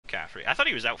McCaffrey. I thought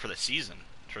he was out for the season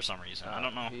for some reason. I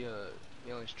don't know.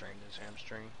 He only strained his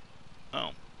hamstring.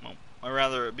 Oh, well, I'd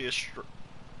rather it be a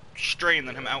strain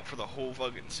than him out for the whole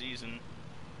fucking season.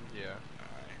 Yeah.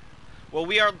 Well,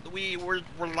 we're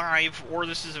live, or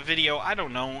this is a video. I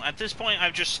don't know. At this point,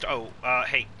 I've just.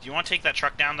 Hey, do you want to take that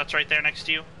truck down that's right there next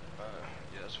to you?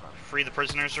 Yeah, that's fine. Free the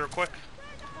prisoners real quick.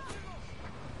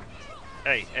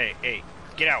 Hey,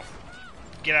 get out!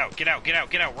 Get out! Get out! Get out!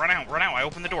 Get out! Run out! Run out! I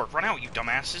opened the door. Run out, you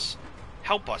dumbasses!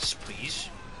 Help us, please.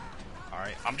 All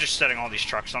right, I'm just setting all these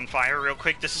trucks on fire real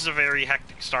quick. This is a very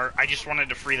hectic start. I just wanted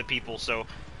to free the people so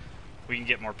we can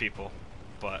get more people.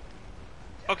 But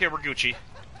okay, we're Gucci.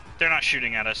 They're not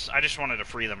shooting at us. I just wanted to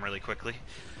free them really quickly.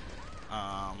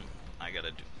 I gotta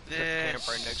do this. Camp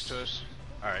right next to us.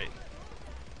 Alright.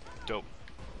 Dope.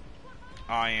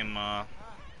 I am,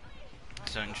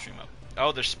 setting stream up.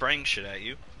 Oh, they're spraying shit at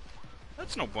you.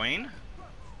 That's no Wayne.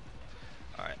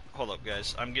 Alright, hold up,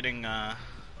 guys. I'm getting,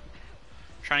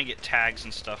 trying to get tags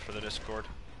and stuff for the Discord.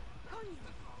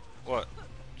 What?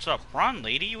 What's up? Run,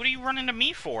 lady. What are you running to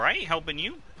me for? I ain't helping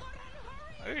you.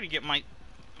 I gotta get my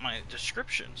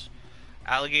descriptions.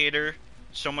 Alligator,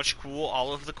 so much cool,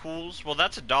 all of the cools. Well,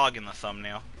 that's a dog in the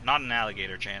thumbnail, not an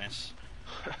alligator, Janice.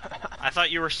 I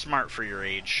thought you were smart for your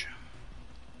age.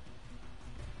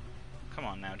 Come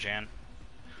on now, Jan.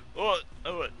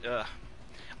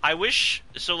 I wish,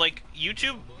 so like,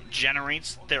 YouTube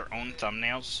generates their own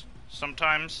thumbnails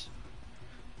sometimes,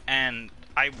 and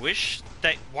I wish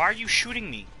that, why are you shooting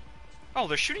me? Oh,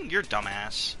 they're shooting your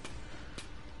dumbass.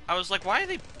 I was like, why are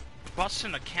they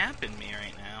busting a cap in me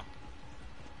right now?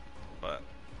 But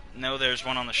no, there's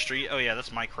one on the street. Oh yeah,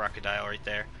 that's my crocodile right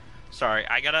there. Sorry,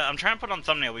 I'm trying to put on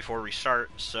thumbnail before we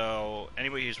start, so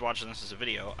anybody who's watching this as a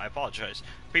video, I apologize.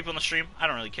 People in the stream, I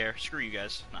don't really care. Screw you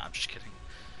guys. Nah, I'm just kidding.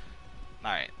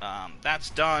 Alright, that's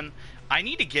done. I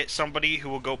need to get somebody who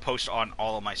will go post on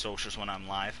all of my socials when I'm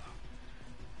live.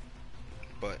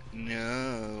 But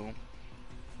no.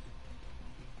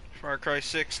 Far Cry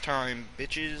 6 time,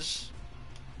 bitches.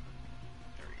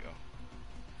 There we go.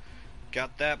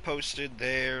 Got that posted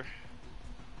there.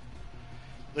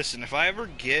 Listen, if I ever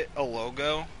get a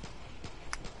logo,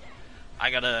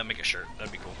 I gotta make a shirt.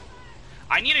 That'd be cool.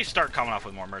 I need to start coming up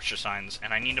with more merch designs,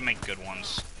 and I need to make good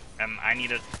ones. And I need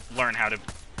to learn how to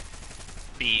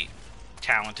be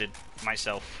talented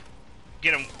myself.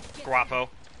 Get him, Guapo.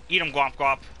 Eat him, Guap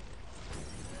Guap.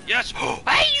 Yes!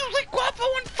 Hey, you lit Guapo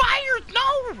on fire!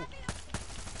 No!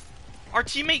 Our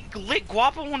teammate lit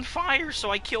Guapo on fire,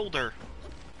 so I killed her.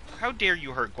 How dare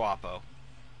you hurt Guapo?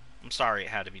 I'm sorry it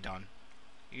had to be done.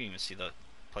 You didn't even see the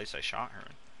place I shot her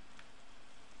in.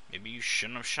 Maybe you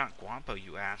shouldn't have shot Guapo,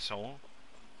 you asshole.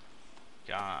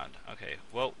 God. Okay,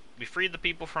 well, we freed the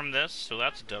people from this, so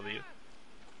that's a W.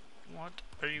 What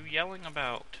are you yelling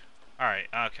about? Alright,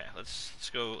 okay, let's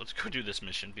go do this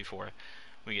mission before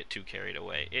we get too carried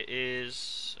away. It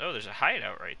is... oh, there's a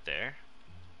hideout right there.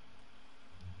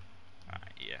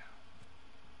 Alright, yeah.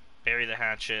 Bury the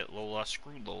hatchet, Lola,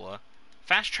 screw Lola.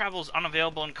 Fast travel is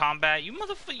unavailable in combat. You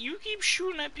motherfucker, you keep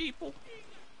shooting at people.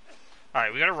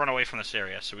 Alright, we gotta run away from this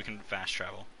area so we can fast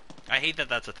travel. I hate that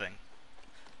that's a thing.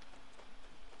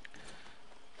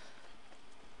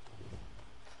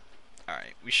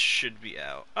 Alright, we should be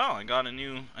out. Oh, I got a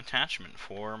new attachment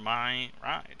for my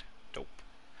ride. Dope.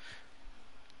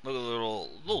 Look at the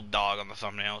little dog on the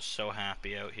thumbnail. So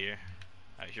happy out here.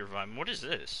 Out here vibing. What is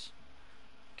this?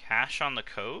 Cache on the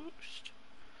coast?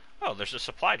 Oh, there's a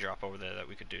supply drop over there that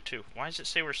we could do too. Why does it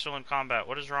say we're still in combat?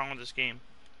 What is wrong with this game?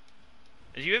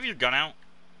 Do you have your gun out?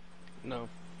 No.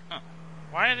 Huh.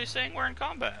 Why are they saying we're in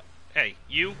combat? Hey,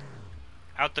 you!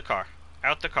 Out the car.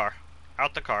 Out the car.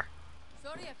 Out the car.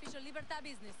 Sorry, official libertad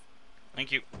business.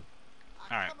 Thank you.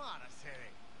 Alright.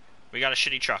 We got a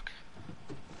shitty truck.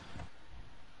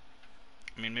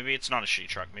 I mean, maybe it's not a shitty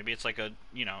truck. Maybe it's like a,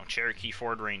 you know, Cherokee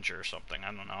Ford Ranger or something. I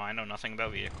don't know. I know nothing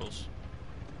about vehicles.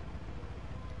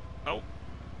 Oh.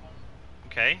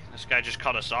 Okay, this guy just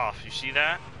cut us off. You see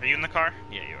that? Are you in the car?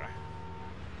 Yeah, you are.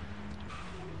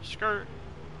 Skirt.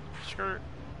 Skirt.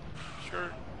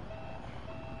 Skirt.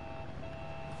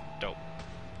 Dope.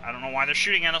 I don't know why they're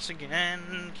shooting at us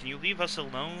again. Can you leave us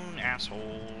alone,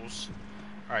 assholes?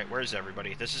 Alright, where's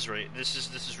everybody? This is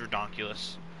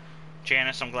redonkulous.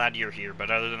 Janice, I'm glad you're here, but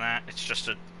other than that, it's just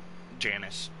a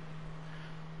Janice.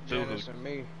 Janice and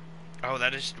me. Oh,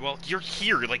 that is, well, you're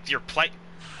here, like, you're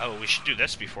oh, we should do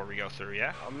this before we go through,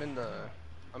 yeah? I'm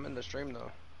in the stream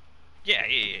though. Yeah.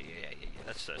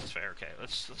 That's fair. Okay,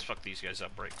 let's fuck these guys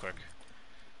up right quick.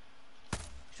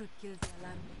 Should kill the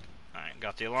alarm. Alright,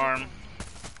 got the alarm.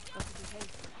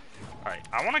 Alright,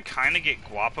 I want to kind of get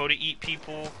Guapo to eat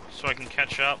people so I can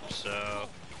catch up, so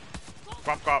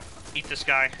Quap, quap. Eat this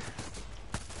guy.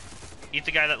 Eat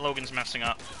the guy that Logan's messing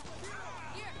up.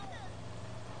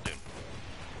 Dude.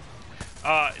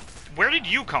 Where did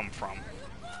you come from?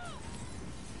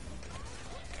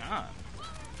 God.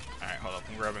 Alright, hold up.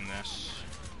 I'm grabbing this.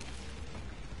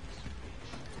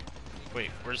 Wait,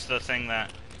 where's the thing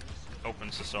that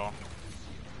opens this all?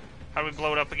 How do we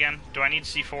blow it up again? Do I need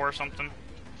C4 or something?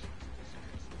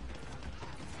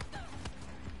 There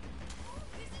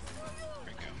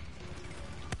we go.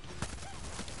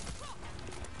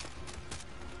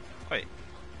 Wait.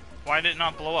 Why did it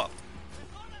not blow up?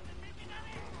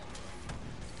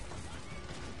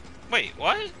 Wait,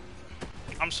 what?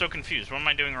 I'm so confused. What am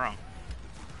I doing wrong?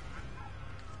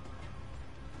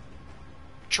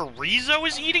 Chorizo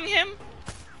is eating him?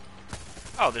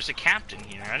 Oh, there's a captain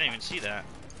here. I didn't even see that.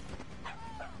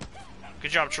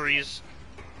 Good job, Chorizo.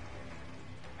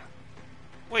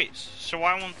 Wait, so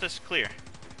why won't this clear?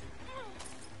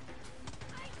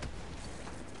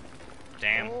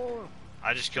 Damn. Oh,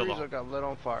 I just killed the Chorizo got lit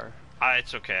on fire.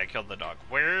 It's okay, I killed the dog.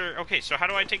 Where? Okay, so how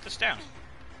do I take this down?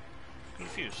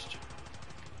 Confused.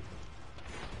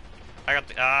 I got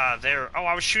the, there. Oh,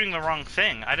 I was shooting the wrong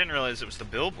thing. I didn't realize it was the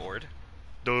billboard.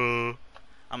 Duh.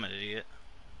 I'm an idiot.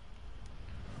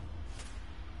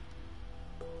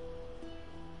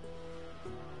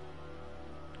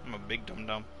 I'm a big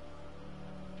dum-dum.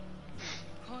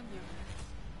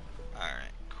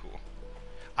 Alright, cool.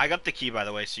 I got the key, by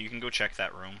the way, so you can go check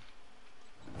that room.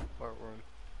 What room?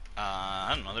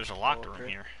 I don't know, there's a locked okay. room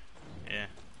here. Yeah.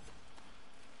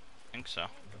 I think so.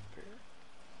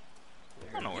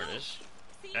 I don't know where it is.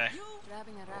 Eh.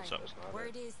 What's up?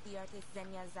 Word is the artist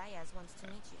Zenya Zayas wants to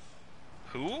meet you.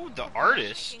 Who? The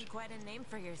artist? Making quite a name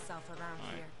for yourself around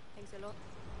here. Thanks a lot.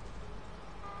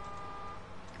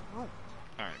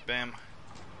 Alright, bam.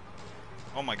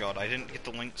 Oh my god, I didn't get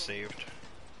the link saved.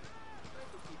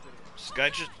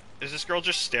 Is this girl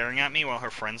just staring at me while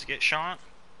her friends get shot?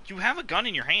 You have a gun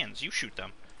in your hands, you shoot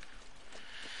them.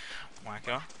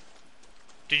 Wacko.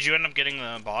 Did you end up getting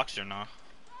the box or no?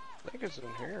 I think it's in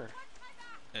here.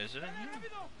 Is it in here?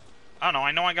 I don't know,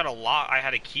 I know I got a lock. I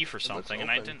had a key for something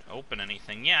and I didn't open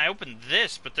anything. Yeah, I opened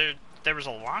this, but there was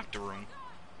a locked room.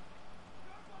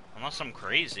 Unless I'm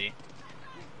crazy.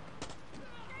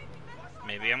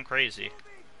 Maybe I'm crazy.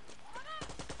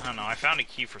 I don't know, I found a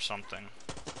key for something.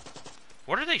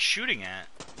 What are they shooting at?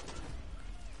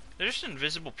 They're just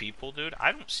invisible people, dude.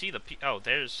 I don't see the oh,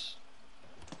 there's...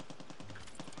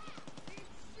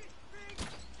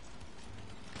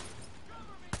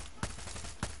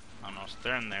 I don't know,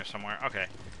 they're in there somewhere. Okay.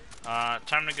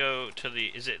 Time to go to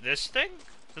the... Is it this thing?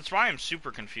 That's why I'm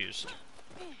super confused.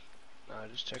 Nah,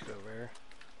 just check it over here.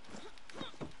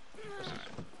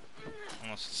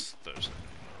 Unless it's those.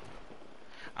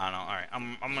 I don't know. Alright,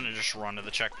 I'm gonna just run to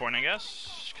the checkpoint, I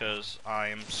guess. Because I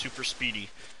am super speedy.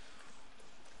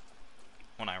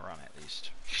 When I run, at least.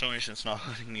 For some reason it's not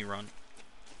letting me run.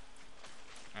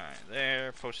 Alright,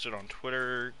 there. Posted on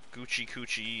Twitter. Gucci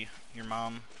Coochie. Your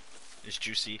mom is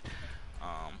juicy.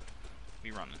 We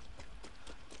running.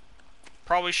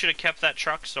 Probably should have kept that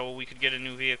truck so we could get a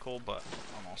new vehicle, but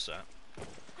I'm all set.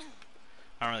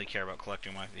 I don't really care about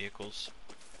collecting my vehicles.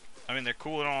 I mean, they're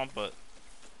cool and all, but...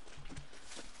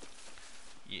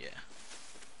 Yeah.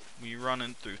 We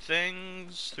running through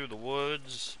things, through the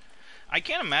woods. I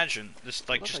can't imagine this,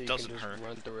 like, just doesn't hurt.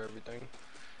 Run through everything.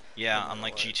 Yeah,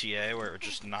 unlike GTA, where it would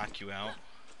just knock you out.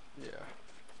 Yeah.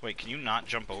 Wait, can you not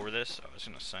jump over this? I was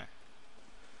gonna say.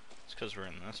 It's because we're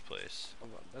in this place.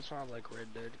 That's why I like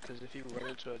Red Dead, because if you run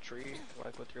into a tree,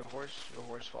 like with your horse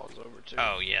falls over too.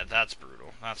 Oh, yeah, that's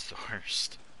brutal. That's the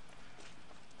worst.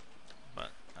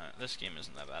 But, this game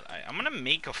isn't that bad. I'm gonna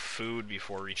make a food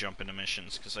before we jump into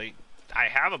missions, because I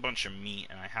have a bunch of meat,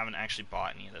 and I haven't actually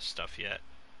bought any of this stuff yet.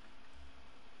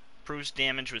 Proves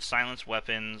damage with silenced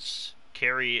weapons.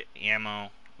 Carry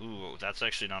ammo. Ooh, that's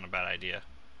actually not a bad idea.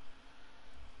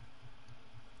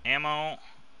 Ammo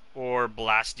or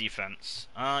blast defense.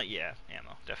 Yeah,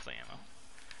 ammo. Definitely ammo.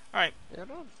 Alright. Yeah,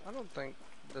 I don't think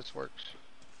this works.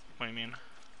 What do you mean?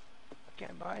 I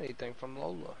can't buy anything from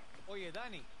Lola.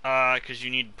 Cause you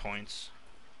need points.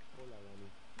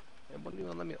 It wouldn't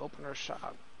even let me open her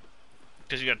shop.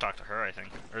 Cause you gotta talk to her, I think.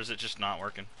 Or is it just not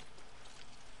working?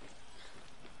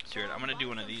 It's weird. I'm gonna do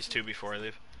one of these too before I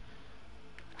leave.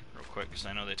 Real quick, because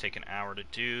I know they take an hour to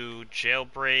do.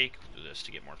 Jailbreak. We'll do this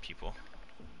to get more people.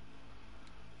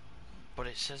 But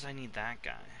it says I need that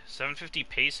guy. 750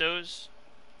 pesos?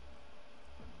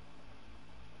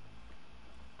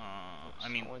 I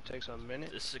mean, it only takes a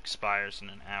minute. This expires in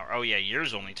an hour. Oh yeah,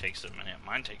 yours only takes a minute.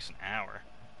 Mine takes an hour.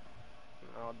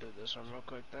 I'll do this one real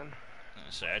quick then.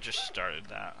 I just started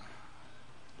that.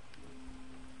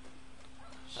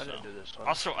 I didn't do this one.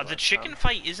 Also, the chicken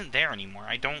fight isn't there anymore.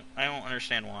 I don't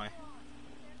understand why.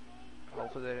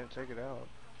 Hopefully they didn't take it out.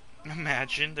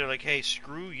 Imagine they're like, hey,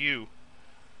 screw you.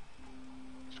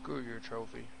 Screw your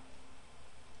trophy.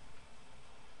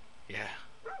 Yeah.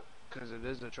 Because it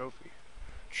is a trophy.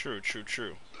 True.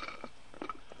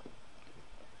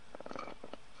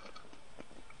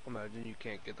 Imagine you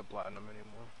can't get the platinum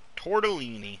anymore.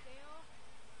 Tortellini.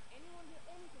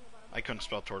 I couldn't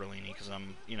spell tortellini because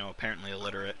I'm, apparently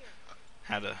illiterate.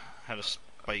 How to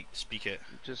speak it.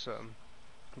 Just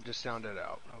sound it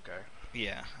out, okay?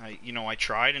 Yeah, I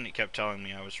tried and it kept telling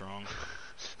me I was wrong.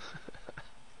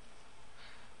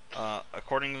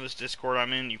 According to this Discord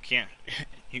I'm in, you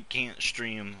can't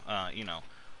stream,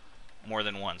 more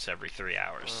than once every 3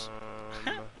 hours.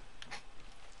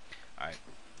 Alright.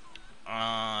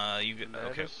 You get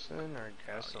okay. Medicine or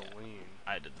gasoline? Oh,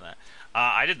 yeah. I did that.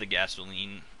 I did the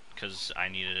gasoline because I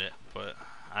needed it, but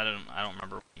I don't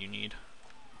remember what you need.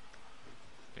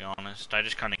 To be honest, I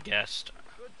just kind of guessed.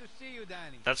 Good to see you,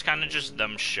 Danny. That's kind of just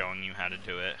them showing you how to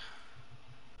do it.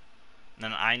 And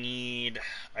then I need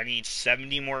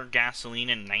 70 more gasoline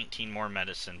and 19 more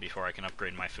medicine before I can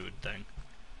upgrade my food thing.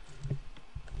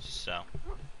 So,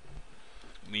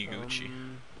 me Gucci.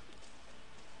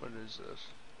 What is this?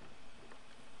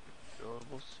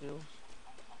 Durable seals?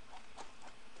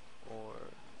 Or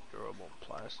durable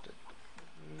plastic?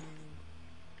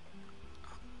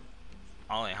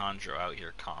 Alejandro out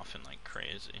here coughing like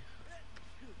crazy.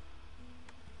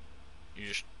 You're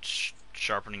just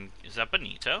sharpening. Is that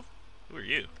Benito? Who are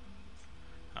you?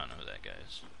 I don't know who that guy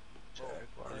is.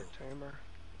 Jaguar tamer.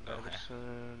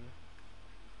 Medicine.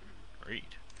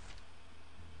 Read.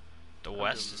 The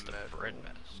West is the bread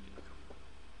medicine.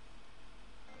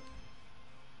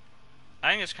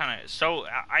 I think it's kind of so.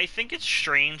 I think it's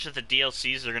strange that the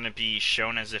DLCs are going to be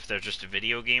shown as if they're just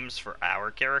video games for our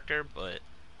character, but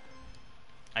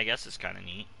I guess it's kind of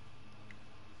neat.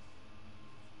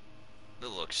 It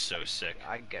looks so sick.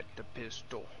 I get the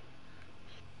pistol.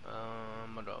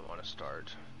 What do I want to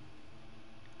start?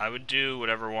 I would do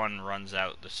whatever one runs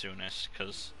out the soonest,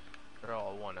 cause they're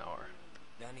all 1 hour.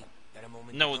 Danny, got a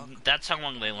moment no, to talk? that's how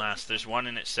long they last. There's one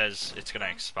and it says it's gonna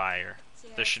expire.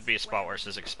 There should be a spot where it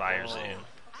says expires in.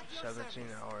 17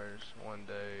 hours, 1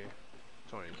 day,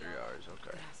 23 hours,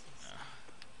 okay. I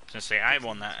was gonna say, I have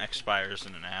one that expires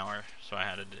in an hour, so I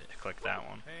had to click that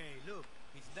one. Hey, look,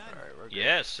 it's Danny. Alright, we're good.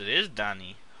 Yes, it is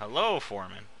Danny. Hello,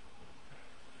 Foreman.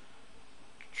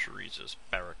 Jesus,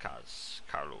 Barracas,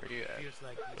 Carlo. Where you at? Feels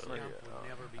like this camp will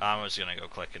never be. I was gonna go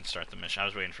click and start the mission. I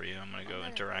was waiting for you. I'm gonna go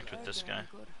interact with this guy.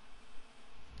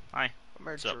 Hi. Come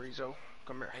here, What's up? chorizo.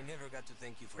 Come here. I never got to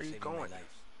thank you for Where you saving my going?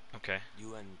 life. Okay.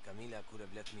 You and Camila could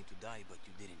have left me to die, but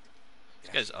you didn't.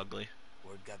 This guy's ugly.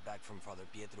 Word got back from Father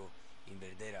Pietro in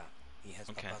Verdera. He has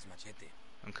Okay. Papa's machete.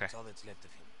 Okay. That's all that's left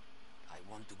of him. I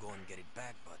want to go and get it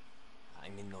back, but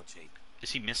I'm in no shape.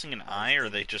 Is he missing an eye, or are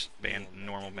they just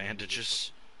normal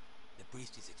bandages? The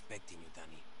priest is expecting you,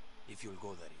 Danny. If you'll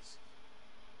go, that is.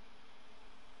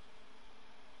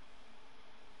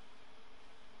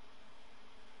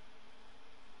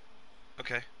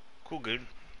 Okay. Cool, good.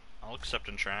 I'll accept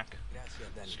and track. Gracias,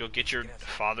 Danny. Just go get your Gracias.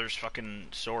 father's fucking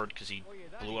sword, because he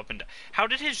blew up and... How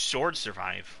did his sword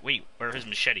survive? Wait, or his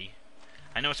machete?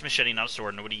 I know it's machete, not a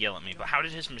sword. Nobody yell at me. But how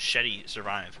did his machete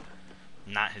survive?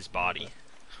 Not his body.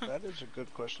 That is a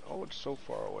good question. Oh, it's so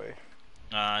far away.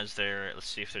 Is there... Let's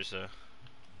see if there's a...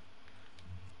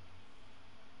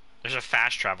 There's a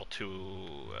fast travel to,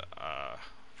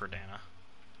 Verdana.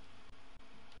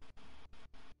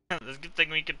 That's a good thing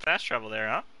we can fast travel there,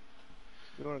 huh?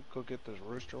 You want to go get this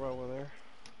rooster while we're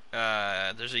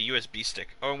there? There's a USB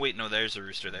stick. Oh, wait, no, there's a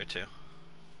rooster there, too.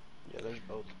 Yeah, there's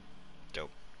both. Dope.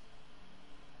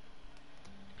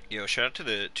 Yo, shout out to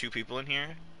the 2 people in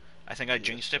here. I think I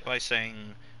jinxed it by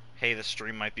saying, hey, the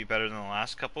stream might be better than the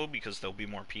last couple because there'll be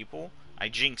more people. I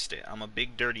jinxed it. I'm a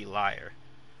big dirty liar.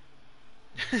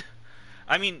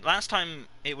 I mean, last time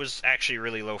it was actually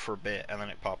really low for a bit, and then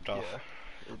it popped off. Yeah.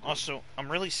 Also,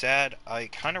 I'm really sad. I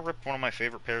kind of ripped one of my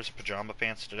favorite pairs of pajama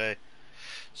pants today,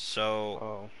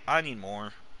 so I need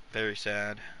more. Very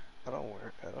sad. I don't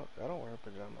wear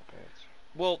pajama pants.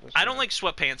 Well, That's I don't right.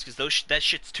 like sweatpants because that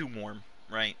shit's too warm,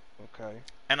 right? Okay.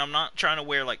 And I'm not trying to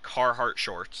wear like Carhartt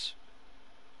shorts.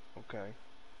 Okay.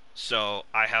 So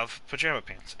I have pajama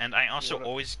pants, and I also What a-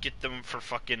 always get them for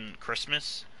fucking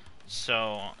Christmas.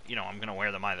 So I'm gonna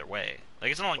wear them either way.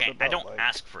 Like, it's not like What I about, don't like-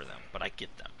 ask for them, but I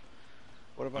get them.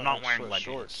 What about I'm not like, wearing sweat leggings.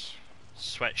 shorts?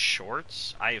 Sweat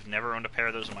shorts? I have never owned a pair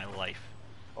of those in my life.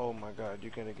 Oh my god,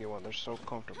 you're gonna get one. They're so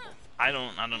comfortable. I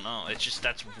don't know. It's just,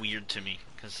 that's weird to me,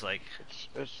 cause like,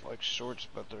 It's like shorts,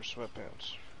 but they're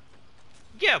sweatpants.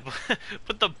 Yeah,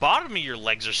 but the bottom of your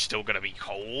legs are still gonna be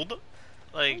cold.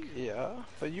 Like, Yeah,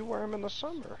 but you wear them in the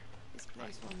summer. This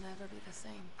place will never be the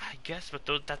same. I guess, but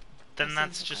Lo then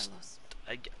that's siento, just. Carlos.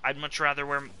 I'd much rather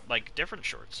wear like different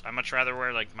shorts. I'd much rather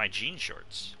wear like my jean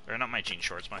shorts, or not my jean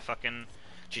shorts, my fucking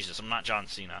Jesus. I'm not John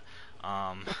Cena.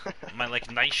 My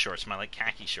like nice shorts, my like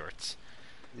khaki shorts.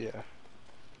 Yeah.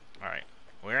 All right,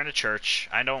 we're in a church.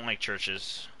 I don't like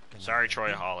churches. Sorry,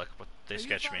 Troyaholic, but they Are you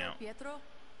sketch me Father out. Pietro?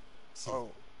 Oh,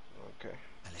 okay.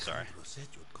 Sorry. Alejandro said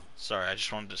you'd come. Sorry, I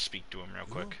just wanted to speak to him real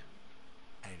quick.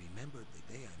 I remember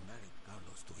the day I married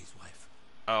Carlos to his wife.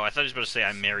 Oh, I thought he was about to say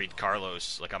I married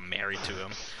Carlos, like I'm married to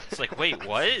him. It's like, wait,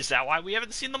 what? Is that why we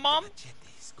haven't seen the mom? Machete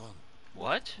is gone.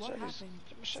 What? What Machete's- happened?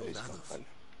 Machete's Soldados. gone.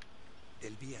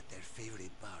 They'll be at their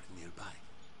favorite bar nearby.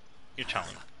 You're telling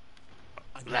me.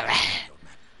 I'm Blah, not blah. your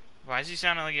man. Why is he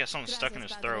sounding like he has something stuck in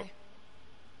his Gracias, throat?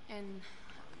 Padre. And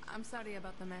I'm sorry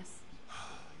about the mess.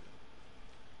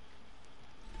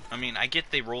 I mean, I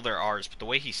get they roll their R's, but the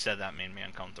way he said that made me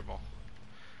uncomfortable.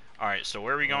 Alright, so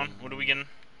where are we going? What are we getting?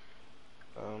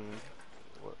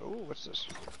 What's this?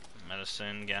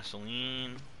 Medicine,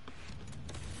 gasoline.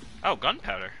 Oh,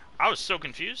 gunpowder. I was so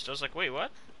confused. I was like, wait,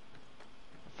 what?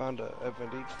 I found a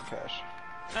Avenging cache.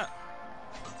 Oh.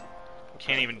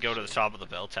 Can't even go to the top of the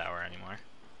bell tower anymore.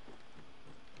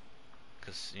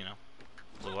 Because, you know,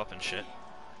 blew up and shit.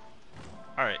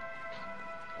 Alright.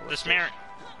 What's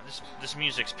This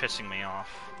music's pissing me off.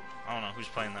 I don't know who's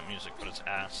playing that music, but it's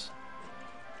ass.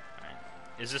 Alright.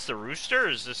 Is this the rooster, or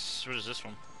is this... what is this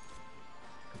one?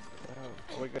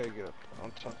 We gotta get up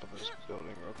on top of this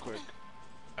building real quick.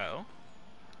 Oh?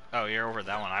 Oh, you're over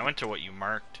that one. I went to what you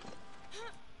marked.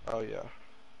 Oh yeah.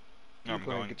 No, I'm Go ahead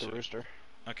going and get to... the rooster.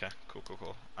 Okay,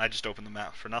 cool. I just opened the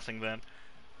map for nothing then.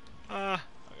 Okay.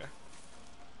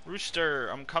 Rooster,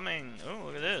 I'm coming. Oh,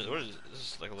 look at this. What is this? This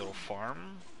is like a little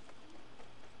farm?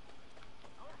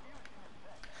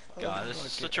 God, this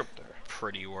is such a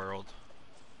pretty world.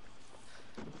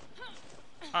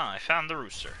 Ah, I found the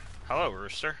rooster. Hello,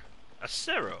 rooster. A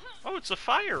Cero. Oh, it's a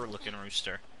fire-looking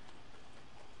rooster.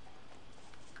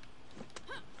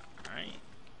 Alright.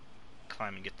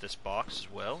 Climb and get this box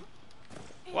as well.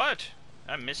 What?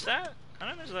 I missed that? How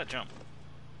did I miss that jump?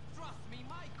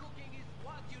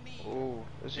 Oh,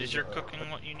 this Is your cooking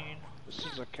what you need? This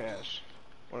is a cache.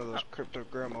 One of those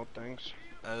cryptogrammo things.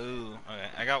 Oh, okay.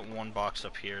 I got one box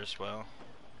up here as well.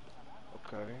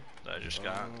 Okay. That I just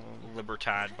got.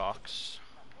 Libertad box.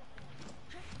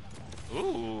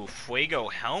 Ooh, Fuego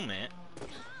helmet.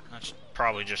 That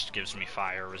probably just gives me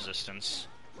fire resistance.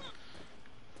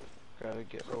 Gotta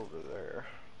get over there.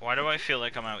 Why do I feel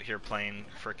like I'm out here playing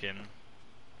frickin'...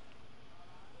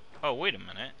 Oh, wait a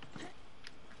minute.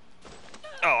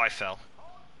 Oh, I fell.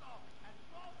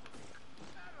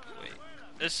 Wait.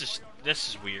 This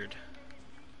is weird.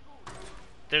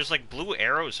 There's like blue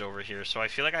arrows over here, so I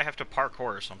feel like I have to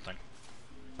parkour or something.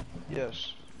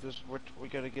 Yes. We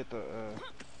gotta get the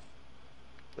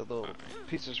little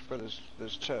pieces for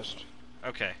this chest.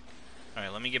 Okay.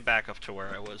 Alright, let me get back up to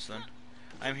where I was then.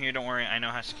 I'm here, don't worry, I know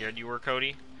how scared you were,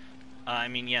 Cody. I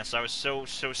mean, yes, I was so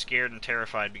scared and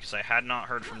terrified because I had not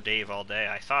heard from Dave all day.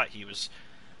 I thought he was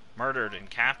murdered and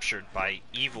captured by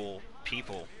evil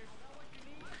people.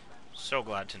 So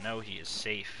glad to know he is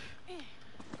safe.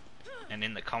 And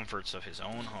in the comforts of his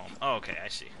own home. Oh, okay, I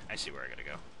see. I see where I gotta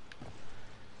go.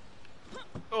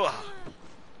 Ugh.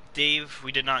 Dave,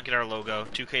 we did not get our logo.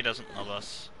 2K doesn't love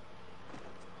us.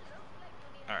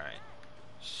 Alright.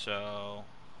 So...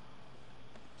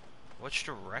 which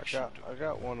direction? I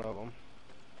got one of them.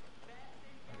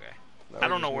 Okay. I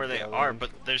don't know where they are, but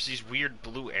there's these weird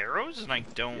blue arrows, and I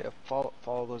don't... Yeah,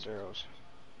 follow those arrows.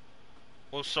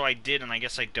 Well, so I did, and I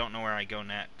guess I don't know where I go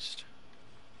next.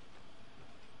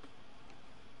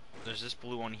 There's this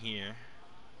blue one here.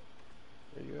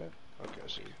 Where you at? Okay, I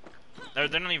see.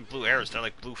 They're not even blue arrows, they're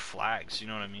like blue flags, you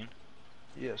know what I mean?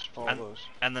 Yes, follow those.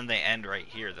 And then they end right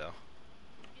here, though.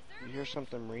 You hear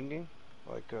something ringing?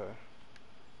 Like,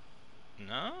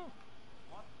 No?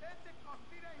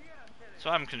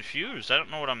 So I'm confused. I don't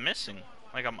know what I'm missing.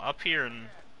 Like, I'm up here and...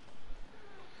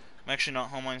 I'm actually not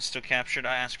home. I'm still captured.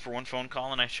 I asked for one phone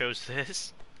call and I chose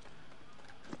this.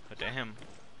 But damn.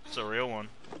 It's a real one.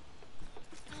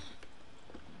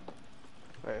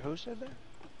 Wait, who said that?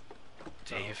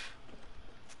 Dave.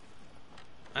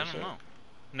 Who I don't said know.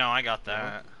 No, I got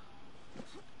that.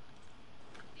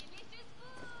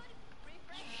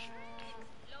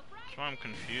 That's why I'm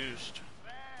confused.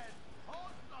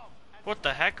 What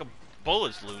the heck? A bull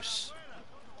is loose.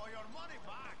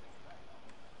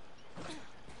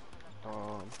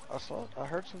 I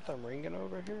heard something ringing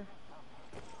over here.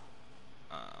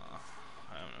 I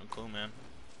don't know. clue, man.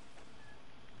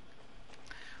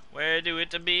 Where do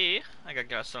it to be? I got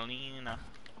gasolina.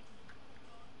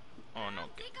 Oh no.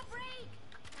 Take a break.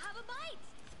 Have a bite.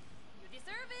 You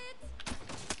deserve it.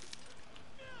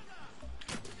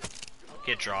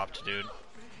 Get dropped, dude.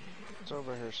 It's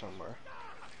over here somewhere.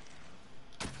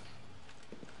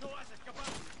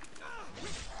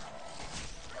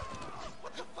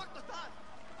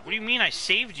 What do you mean I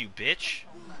saved you, bitch?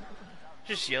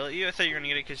 Just yell at you? I thought you were gonna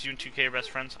get it because you and 2K are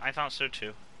best friends. I thought so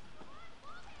too.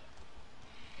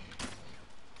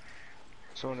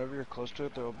 So whenever you're close to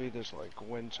it, there will be this like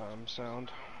wind chime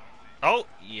sound. Oh,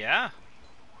 yeah.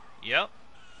 Yep.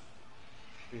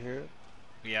 You hear it?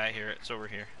 Yeah, I hear it. It's over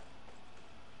here.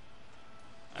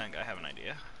 I think I have an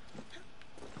idea.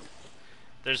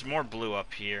 There's more blue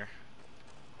up here.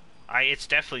 It's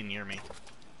definitely near me.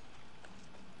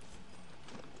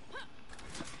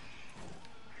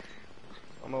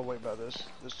 I'm gonna wait by this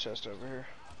chest over here.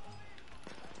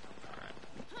 Alright.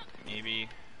 Maybe.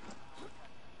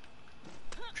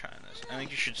 I'm trying this. I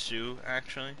think you should sue,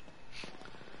 actually.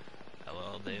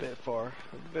 Hello, Dave. A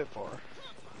bit far.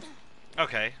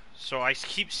 Okay, so I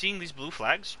keep seeing these blue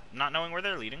flags, not knowing where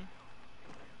they're leading.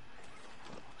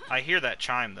 I hear that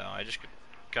chime, though. I just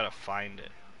gotta find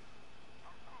it.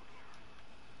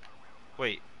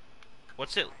 Wait.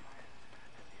 What's it?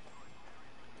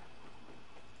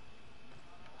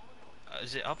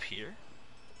 Is it up here?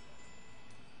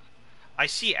 I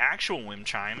see actual wind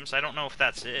chimes. I don't know if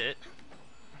that's it.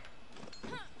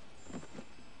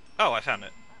 Oh, I found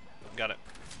it. Got it.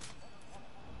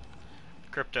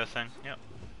 Crypto thing. Yep.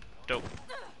 Dope.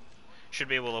 Should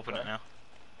be able to open it now.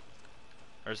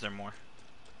 Or is there more?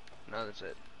 No, that's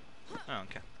it. Oh,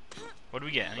 okay. What do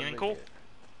we get? Anything What cool?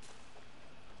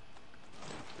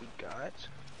 We got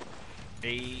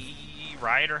A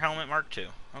Rider Helmet Mark II.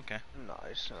 Okay.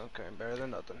 nice. Okay, better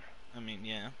than nothing. I mean,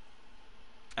 yeah.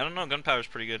 I don't know. Gunpowder's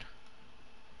pretty good.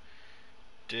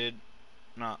 Did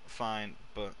not find,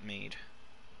 but made.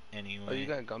 Anyway. Oh, you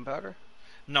got gunpowder?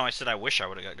 No, I said I wish I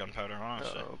would have got gunpowder,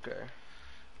 honestly. Oh, okay.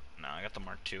 No, I got the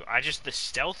Mark II. The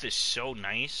stealth is so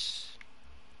nice.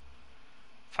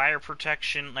 Fire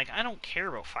protection. Like, I don't care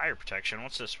about fire protection.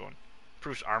 What's this one?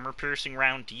 Proves armor piercing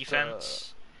round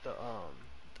defense. The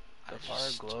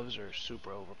fire gloves are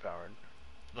super overpowered.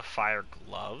 The fire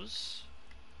gloves?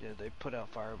 Yeah, they put out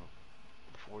fire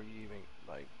before you even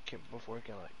before it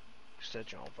can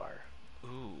set you on fire.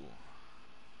 Ooh.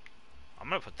 I'm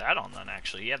gonna put that on then,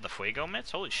 actually. Yeah, the Fuego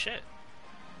mitts? Holy shit.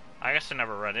 I guess I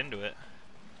never read into it.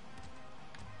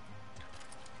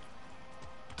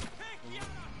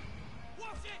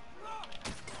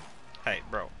 Hey,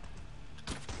 bro.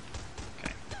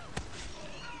 Okay.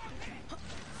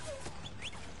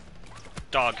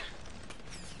 Dog.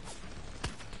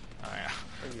 Oh,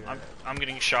 yeah. I'm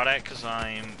getting shot at because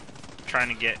I'm trying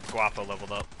to get Guapo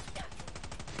leveled up.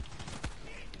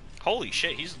 Holy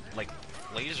shit, he's like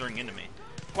lasering into me.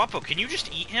 Guapo, can you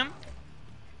just eat him?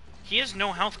 He has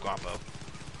no health, Guapo.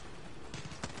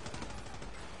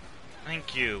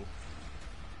 Thank you.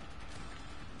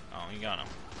 Oh, you got him.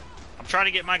 I'm trying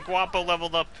to get my Guapo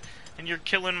leveled up, and you're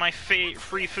killing my free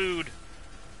food.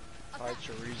 Hi,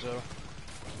 chorizo.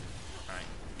 Alright.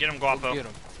 Get him, Guapo. Get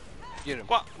him. Get him.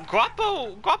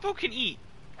 Guapo can eat.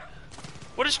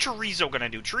 What is Chorizo gonna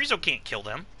do? Chorizo can't kill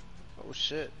them. Oh,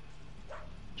 shit.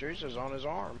 Chorizo's on his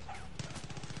arm.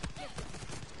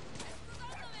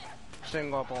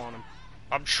 Send Guapo on him.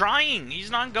 I'm trying. He's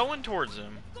not going towards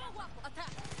him.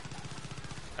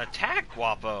 Attack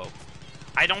Guapo.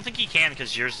 I don't think he can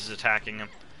because yours is attacking him.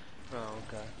 Oh,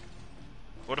 okay.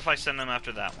 What if I send him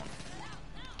after that one?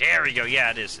 There we go.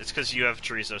 Yeah, it is. It's because you have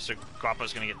Chorizo, so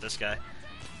Guapo's gonna get this guy.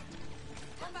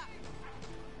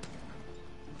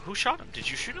 Who shot him? Did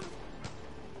you shoot him?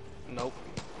 Nope.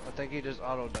 I think he just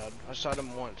auto-died. I shot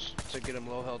him once to get him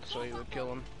low health so he would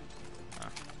kill him.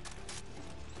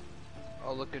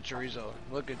 Oh, look at Chorizo.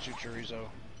 Look at you, Chorizo.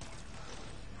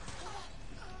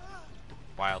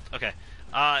 Wild. Okay.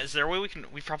 Is there a way we can...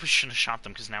 We probably shouldn't have shot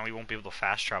them because now we won't be able to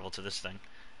fast travel to this thing.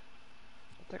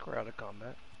 I think we're out of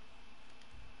combat.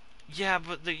 Yeah,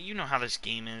 but you know how this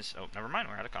game is. Oh, never mind.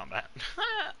 We're out of combat.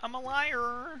 I'm a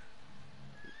liar.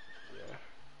 Yeah.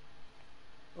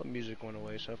 Well, music went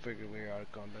away, so I figured we were out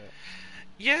of combat.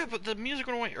 Yeah, but the music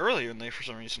went away earlier and they, for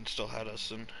some reason, still had us.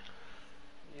 And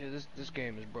yeah, this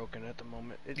game is broken at the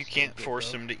moment. It's you can't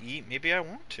force him to eat. Maybe I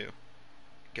want to.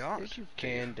 God. Yes, you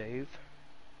can, Dave.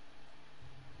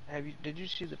 Did you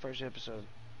see the first episode?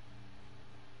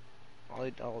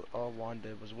 All Juan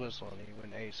did was whistle and he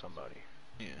went and ate somebody.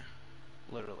 Yeah.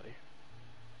 Literally.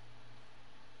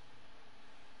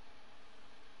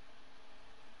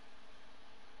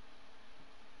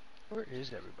 Where is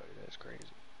everybody? That's crazy.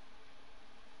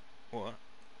 What?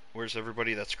 Where's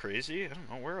everybody that's crazy? I don't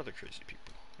know. Where are the crazy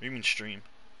people? What do you mean stream?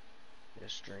 Yeah,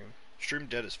 stream. Stream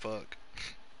dead as fuck.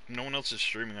 No one else is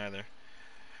streaming either.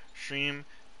 Stream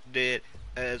dead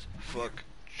as fuck.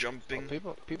 Jumping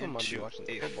people might be into watching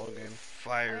the a football game.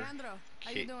 fire. Alejandro,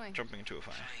 how you doing? Jumping into a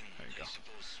fire. There you go.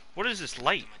 What is this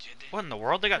light? What in the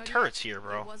world? They got turrets here, It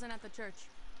bro. wasn't at the church.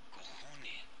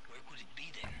 Where could it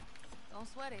be then?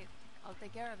 Don't sweat it. I'll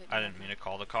take care of it. I didn't mean to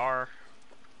call the car.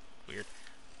 Weird.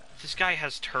 This guy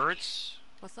has turrets?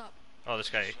 What's up? Oh, this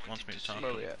guy wants me to talk.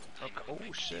 Where we at? Okay.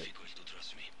 Oh shit. Difficult to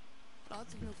trust me.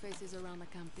 Lots of new faces around the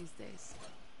camp these days.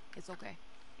 It's okay.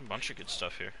 A bunch of good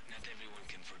stuff here. Not everyone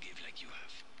can forgive like you have.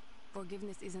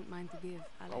 Forgiveness isn't mine to give,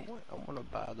 I Ale. want to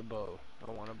buy the bow.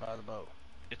 I want to buy the bow.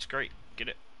 It's great. Get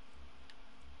it.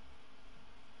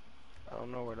 I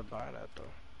don't know where to buy that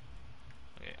though.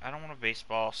 Okay, I don't want a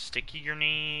baseball. Sticky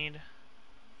grenade.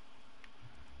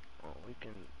 Oh, we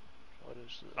can. What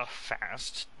is this? A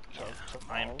fast. Yeah,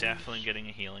 I am definitely getting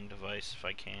a healing device if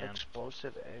I can.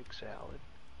 Explosive egg salad.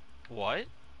 What?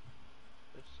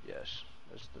 Yes,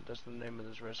 that's the name of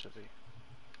this recipe.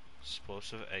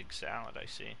 Explosive egg salad, I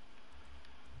see.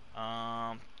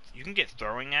 You can get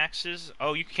throwing axes.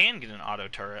 Oh, you can get an auto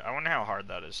turret. I wonder how hard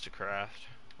that is to craft.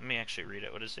 Let me actually read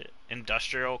it. What is it?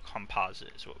 Industrial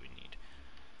composite is what we need.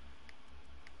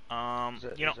 Is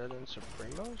that in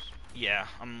Supremos? Yeah,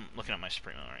 I'm looking at my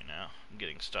Supremo right now. I'm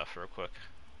getting stuff real quick.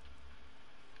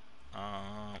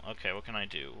 Okay, what can I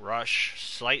do? Rush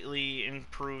slightly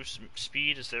improves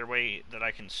speed. Is there a way that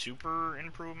I can super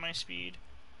improve my speed?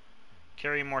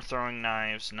 Carry more throwing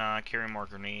knives. Nah, carry more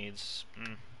grenades.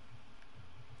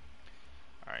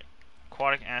 Alright.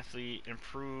 Aquatic athlete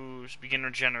improves. Begin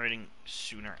regenerating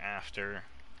sooner after.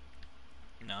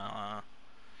 Nah.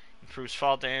 Improves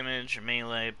fall damage,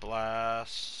 melee,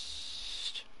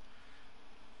 blast.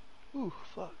 Ooh,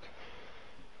 fuck.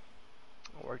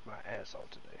 I worked my ass off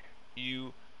today.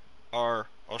 You are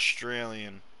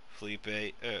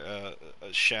Felipe.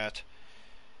 Shat.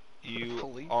 You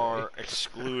Felipe. are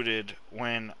excluded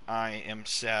when I am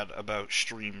sad about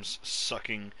streams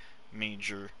sucking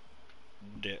major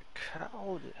dick.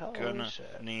 How Gonna is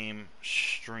that? name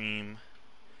stream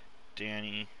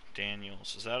Danny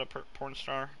Daniels. Is that a porn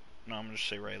star? No, I'm gonna just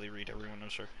say Riley Reid. Everyone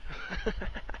knows her.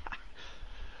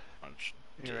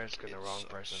 You're asking the wrong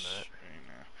person that.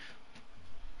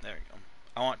 There we go.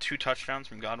 I want 2 touchdowns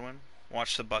from Godwin.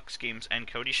 Watch the Bucks games and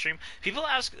Cody stream. People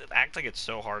act like it's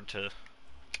so hard to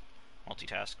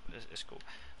multitask. It's cool.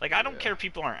 Like I don't care if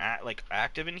people aren't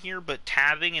active in here, but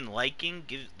tabbing and liking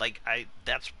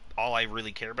that's all I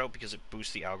really care about because it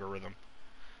boosts the algorithm.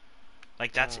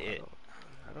 Like that's it.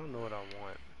 I don't know what I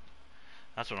want.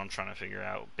 That's what I'm trying to figure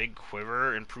out. Big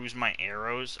quiver improves my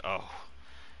arrows. Oh,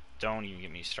 don't even get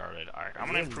me started. Alright, I'm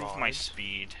gonna improve my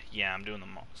speed. Yeah, I'm doing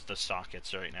the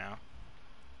sockets right now.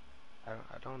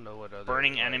 I don't know what other.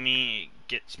 Burning enemy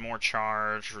gets more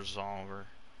charge. Resolver.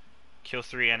 Kill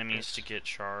 3 enemies to get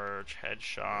charge.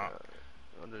 Headshot.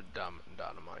 Under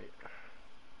dynamite.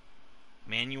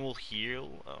 Manual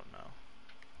heal. Oh no.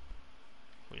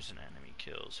 Poison enemy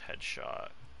kills. Headshot.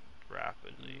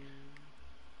 Rapidly.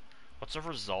 What's a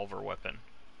resolver weapon?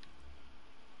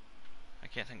 I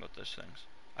can't think what those things.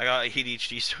 I got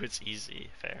ADHD, so it's easy.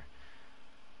 Fair.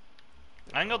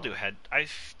 I think I'll do head.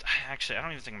 Actually, I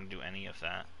don't even think I'm gonna do any of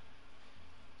that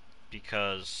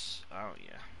because oh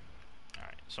yeah. All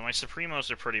right. So my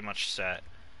Supremos are pretty much set.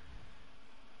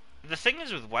 The thing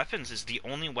is with weapons is the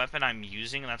only weapon I'm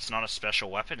using that's not a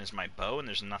special weapon is my bow, and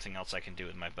there's nothing else I can do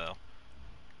with my bow.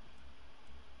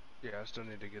 Yeah, I still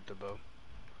need to get the bow.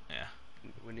 Yeah.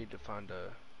 We need to find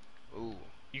a. Ooh.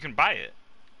 You can buy it.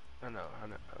 I know.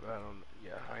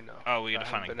 Yeah, I know. Oh, we gotta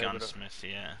find a gunsmith.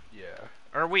 Yeah. Yeah.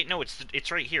 Or wait, no,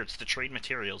 it's right here. It's the trade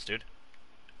materials, dude.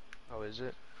 Oh, is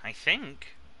it? I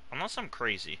think, unless I'm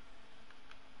crazy.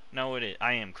 No, it is.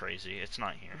 I am crazy. It's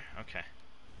not here. Okay.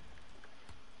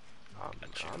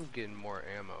 I'm getting more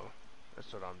ammo.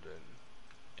 That's what I'm doing.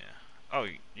 Yeah. Oh,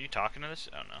 you talking to this?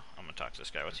 Oh no, I'm gonna talk to this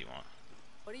guy. What's he want?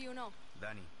 What do you know?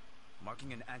 Danny,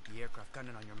 marking an anti-aircraft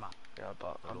cannon on your map. Yeah, I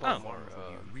bought more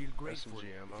real grateful SMG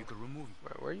ammo. if you could remove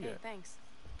it. Where you Hey, at? thanks.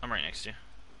 I'm right next to you.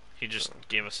 He just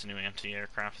gave us a new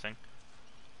anti-aircraft thing.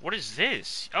 What is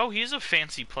this? Oh, he has a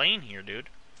fancy plane here, dude.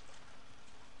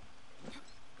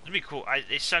 It'd be cool.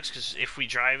 It sucks because if we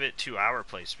drive it to our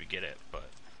place, we get it, but...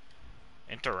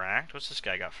 Interact? What's this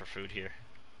guy got for food here?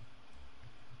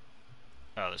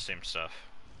 Oh, the same stuff.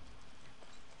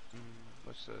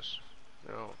 What's this?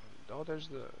 No. Oh, there's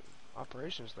the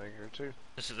operations thing here, too.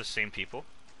 This is the same people?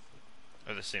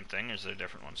 Or the same thing, or is there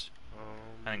different ones?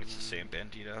 I think it's the same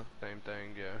bandito. Same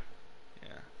thing, yeah. Yeah.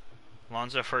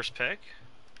 Lonzo first pick?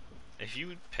 If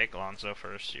you pick Lonzo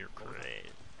first, you're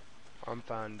great. I'm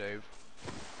fine, Dave.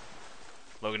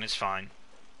 Logan is fine.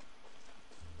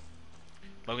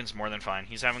 Logan's more than fine.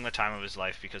 He's having the time of his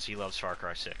life because he loves Far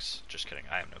Cry 6. Just kidding.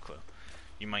 I have no clue.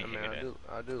 You might hate it.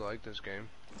 I do like this game.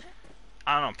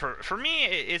 I don't know. For me,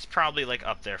 it's probably like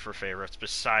up there for favorites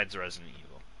besides Resident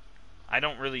Evil. I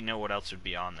don't really know what else would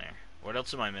be on there. What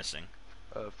else am I missing?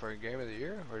 For a game of the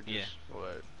year or just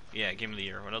what? Yeah, game of the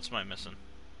year. What else am I missing?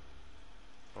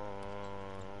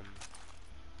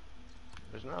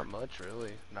 There's not much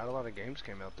really. Not a lot of games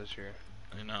came out this year.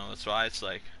 I know. That's why it's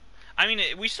like. I mean,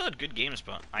 we still had good games,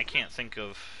 but I can't think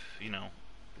of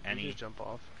any. You just jump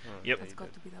off. Oh, Yep. yeah, It's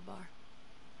got to be the bar.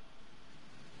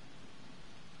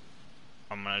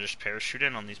 I'm gonna just parachute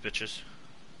in on these bitches.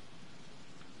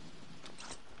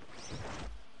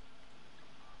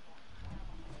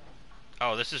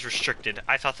 Oh, this is restricted.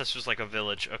 I thought this was like a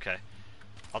village. Okay.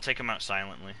 I'll take him out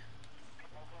silently.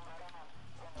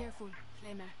 Careful,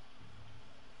 flamer.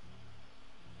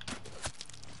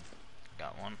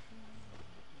 Got one.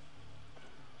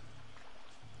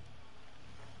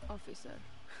 Officer.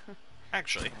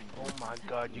 Actually. Oh my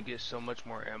god, you get so much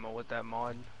more ammo with that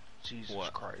mod. Jesus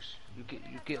What? Christ. You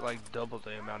get like double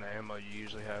the amount of ammo you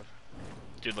usually have.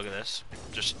 Dude, look at this.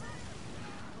 Just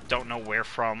don't know where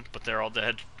from, but they're all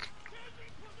dead.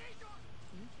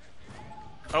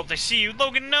 Oh, they see you.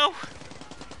 Logan, no!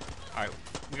 Alright,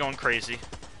 we're going crazy.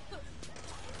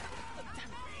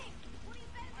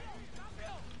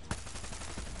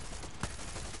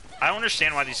 I don't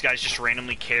understand why these guys just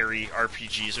randomly carry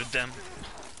RPGs with them.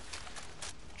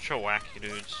 So wacky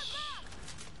dudes.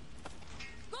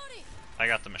 I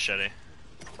got the machete.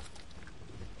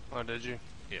 Oh, did you?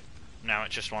 Yep. Now it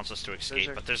just wants us to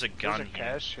escape, but there's a gun There's a here.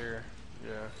 cache here.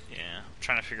 Yeah. Yeah. I'm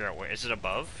trying to figure out where. Is it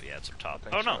above? Yeah, it's up top.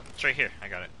 think Oh no, so. it's right here. I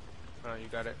got it. Oh, you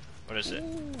got it. What is it?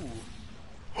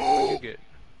 What'd you get?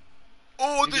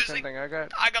 Oh, You get the same thing I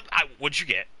got? What'd you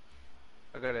get?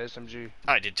 I got an SMG.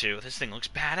 I did too. This thing looks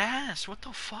badass. What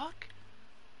the fuck?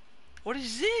 What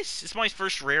is this? It's my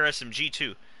first rare SMG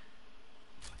too.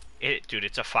 Dude,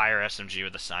 it's a fire SMG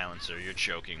with a silencer. You're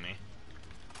joking me.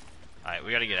 Alright,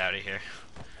 we gotta get out of here.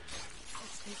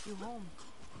 Let's take you home.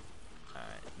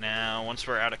 Alright, now once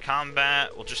we're out of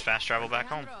combat, we'll just fast travel back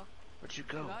home. Alejandro, Where'd you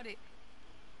you go? got it.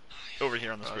 Over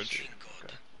here on this Oh, bridge. shit.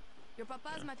 Okay. Your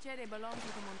papa's machete belongs to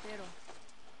the Montero.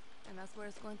 And that's where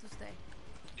it's going to stay.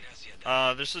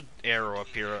 There's an arrow up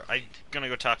here. I'm gonna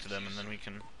go talk to them and then we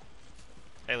can...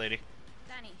 Hey lady.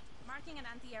 Danny, marking an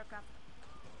anti-aircraft.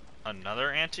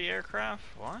 Another anti-aircraft?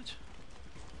 What?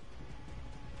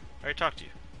 I already talked to you.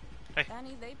 Hey.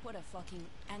 Danny, they put a fucking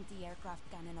anti-aircraft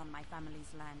cannon on my family's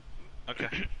land.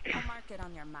 Okay. I'll mark it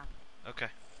on your map. Okay.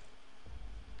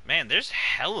 Man, there's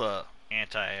hella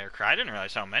anti-aircraft. I didn't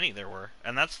realize how many there were.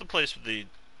 And that's the place with the,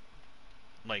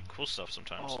 like, cool stuff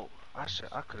sometimes. Oh, I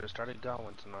could have started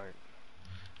Godwin tonight.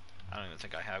 I don't even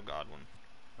think I have Godwin.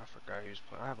 I forgot he was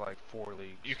playing. I have like 4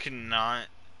 leagues. You cannot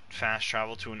fast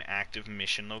travel to an active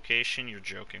mission location. You're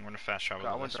joking. We're gonna fast travel to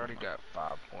Godwin's this already one. got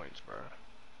 5 points, bro.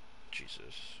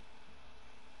 Jesus.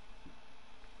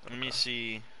 Let me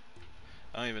see.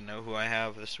 I don't even know who I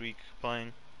have this week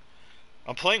playing.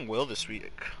 I'm playing Will this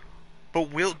week.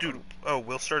 But Will, dude,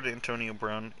 Will started Antonio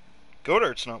Brown.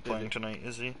 Godart's not playing tonight,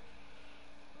 is he?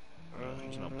 No,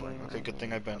 he's not playing. Okay, good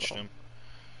thing I benched him.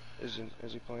 Is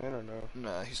he playing or no?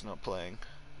 Nah, he's not playing.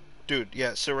 Dude,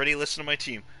 yeah, so ready, listen to my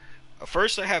team.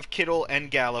 First I have Kittle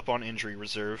and Gallup on injury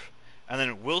reserve. And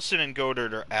then Wilson and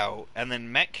Godard are out. And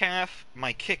then Metcalf,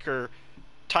 my kicker,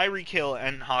 Tyreek Hill,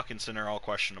 and Hawkinson are all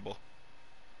questionable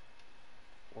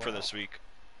for this week.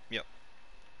 Yep.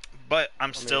 But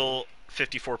I'm still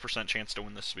 54% chance to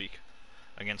win this week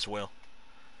against Will.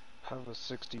 I have a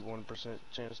 61%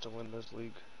 chance to win this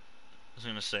league. I was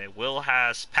going to say, Will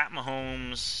has Pat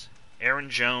Mahomes, Aaron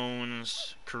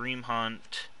Jones, Kareem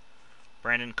Hunt,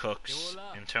 Brandon Cooks,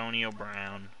 Antonio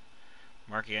Brown,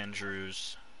 Mark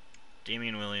Andrews,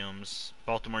 Damian Williams,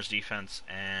 Baltimore's defense,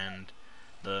 and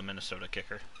the Minnesota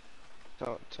kicker.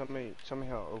 Tell me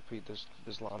how OP this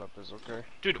lineup is, okay?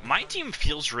 Dude, my team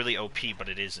feels really OP, but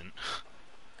it isn't.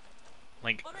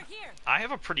 Like, Over here. I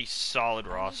have a pretty solid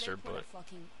Danny, roster, they put a but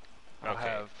fucking I okay,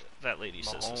 have that lady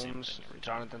says the same Mahomes, thing every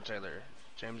time. Jonathan Taylor,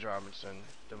 James Robinson,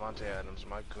 Devontae Adams,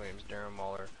 Mike Williams, Darren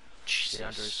Waller, DeAndre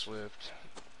Jesus. Swift,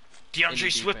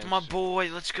 DeAndre Swift, defense. my boy,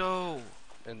 let's go.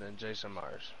 and then Jason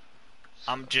Myers.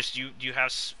 I'm just you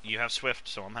have Swift,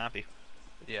 so I'm happy.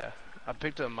 Yeah, I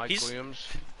picked up Mike He's- Williams.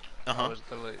 Uh-huh. I was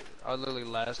literally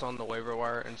last on the waiver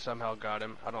wire and somehow got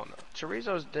him. I don't know.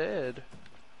 Chorizo's dead.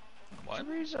 What?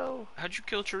 Chorizo. How'd you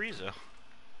kill Chorizo?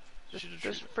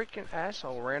 This freaking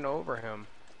asshole ran over him.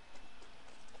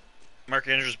 Mark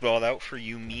Andrews balled out for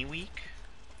you me week.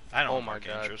 I don't know my Mark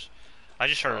God. Andrews. I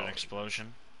just heard an Oh.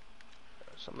 explosion.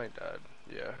 Somebody died.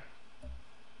 Yeah.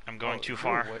 I'm going too you were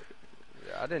far.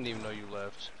 Yeah, I didn't even know you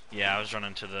left. Yeah, I was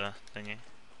running to the thingy.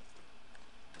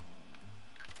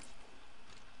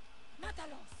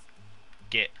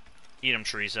 Eat him,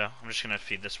 chorizo. I'm just gonna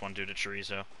feed this one dude a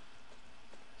chorizo.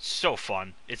 So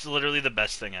fun. It's literally the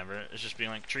best thing ever. It's just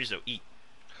being like, chorizo, eat.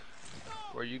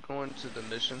 Were you going to the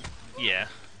mission? Yeah.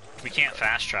 We can't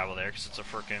fast travel there because it's a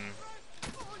frickin'...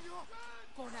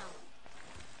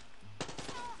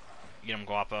 Get him,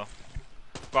 Guapo.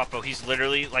 Guapo, he's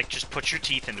literally, like, just put your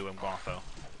teeth into him, Guapo.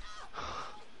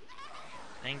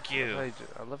 Thank you.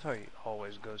 I love how he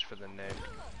always goes for the neck.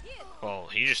 Well,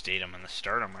 he just ate him in the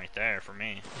sternum right there for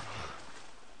me.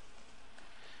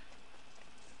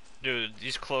 Dude,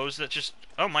 these clothes that just...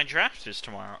 Oh, my draft is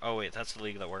tomorrow. Oh, wait, that's the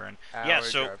league that we're in. Yeah,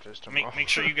 so make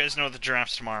sure you guys know the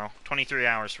draft's tomorrow. 23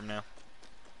 hours from now.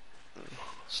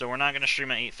 So we're not going to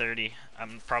stream at 8:30.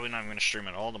 I'm probably not going to stream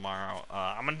at all tomorrow.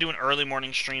 I'm going to do an early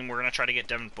morning stream. We're going to try to get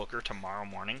Devin Booker tomorrow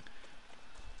morning.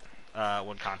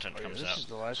 When content comes out. This is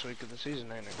the last week of the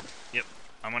season, ain't it? Yep.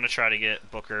 I'm going to try to get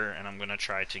Booker, and I'm going to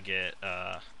try to get,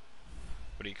 what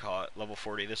do you call it, level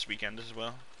 40 this weekend as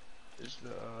well. Is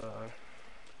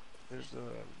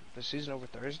the season over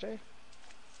Thursday?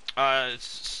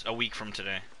 It's a week from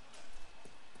today.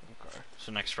 Okay.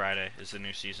 So next Friday is the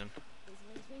new season.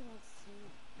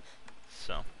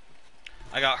 So,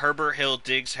 I got Herbert, Hill,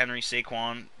 Diggs, Henry,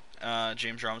 Saquon,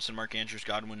 James Robinson, Mark Andrews,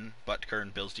 Godwin, Butker,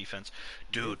 and Bill's defense.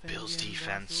 Dude, Bill's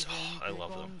defense. Oh, I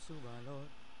love them.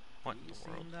 What in the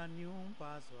world?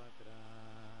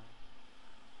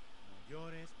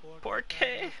 ¿Por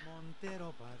qué?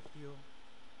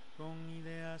 Con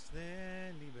ideas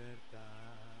de libertad,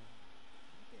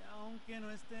 que aunque no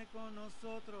esté con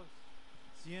nosotros,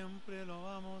 siempre lo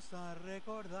vamos a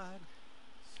recordar,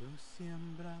 su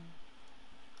siembra.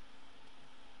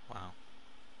 Wow.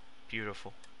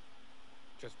 Beautiful.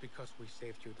 Just because we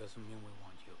saved you doesn't mean we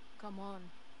want you. Come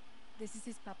on. This is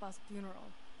his papa's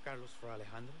funeral. Carlos for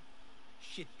Alejandro?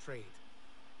 Shit trade.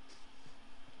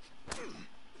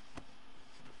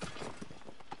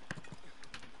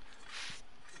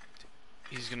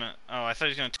 He's gonna... Oh, I thought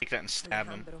he was gonna take that and stab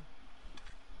him.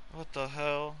 What the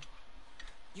hell?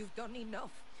 You've done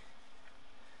enough.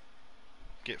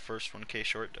 Get first 1K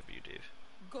short W, Dave.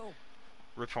 Go.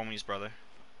 Rip homie's brother.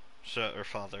 Or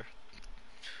father.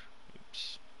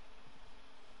 Oops.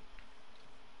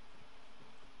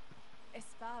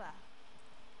 Espada.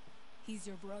 He's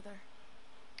your brother.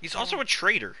 He's also a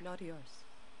traitor. Not yours.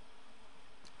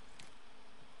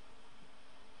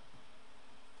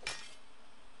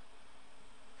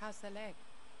 How's the leg?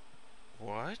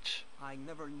 What? I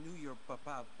never knew your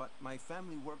papa, but my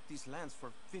family worked these lands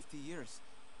for 50 years.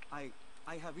 I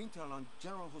have intel on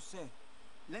General Jose.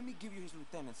 Let me give you his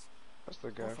lieutenants. That's the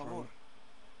guy from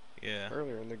Yeah.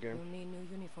 earlier in the game. You need new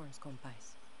uniforms,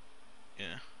 compais.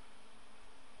 Yeah.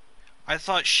 I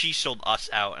thought she sold us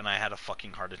out and I had a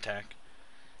fucking heart attack.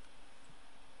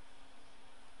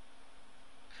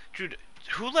 Dude,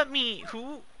 who let me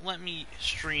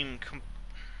stream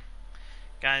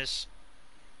Guys,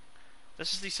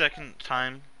 this is the second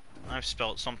time I've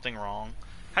spelled something wrong.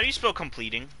 How do you spell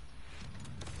completing?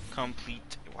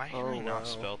 Complete. Why did I not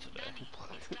spell today?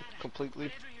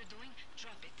 Completely.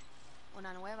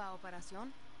 Una nueva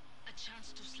operación. A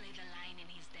chance to slay the lion in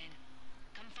his den.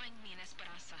 Come find me in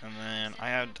Esperanza. And then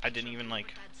I didn't even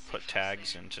like put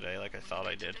tags in today like I thought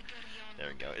I did. There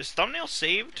we go. Is thumbnail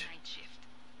saved?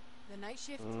 The night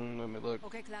shift? Let me look.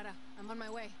 Okay, Clara. I'm on my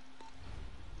way.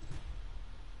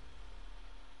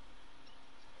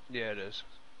 Yeah, it is.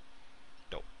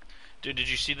 Dope. Dude, did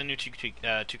you see the new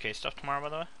 2K stuff tomorrow, by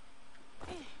the way?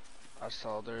 I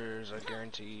saw there's a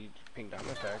guaranteed pink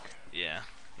diamond pack. Yeah,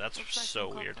 that's Looks like so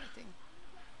some weird.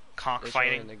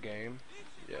 cockfighting. In the game.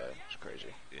 Yeah, it's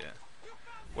crazy. Yeah.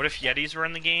 What if Yetis were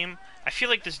in the game? I feel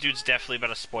like this dude's definitely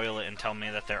about to spoil it and tell me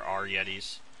that there are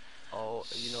Yetis. Oh,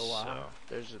 you know why?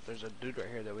 So. There's a dude right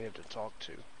here that we have to talk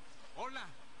to.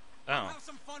 Oh.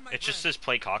 It just says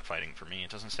play cockfighting for me. It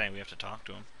doesn't say we have to talk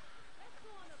to him.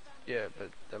 Yeah, but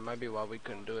that might be why we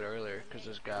couldn't do it earlier, because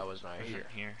this guy was not here.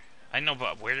 I know,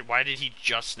 but why did he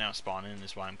just now spawn in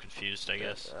is why I'm confused, I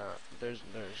guess. There's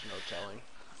no telling.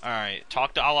 Alright,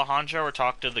 talk to Alejandro or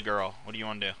talk to the girl? What do you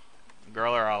want to do?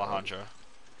 Girl or Alejandro?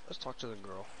 Let's talk to the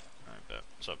girl. Alright, bet.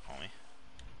 What's up, homie?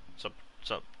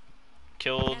 What's up?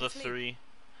 Kill the three.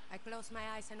 I close my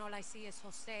eyes and all I see is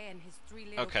Jose and his three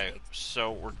little Okay, kids.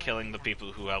 so we're killing the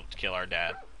people who helped kill our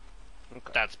dad.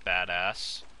 Okay. That's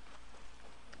badass.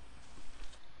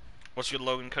 What's good,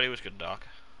 Logan? Cuddy? What's good, Doc?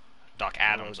 Doc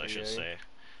Adams, I should say.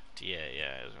 DA,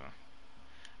 yeah.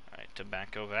 Alright,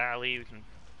 Tobacco Valley.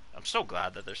 I'm so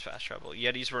glad that there's fast travel.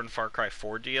 Yetis were in Far Cry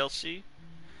 4 DLC.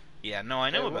 Yeah, no,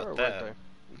 I know about that.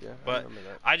 Yeah, but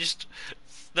I just,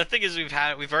 the thing is,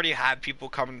 we've already had people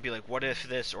come and be like, what if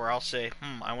this, or I'll say,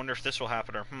 I wonder if this will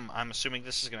happen, or I'm assuming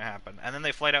this is gonna happen, and then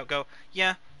they flat out go,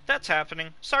 yeah, that's happening,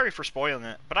 sorry for spoiling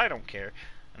it, but I don't care.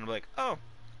 And I'm like, oh,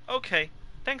 okay,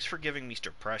 thanks for giving me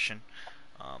depression.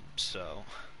 So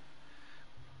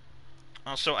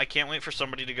also, I can't wait for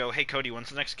somebody to go, hey Cody, when's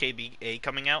the next KBA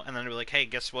coming out? And then they'll be like, hey,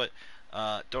 guess what,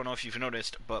 don't know if you've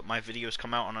noticed, but my videos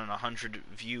come out on an 100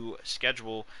 view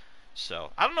schedule.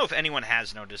 So, I don't know if anyone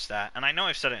has noticed that, and I know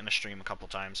I've said it in a stream a couple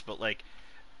times, but, like,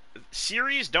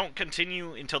 series don't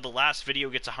continue until the last video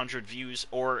gets 100 views,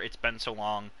 or it's been so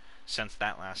long since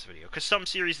that last video. Because some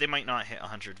series, they might not hit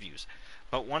 100 views.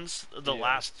 But once the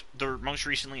most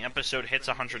recently episode hits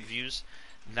 100 views,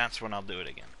 that's when I'll do it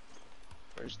again.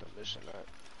 Where's the mission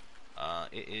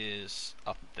at? It is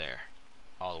up there.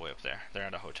 All the way up there. They're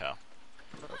at a hotel.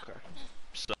 Okay.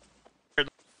 So,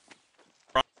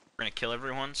 gonna kill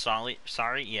everyone. Sorry,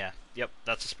 yeah. Yep,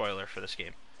 that's a spoiler for this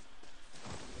game.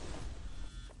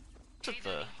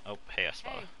 Oh, hey, I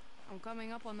spotted. Hey, I'm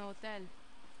coming up on the hotel.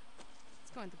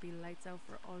 It's going to be lights out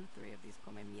for all three of these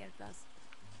come mierdas.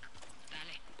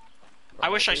 I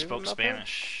wish I spoke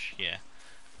Spanish. Yeah.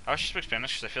 I wish I spoke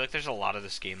Spanish because I feel like there's a lot of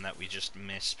this game that we just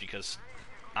miss because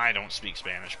I don't speak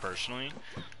Spanish personally.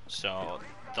 So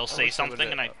they'll say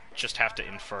something and I just have to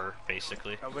infer,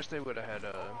 basically. I wish they would have had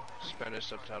Spanish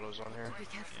subtitles on here.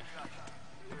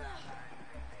 Yeah.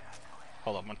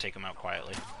 Hold up, I'm gonna take them out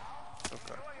quietly.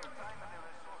 Okay.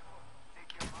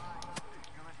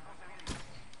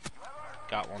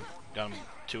 Got one. Got him.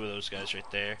 Two of those guys right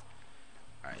there.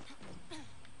 Alright.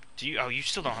 Do you? Oh, you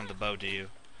still don't have the bow, do you?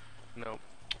 Nope.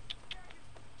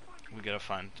 We gotta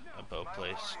find a bow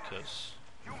place, cause.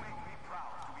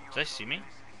 Did they see me?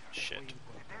 Shit.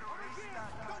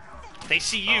 They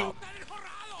see you!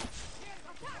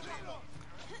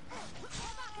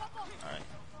 Alright.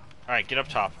 Alright, get up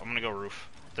top. I'm gonna go roof.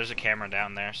 There's a camera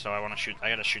down there, so I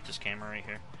gotta shoot this camera right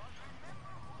here.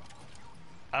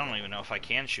 I don't even know if I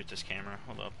can shoot this camera.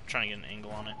 Hold up. I'm trying to get an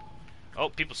angle on it. Oh,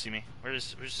 people see me.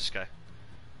 Where's this guy?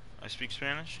 I speak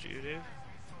Spanish. Do you, Dave?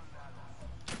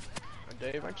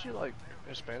 Dave, aren't you like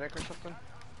Hispanic or something?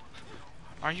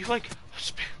 Are you like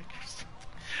Hispanic?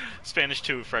 Spanish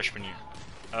 2 freshman year.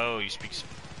 Oh, you speak.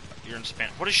 You're in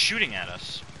Spanish. What is shooting at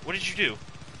us? What did you do?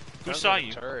 Who saw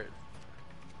you? Turret.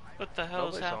 What the hell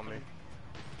is happening?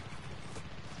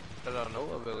 That I know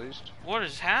of, at least. What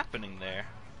is happening there?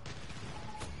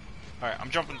 Alright,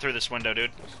 I'm jumping through this window, dude.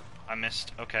 I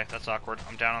missed. Okay, that's awkward.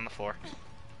 I'm down on the floor.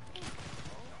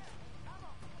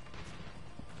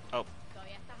 Oh.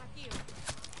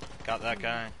 Got that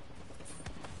guy.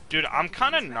 Dude, I'm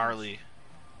kind of gnarly.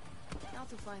 Now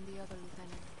to find the other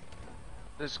lieutenant.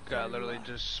 This guy literally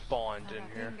just spawned in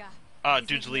here.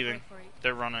 Dude's leaving.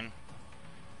 They're running.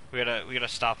 We gotta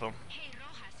stop him. Hey,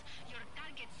 Rojas, your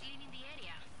target's leaving the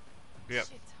area. Yep.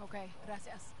 Shit. Okay,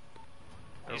 gracias.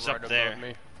 He's right up there. Above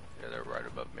me. Yeah, they're right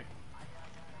above me.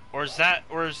 Or is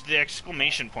the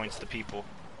exclamation points the people?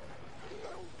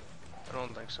 I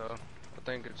don't think so. I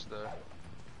think it's the...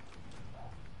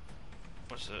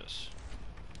 What's this?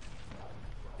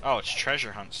 Oh, it's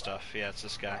treasure hunt stuff. Yeah, it's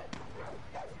this guy.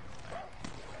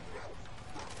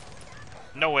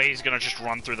 No way he's gonna just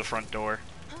run through the front door.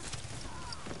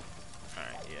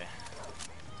 Alright, yeah.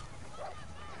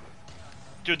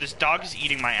 Dude, this dog is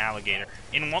eating my alligator.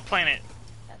 In what planet?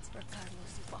 That's for Carlos.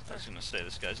 I was gonna say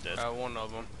this guy's dead. one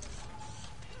of them.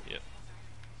 Yep.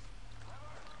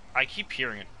 I keep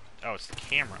hearing it. Oh, it's the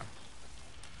camera.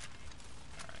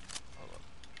 Alright, hold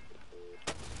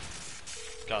up.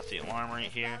 Got the alarm right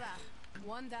here.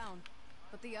 One down,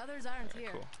 but the others aren't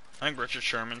here. Cool. I think Richard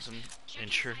Sherman's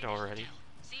injured already.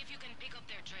 See if you can pick up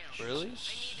their trail. Really? I need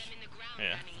them in the ground,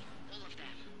 Yeah. Danny. All of them.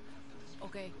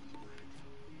 Okay.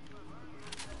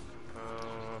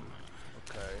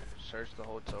 Okay. Search the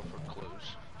hotel for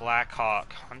clues. Black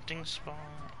Hawk hunting spot.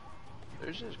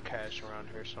 There's just cash around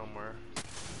here somewhere.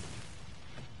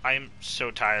 I am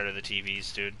so tired of the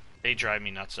TVs, dude. They drive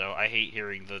me nuts, though. I hate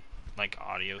hearing the, like,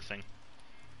 audio thing.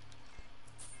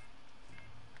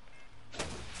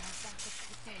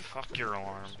 Fuck your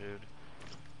alarm, dude.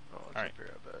 Oh, it's Alright. up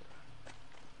here, I bet. Are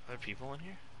there people in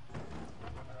here?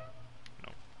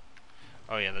 Nope.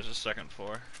 Oh yeah, there's a second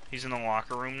floor. He's in the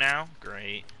locker room now?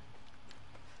 Great.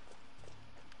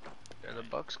 Yeah, the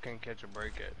Bucks can catch a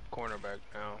break at cornerback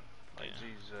now. Like, Yeah.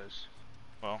 Jesus.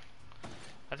 Well,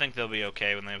 I think they'll be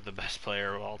okay when they have the best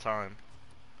player of all time.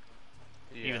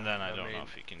 Yeah, Even then, I don't mean, know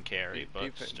if he can carry,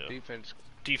 but still.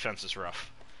 Defense is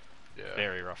rough. Yeah.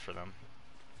 Very rough for them.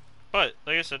 But,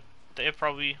 like I said, they have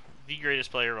probably the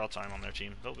greatest player of all time on their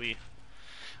team. They'll be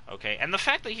okay. And the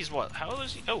fact that he's what? How old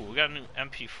is he? Oh, we got a new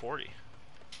MP40.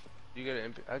 You get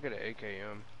an I get an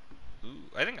AKM.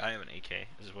 Ooh, I think I have an AK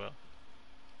as well.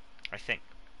 I think.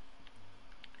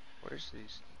 Where's Let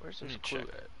this me clue check.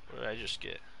 at? What did I just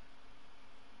get?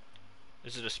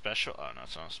 Is it a special? Oh, no,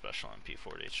 it's not a special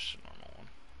MP40. It's just a normal one.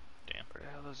 Damn. Where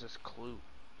the hell is this clue?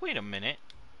 Wait a minute.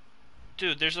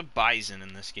 Dude, there's a bison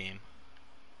in this game.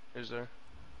 Is there?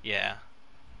 Yeah.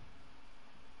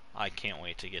 I can't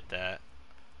wait to get that.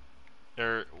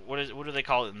 Or, what do they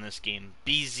call it in this game?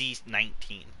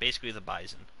 BZ-19. Basically the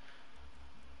bison.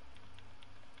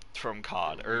 From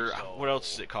COD. Or, what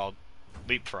else is it called?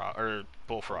 Leapfrog. Or,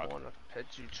 bullfrog. I wanna pet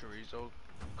you, chorizo.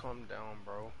 Calm down,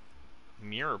 bro.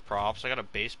 Mirror props. I got a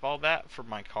baseball bat for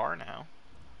my car now.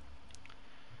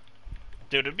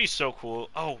 Dude, it'd be so cool.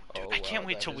 Oh, dude, I can't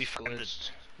wait till we find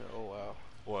it. Oh, wow.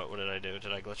 What did I do?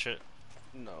 Did I glitch it?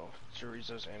 No.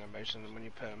 Chorizo's animation when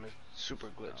you pet him is super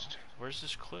glitched. Where's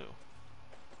this clue?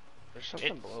 There's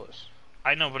something below us.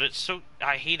 I know, but it's so...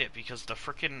 I hate it because the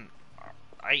frickin'...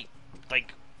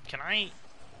 Can I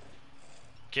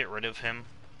get rid of him?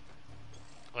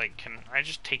 Like, can I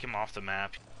just take him off the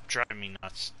map? Driving me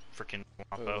nuts. Frickin'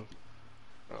 Wapo.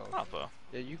 Oh. Wapo.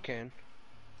 Yeah, you can.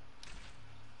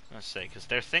 Let's say, because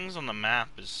there are things on the map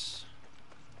is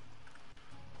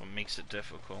what makes it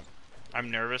difficult. I'm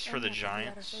nervous for the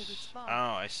Giants. Oh,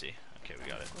 I see. Okay, we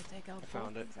got it. I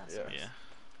found it. Yeah. Yeah.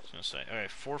 I was gonna say.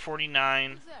 Alright,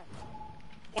 449.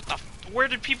 What the f- Where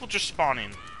did people just spawn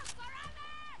in?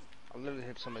 I literally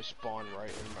hit somebody spawn right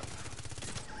in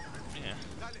my...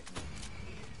 Yeah.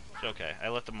 It's okay. I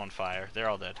lit them on fire. They're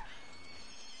all dead.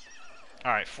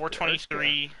 Alright,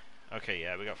 423. Okay,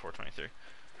 yeah, we got 423.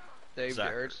 Did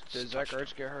Zach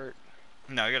Ertz get hurt?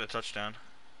 No, I got a touchdown.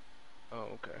 Oh,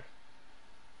 okay.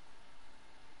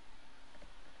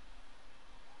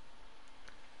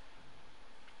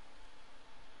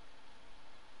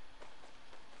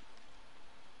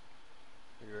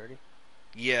 You ready?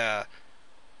 Yeah.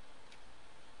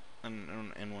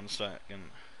 In 1 second.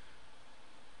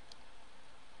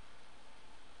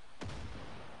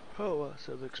 Oh,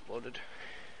 so it exploded.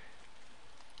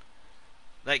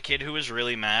 That kid who was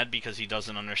really mad because he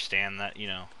doesn't understand that, you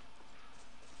know,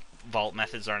 vault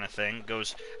methods aren't a thing,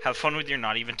 goes, have fun with your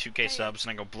not even 2K subs,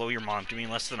 and I go, blow your mom, give me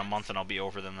less than a month and I'll be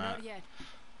over than that. Not yet,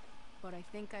 but I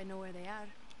think I know where they are.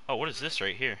 Oh, what is this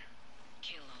right here?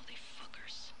 Kill all the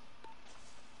fuckers.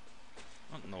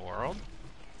 What in the world?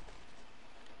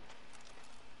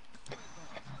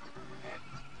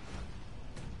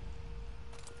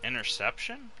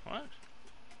 Interception? What?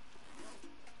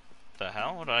 The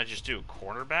hell? What did I just do? A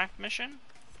quarterback mission?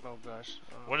 Oh gosh.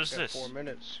 What is this? 4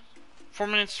 minutes. 4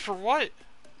 minutes for what?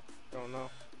 Don't know.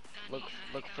 Look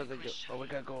for the... Oh, we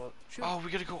gotta go... Oh,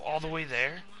 we gotta go all the way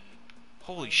there?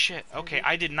 Holy shit. Okay,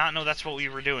 I did not know that's what we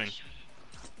were doing.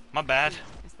 My bad.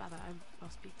 Espada, I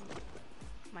lost people.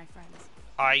 My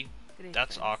I... friends.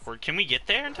 That's awkward. Can we get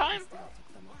there in time?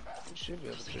 We should be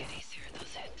able to.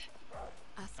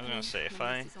 I was gonna say, if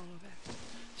I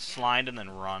slide and then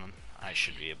run, I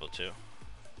should be able to.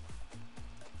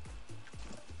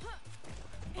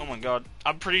 Oh my god.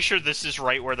 I'm pretty sure this is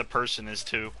right where the person is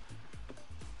too.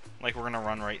 Like, we're gonna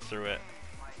run right through it.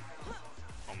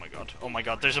 Oh my god. Oh my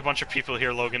god, there's a bunch of people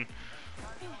here, Logan.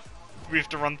 We have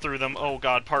to run through them. Oh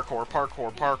god, parkour,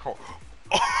 parkour, parkour.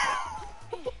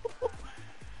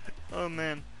 Oh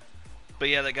man. But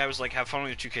yeah, that guy was like, have fun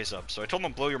with your 2K subs. So I told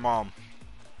him, blow your mom.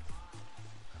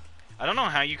 I don't know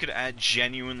how you could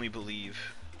genuinely believe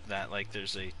that, like,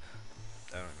 there's a...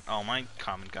 oh, my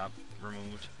comment got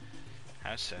removed.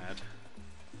 How sad.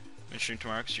 I'm gonna stream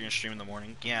tomorrow because you're gonna stream in the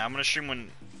morning. Yeah, I'm gonna stream when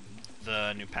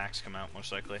the new packs come out,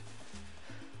 most likely.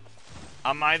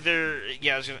 I'm either...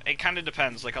 Yeah, it kind of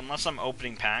depends. Like, unless I'm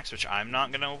opening packs, which I'm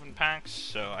not gonna open packs,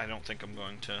 so I don't think I'm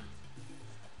going to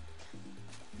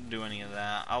do any of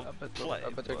that. I'll play. I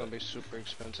bet they're gonna be super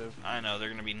expensive. I know, they're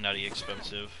gonna be nutty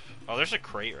expensive. Oh, there's a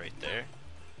crate right there.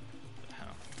 What the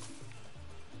hell?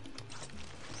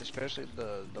 Especially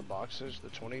the boxes, the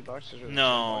 20 boxes or the 10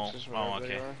 No. boxes, Oh,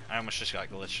 okay. I almost just got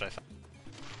glitched, I thought.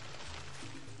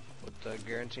 With the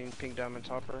guaranteed pink diamond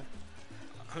topper.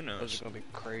 Who knows? Those are gonna be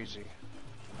crazy.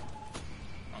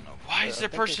 I don't know. Why is there a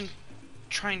person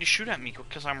trying to shoot at me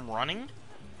because I'm running?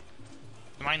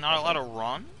 Am I not allowed to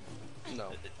run?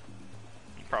 No.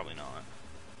 Probably not.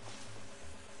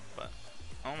 But,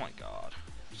 oh my god.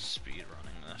 Speed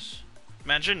running this.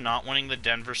 Imagine not winning the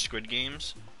Denver Squid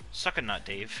Games. Suck a nut,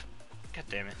 Dave. God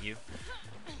damn it, you.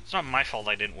 It's not my fault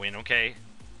I didn't win, okay?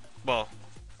 Well,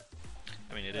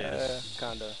 I mean, it is.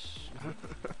 Kinda.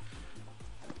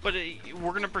 But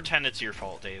we're gonna pretend it's your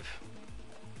fault, Dave.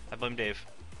 I blame Dave.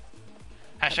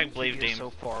 Hashtag blame Dave. So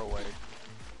far away.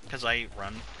 Because I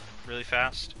run really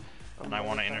fast. And I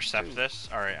want to intercept this.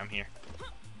 Alright, I'm here.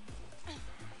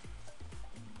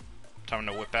 Time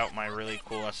to whip out my really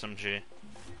cool SMG.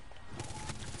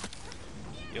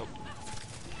 Yup.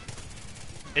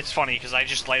 It's funny, because I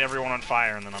just light everyone on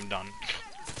fire and then I'm done.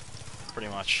 Pretty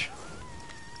much.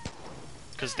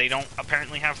 Because they don't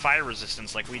apparently have fire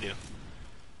resistance like we do.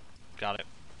 Got it.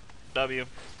 W.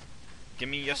 Give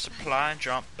me your supply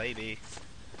drop, baby.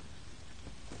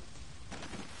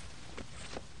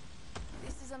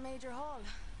 This is a major haul.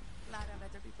 Glad I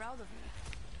better be proud of me.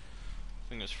 I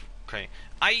think it's okay.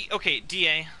 Okay,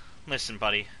 DA, listen,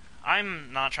 buddy.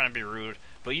 I'm not trying to be rude,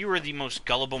 but you are the most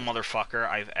gullible motherfucker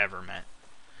I've ever met.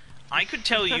 I could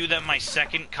tell you that my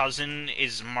second cousin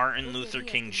is Martin Luther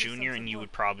King Jr. and you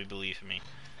would probably believe me.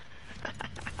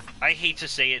 I hate to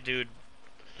say it, dude,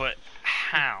 but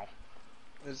how?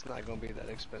 It's not gonna be that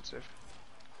expensive.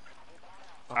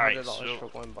 Alright, $100 so for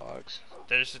one box.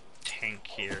 there's a tank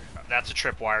here. That's a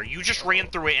tripwire. You just ran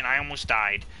through it and I almost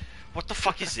died. What the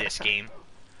fuck is this, game?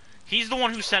 He's the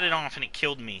one who set it off and it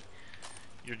killed me.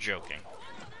 You're joking.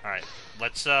 Alright,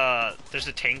 let's, there's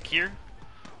a tank here.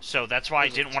 So that's why I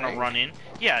didn't want to run in.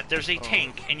 Yeah, there's a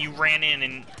tank and you ran in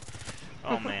and...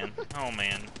 Oh man, oh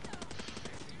man.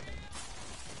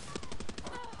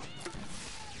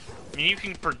 I mean, you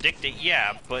can predict it,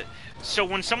 yeah, but... So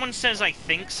when someone says I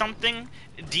think something,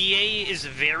 DA is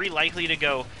very likely to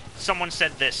go, someone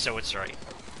said this, so it's right.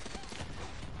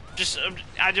 Just,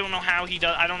 I don't know how he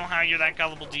does, I don't know how you're that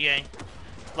gullible, DA.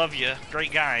 Love you,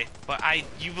 great guy, but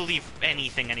you believe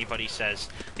anything anybody says.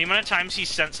 The amount of times he's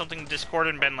sent something to Discord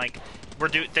and been like,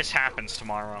 this happens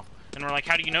tomorrow. And we're like,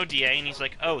 how do you know, DA? And he's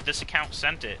like, oh, this account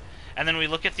sent it. And then we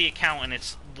look at the account and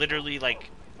it's literally like,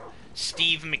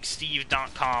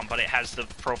 SteveMcSteve.com, but it has the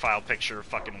profile picture of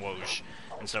fucking Woj,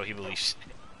 and so he believes.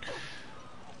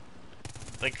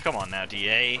 Like, come on now,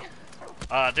 DA.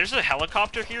 There's a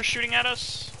helicopter here shooting at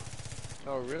us.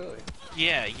 Oh, really?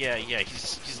 Yeah.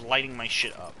 He's lighting my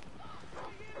shit up.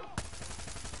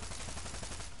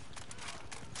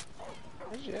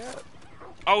 Where's he at?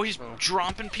 Oh, he's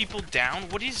dropping people down?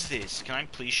 What is this? Can I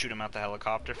please shoot him out the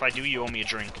helicopter? If I do, you owe me a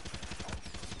drink.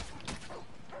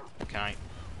 Can I?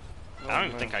 I don't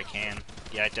even think I can.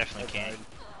 Yeah, I definitely can.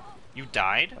 You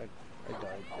died? I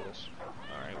died, yes.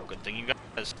 Alright, well, good thing you got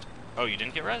rezzed. Oh, you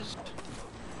didn't get rezzed?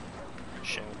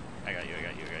 Shit. I got you.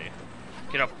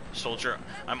 Get up, soldier.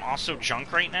 I'm also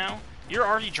drunk right now. You're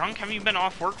already drunk? Haven't you been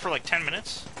off work for like 10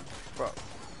 minutes? Bro,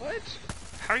 what?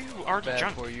 How are you already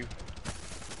drunk? For you.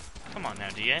 Come on now,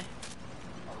 DA.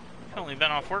 I've only been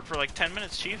off work for like 10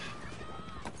 minutes, Chief.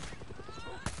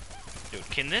 Dude,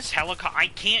 can this helicopter... I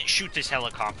can't shoot this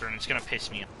helicopter and it's gonna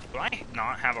piss me off. Do I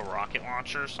not have a rocket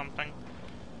launcher or something?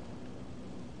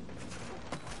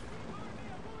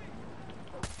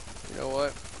 You know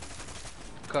what?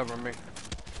 Cover me.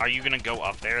 Are you gonna go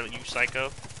up there, you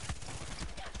psycho?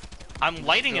 I'm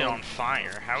lighting it on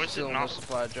fire. How is it not... Still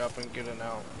supply drop and getting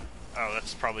out. Oh,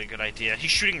 that's probably a good idea.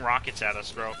 He's shooting rockets at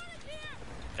us, bro.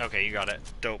 Okay, you got it.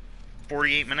 Dope.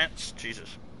 48 minutes?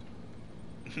 Jesus.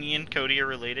 Me and Cody are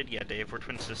related? Yeah, Dave, we're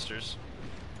twin sisters.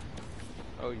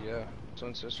 Oh yeah,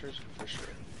 twin sisters? For sure.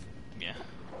 Yeah.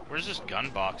 Where's this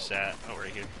gun box at? Oh,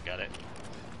 right here. Got it.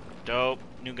 Dope.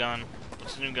 New gun.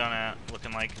 What's the new gun at?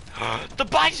 Looking like... The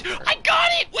bison! I got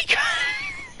it! We got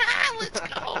it!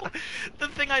 Let's go! The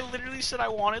thing I literally said I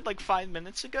wanted like 5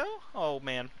 minutes ago? Oh,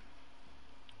 man.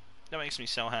 That makes me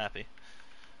so happy.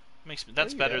 Makes me...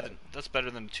 That's better than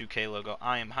the 2K logo.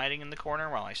 I am hiding in the corner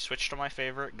while I switch to my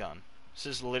favorite gun. This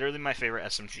is literally my favorite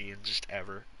SMG just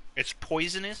ever. It's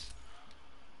poisonous.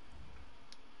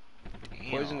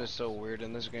 Poison is so weird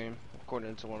in this game,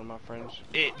 according to one of my friends.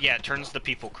 It turns the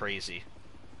people crazy.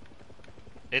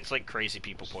 It's like crazy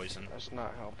people poison. That's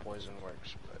not how poison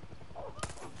works, but...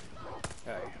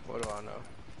 Hey, what do I know?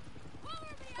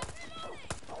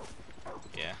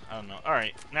 Yeah, I don't know.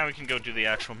 Alright, now we can go do the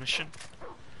actual mission.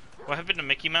 What happened to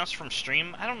Mickey Mouse from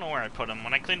stream? I don't know where I put him.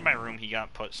 When I cleaned my room, he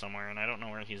got put somewhere, and I don't know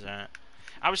where he's at.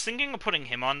 I was thinking of putting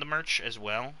him on the merch as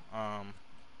well,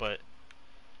 but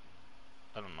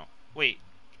I don't know. Wait,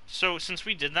 so since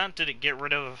we did that, did it get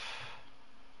rid of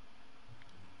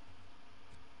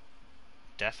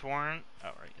Death Warrant?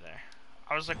 Oh, right there.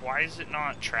 I was like, why is it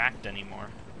not tracked anymore?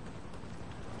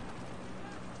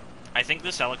 I think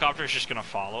this helicopter is just gonna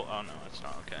follow. Oh no, it's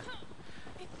not. Okay.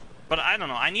 But I don't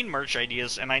know, I need merch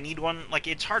ideas, and I need one, like,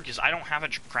 it's hard, because I don't have a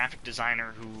graphic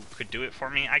designer who could do it for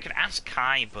me. I could ask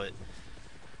Kai, but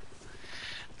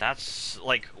that's,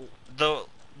 like, the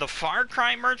Far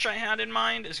Cry merch I had in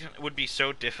mind would be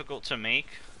so difficult to make,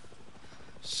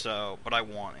 so, but I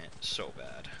want it so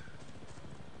bad.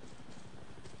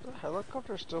 The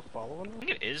helicopter's still following us? I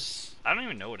think it is. I don't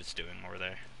even know what it's doing over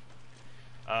there.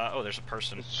 Oh, there's a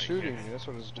person. It's right shooting here. me, that's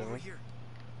what it's doing.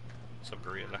 What's up,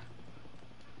 gorilla?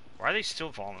 Why are they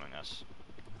still following us?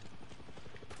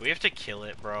 We have to kill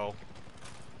it, bro.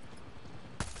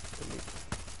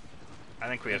 I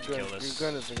think we have to kill this. Your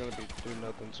gun isn't gonna do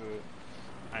nothing to it.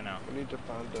 I know. We need to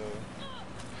find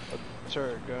a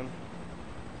turret gun.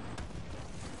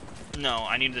 No,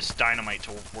 I need this dynamite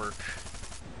to work.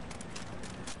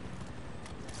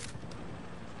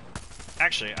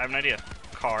 Actually, I have an idea.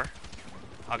 Car.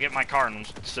 I'll get my car and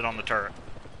sit on the turret.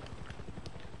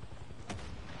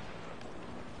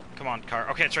 Come on, car.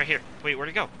 Okay, it's right here. Wait, where'd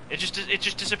it go? It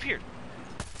just disappeared.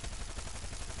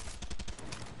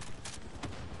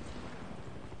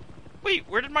 Wait,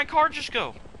 where did my car just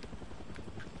go?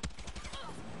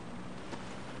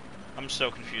 I'm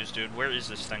so confused, dude. Where is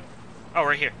this thing? Oh,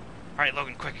 right here. Alright,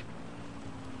 Logan, quick.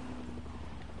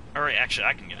 Alright, actually,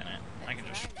 I can get in it. I can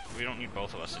just... We don't need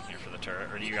both of us in here for the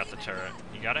turret. Or do you got the turret?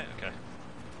 You got it? Okay.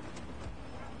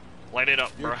 Light it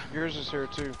up, bro. Yours is here,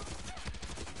 too.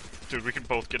 Dude, we can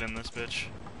both get in this bitch.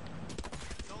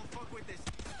 Don't fuck with this.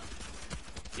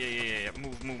 Yeah.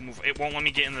 Move. It won't let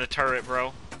me get into the turret,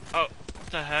 bro. Oh, what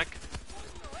the heck?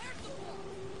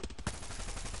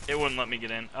 It wouldn't let me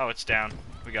get in. Oh, it's down.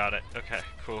 We got it. Okay,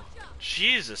 cool.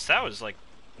 Jesus, that was like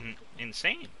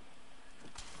insane.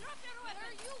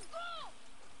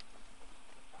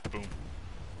 Boom.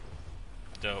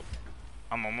 Dope.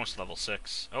 I'm almost level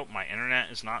 6. Oh, my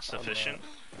internet is not sufficient.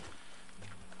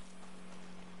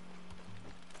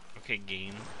 Okay,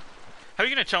 game. How are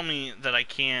you gonna tell me that I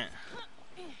can't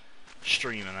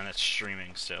stream and then it's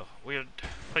streaming still? Weird.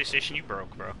 PlayStation, you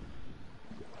broke, bro.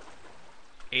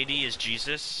 AD is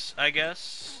Jesus, I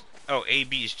guess. Oh,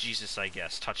 AB is Jesus, I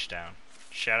guess. Touchdown.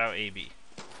 Shout out AB.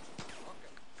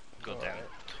 Go down.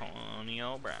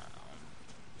 Antonio Brown.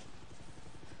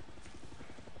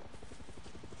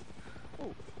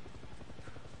 Ooh.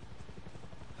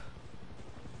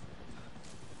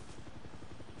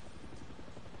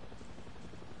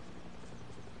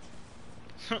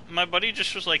 My buddy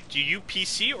just was like, do you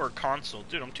PC or console?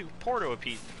 Dude, I'm too poor to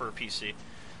for a PC.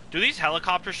 Do these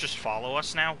helicopters just follow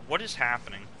us now? What is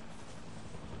happening?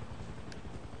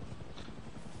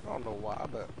 I don't know why,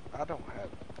 but I don't have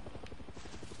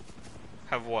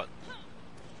Have what?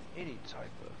 any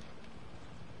type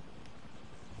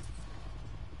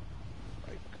of...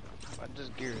 Like, this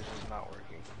gear is just not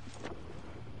working.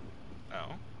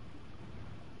 Oh.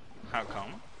 How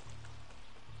come?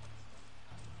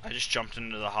 I just jumped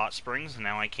into the hot springs and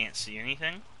now I can't see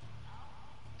anything?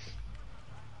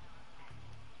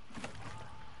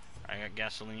 I got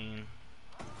gasoline.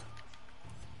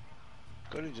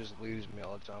 Cody just leaves me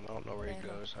all the time. I don't know where he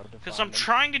goes. Because I'm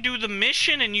trying to do the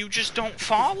mission and you just don't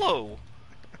follow.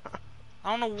 I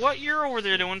don't know what you're over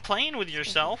there doing, playing with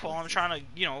yourself while I'm trying to,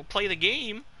 you know, play the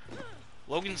game.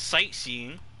 Logan's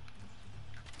sightseeing.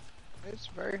 It's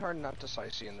very hard not to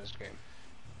sightsee in this game.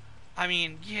 I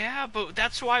mean, yeah, but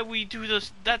that's why we do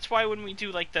this. That's why when we do,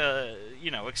 like, the,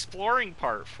 you know, exploring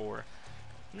part for...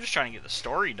 I'm just trying to get the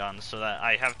story done so that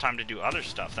I have time to do other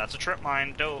stuff. That's a trip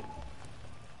mine. Dope.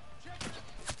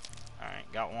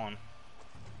 Alright, got one.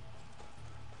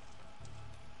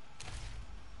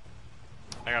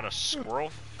 I got a squirrel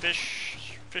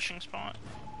fishing spot.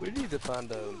 We need to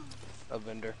find a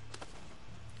vendor.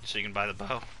 So you can buy the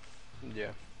bow.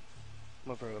 Yeah.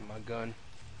 I'm over with my gun.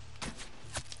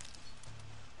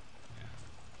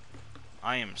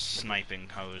 I am sniping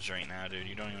hoes right now, dude.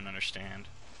 You don't even understand.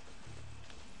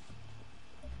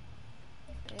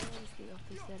 There is the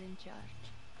officer in charge.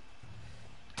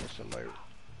 There's somebody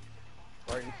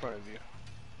right in front of you.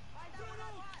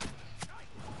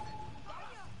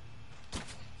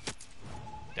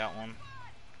 Got one.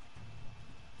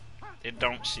 It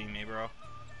don't see me, bro.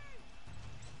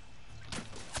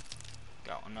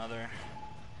 Got another.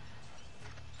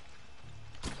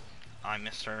 I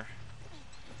missed her.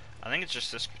 I think it's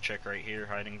just this chick right here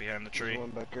hiding behind the tree. There's one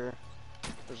back here.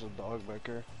 There's a dog back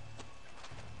here.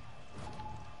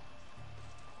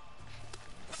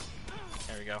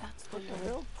 There we go. What the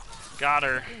hell? Got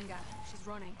her. She's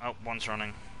running. Oh, one's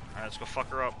running. Alright, let's go fuck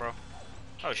her up, bro.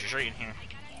 Oh, she's right in here.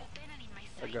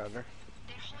 I got her.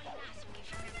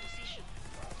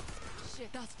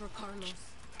 Shit, that's for Carlos.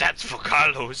 That's for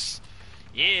Carlos.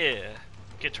 Yeah.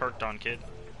 Get twerked on, kid.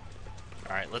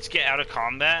 Alright, let's get out of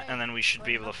combat, and then we should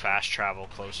be able to fast travel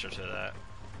closer to that.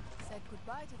 Said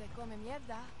goodbye to the come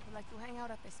mierda who like to hang out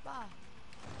at the spa.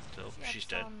 So, She she's had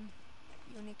dead. some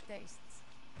unique tastes.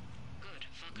 Good,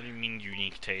 What do you mean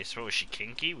unique taste? What was she,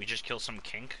 kinky? We just killed some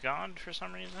kink god for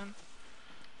some reason?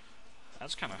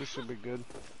 That's kind This of... should be good.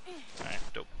 Alright,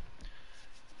 dope.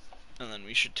 And then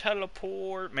we should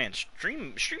teleport. Man,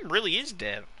 stream really is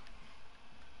dead.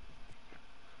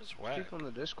 It's whack. People on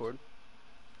the Discord.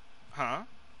 Huh?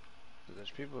 There's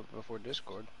people before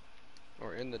Discord.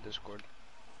 Or in the Discord.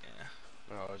 Yeah.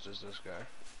 Oh, it's just this guy.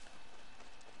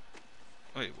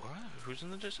 Wait, what? Who's in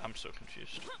the disc? I'm so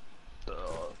confused. The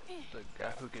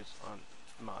guy who gets on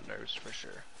my nerves for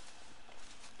sure.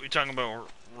 We talking about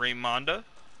Raymonda?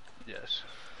 Yes.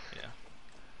 Yeah.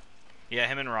 Yeah,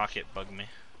 him and Rocket bug me.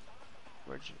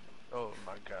 Where'd you? Oh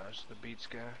my gosh, the Beats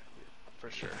guy, for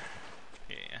sure.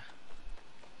 Yeah.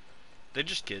 They're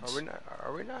just kids. Are we not?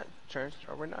 Are we not?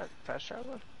 Are we not fast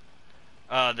traveling?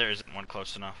 There isn't one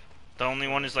close enough. The only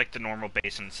one is like the normal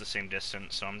base, and it's the same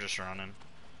distance, so I'm just running.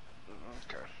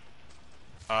 Okay.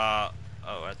 Oh,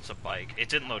 that's a bike. It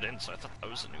didn't load in, so I thought that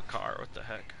was a new car. What the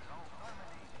heck?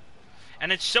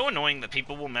 And it's so annoying that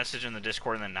people will message in the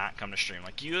Discord and then not come to stream.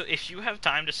 Like, if you have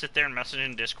time to sit there and message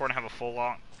in Discord and have a full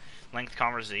length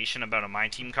conversation about a My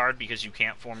Team card because you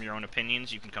can't form your own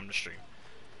opinions, you can come to stream.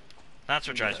 That's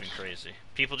what drives me crazy.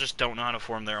 People just don't know how to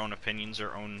form their own opinions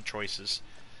or own choices.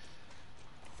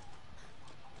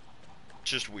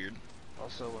 Just weird.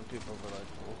 Also, when people were like,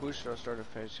 well, who should I start a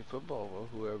fantasy football? Well,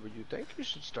 whoever you think you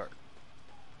should start.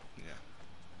 Yeah.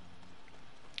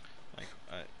 Like,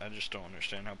 I just don't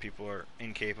understand how people are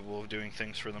incapable of doing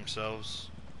things for themselves.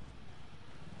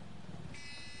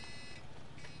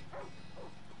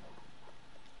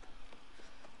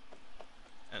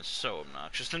 It's so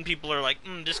obnoxious. Then people are like,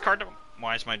 discard.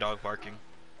 Why is my dog barking?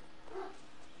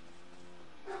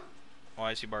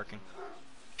 Why is he barking?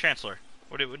 Chancellor,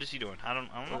 what is he doing? I don't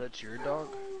know. Oh, that's your dog?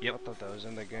 Yep. I thought that was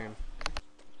in the game.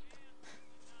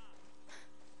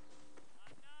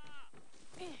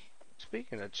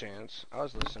 Speaking of Chance, I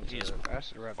was listening to He's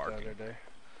Acid Rap barking. the other day.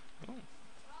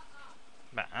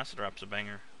 But Acid Rap's a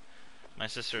banger. My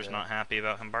sister's not happy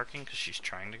about him barking because she's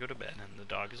trying to go to bed and the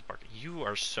dog is barking. You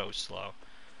are so slow.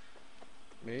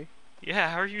 Me? Yeah,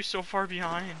 how are you so far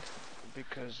behind?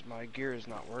 Because my gear is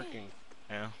not working.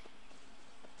 Yeah.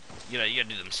 You gotta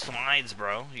do them slides,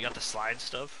 bro. You got the slide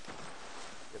stuff?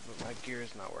 Yeah, but my gear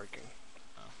is not working.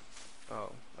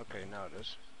 Oh, okay, now it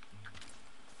is.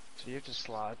 So you have to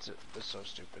slide. It's so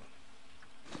stupid.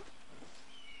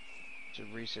 To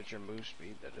reset your move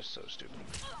speed, that is so stupid.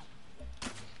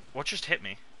 What just hit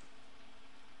me?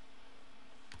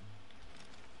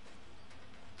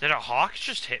 Did a hawk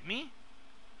just hit me?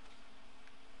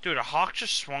 Dude, a hawk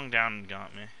just swung down and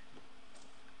got me.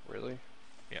 Really?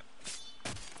 Yep.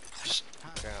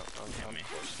 Okay, I'm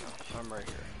close now. I'm right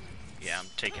here. Yeah, I'm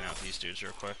taking out these dudes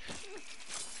real quick.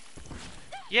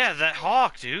 Yeah, that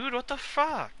hawk, dude. What the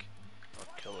fuck?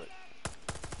 I'll kill it.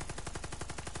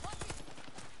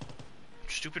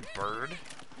 Stupid bird.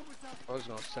 I was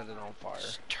gonna send it on fire.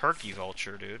 Turkey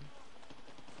vulture, dude.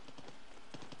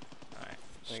 Alright,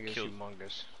 I think it's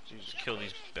humongous. Jesus kill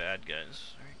these bad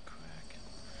guys. Very quick.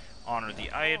 Honor the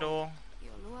idol.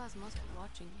 Yoluas must be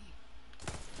watching me.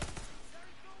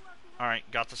 Alright,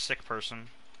 got the sick person.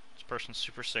 This person's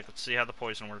super sick. Let's see how the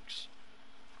poison works.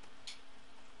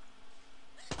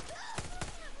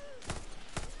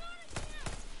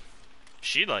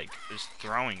 She, like, is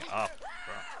throwing up,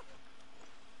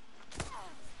 bro.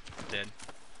 Dead.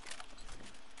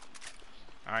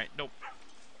 Alright, nope.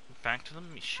 Back to the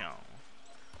mission.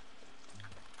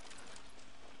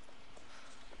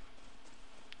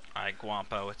 Alright,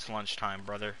 Guapo, it's lunchtime,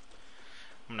 brother.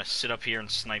 I'm gonna sit up here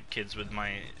and snipe kids with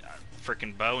my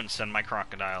frickin' bow and send my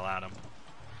crocodile at him.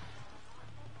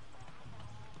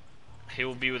 He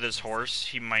will be with his horse.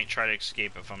 He might try to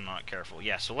escape if I'm not careful.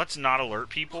 Yeah, so let's not alert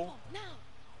people.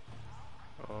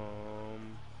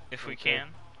 If we can.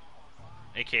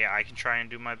 AKA, I can try and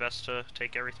do my best to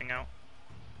take everything out.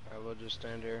 I will just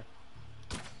stand here.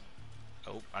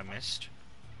 Oh, I missed.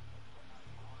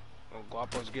 Oh,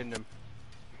 Guapo's getting him.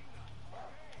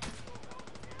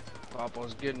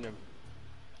 Guapo's getting him.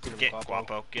 Get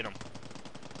Guapo, get him.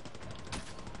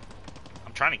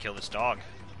 I'm trying to kill this dog.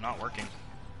 Not working.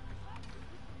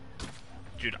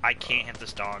 Dude, I can't hit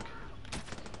this dog.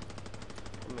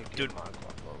 Dude,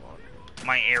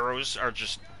 my arrows are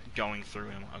just going through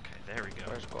him. Okay, there we go.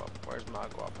 Where's Guapo? Where's my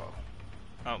Guapo?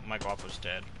 Oh, my Guapo's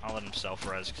dead. I'll let him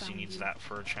self-res because he needs that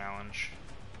for a challenge.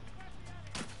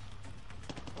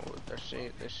 Oh, they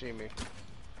see me.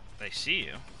 They see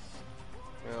you?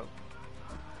 Yep.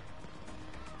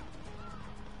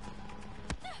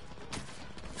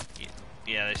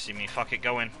 Yeah, they see me. Fuck it,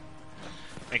 go in.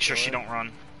 Make sure she don't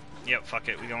run. Yep, fuck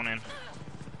it, we going in.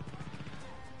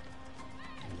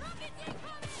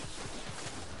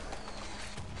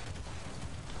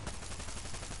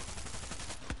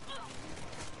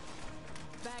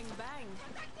 Bang, bang.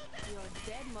 You're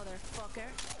dead, motherfucker.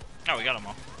 Oh, we got them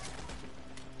all.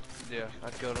 Yeah, I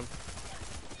killed him.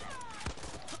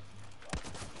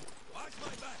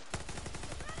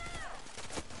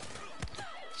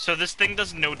 So this thing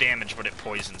does no damage, but it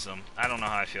poisons them. I don't know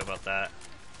how I feel about that.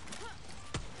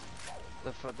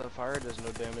 The fire does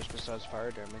no damage besides fire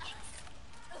damage.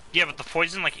 Yeah, but the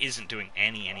poison, like, isn't doing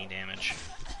any damage.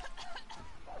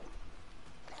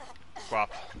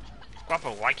 Guapo,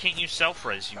 why can't you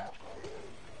self-res, you...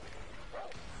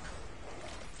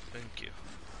 Thank you.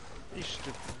 You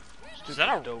stupid Is that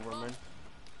a... Doberman.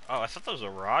 Oh, I thought that was a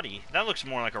Roddy. That looks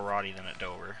more like a Roddy than a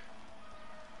Dober.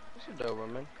 It's a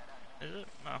Doberman. Is it?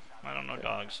 No, I don't know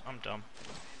dogs. I'm dumb.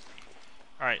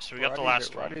 Alright, so we got the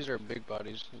last one. Roddies are big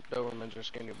bodies. Dobermans are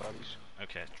skinny bodies.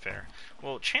 Okay, fair.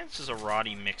 Well, Chance is a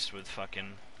Roddy mixed with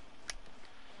fucking...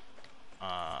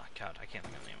 God, I can't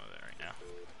think of the name of it right now.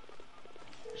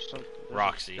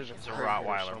 Roxy. It's a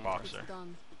Rottweiler boxer. It's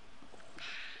done.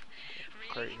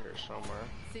 Crate here somewhere.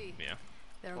 See, Yeah.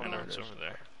 they're I know gone. it's over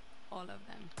there. All of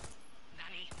them.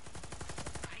 Danny,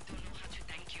 I don't know how to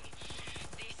thank you.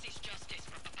 This is justice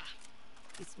for Papa.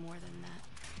 It's more than that.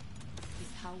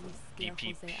 It's how we scare Beep,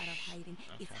 beep. Jose out of hiding.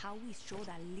 Okay. It's how we show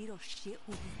that little shit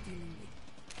who he's dealing with.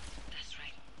 That's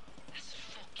right. That's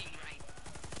fucking right.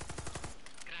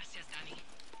 Gracias, Danny.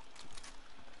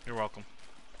 You're welcome.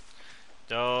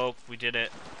 Dope, we did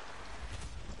it.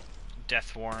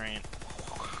 Death warrant.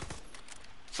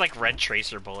 It's like red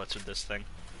tracer bullets with this thing.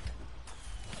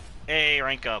 Hey,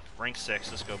 rank up. Rank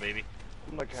 6, let's go, baby.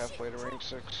 I'm like halfway to rank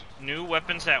 6. New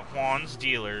weapons at Juan's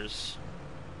dealers.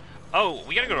 Oh,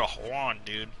 we gotta go to Juan,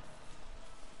 dude.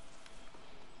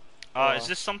 Is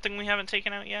this something we haven't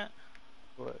taken out yet?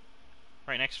 What?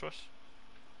 Right next to us?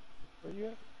 Where you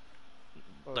at?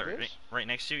 Oh, Right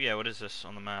next to you? Yeah, what is this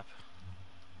on the map?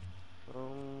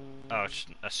 Oh, it's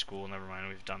a school, never mind,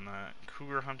 we've done that.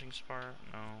 Cougar hunting spot?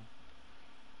 No.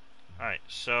 Alright,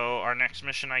 so our next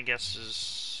mission, I guess,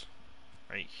 is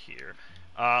right here.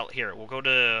 Here, we'll go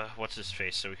to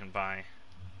what's-his-face so we can buy.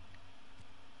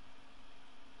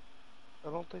 I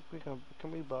don't think we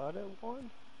can we buy it at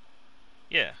one?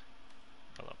 Yeah.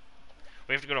 Hold up.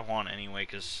 We have to go to Juan anyway,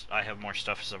 because I have more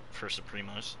stuff for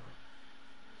Supremos.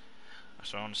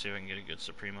 So I want to see if I can get a good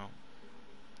Supremo.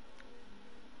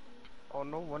 Oh,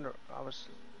 no wonder. The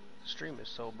stream is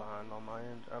so behind on my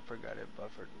end. I forgot it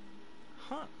buffered.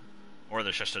 Huh. Or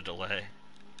there's just a delay.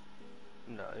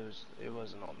 No, it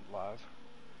wasn't on live.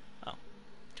 Oh.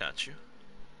 Got you.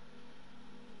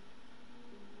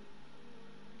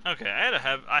 Okay,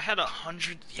 I had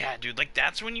 100. Yeah, dude, like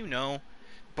that's when you know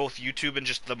both YouTube and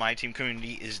just the My Team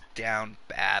community is down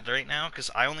bad right now,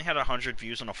 because I only had 100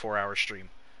 views on a 4-hour stream.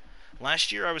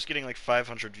 Last year I was getting like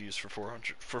 500 views for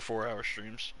 4-hour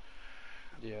streams.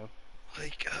 Yeah.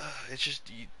 Like, it's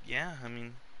just, yeah, I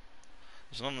mean,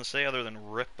 there's nothing to say other than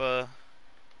rip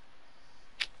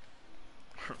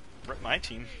My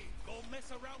Team. Go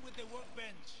mess around with the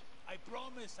workbench. I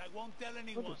promise I won't tell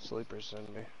anyone. What did Sleeper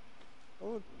send me?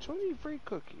 Oh, 20 free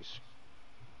cookies.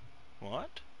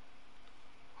 What?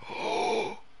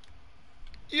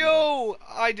 Yo!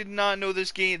 I did not know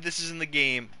this game. This is in the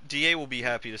game. DA will be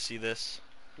happy to see this.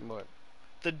 What?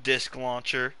 The disc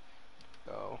launcher.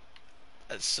 Oh.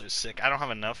 That's so sick. I don't have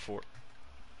enough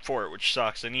for it, which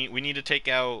sucks. We need to take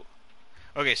out.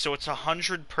 Okay, so it's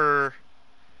 100 per.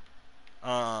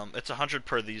 It's 100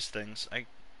 per these things.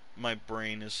 My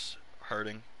brain is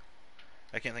hurting.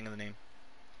 I can't think of the name.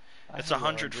 It's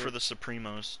 100 for the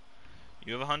Supremos.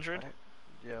 You have 100?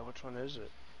 Yeah, which one is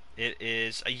it? It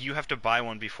is. You have to buy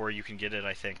one before you can get it,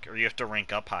 I think, or you have to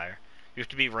rank up higher. You have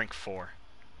to be rank 4.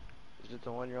 Is it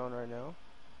the one you're on right now?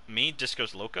 Me,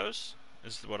 Discos Locos,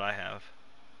 is what I have.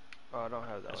 Oh, I don't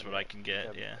have that. That's one what yet. I can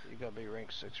get. Yeah. You gotta be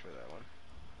rank 6 for that one.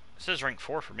 It says rank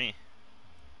 4 for me.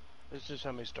 It's just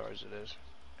how many stars it is.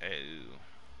 Oh.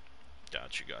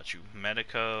 Got you.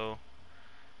 Medico.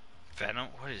 Venom.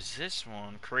 What is this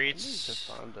one? Creates. I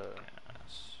need to find a.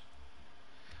 Yes.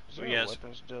 Is So there yes. a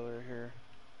weapons dealer here?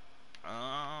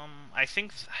 I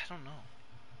think I don't know.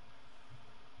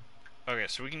 Okay,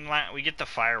 so we get the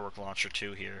firework launcher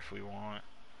too here if we want.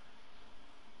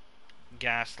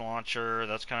 Gas launcher,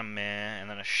 that's kind of meh, and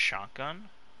then a shotgun.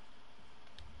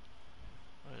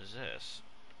 What is this?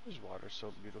 This water's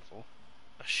so beautiful.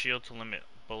 A shield to limit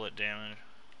bullet damage.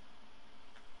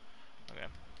 Okay.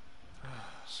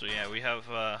 So yeah, we have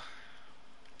we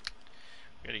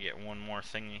gotta get one more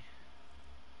thingy.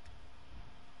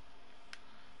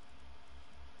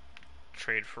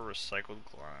 trade for recycled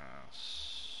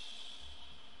glass.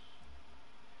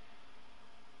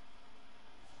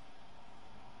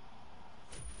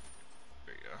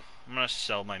 There you go. I'm gonna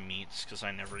sell my meats because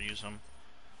I never use them.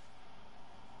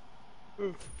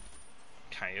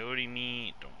 Coyote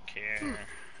meat, don't care.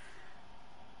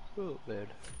 Oh, man.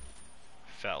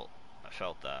 I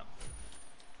felt that.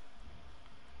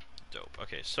 Dope.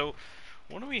 Okay, so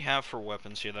what do we have for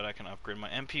weapons here that I can upgrade? My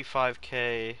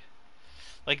MP5K.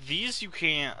 Like these you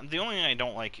can't. The only thing I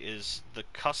don't like is the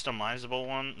customizable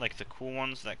one, like the cool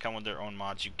ones that come with their own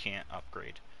mods you can't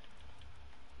upgrade.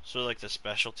 So like the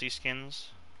specialty skins.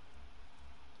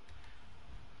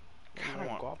 Kinda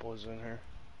want... Guapo's in here.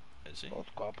 Is he? Both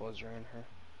Guapos are in here.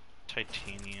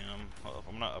 Titanium. Hold up,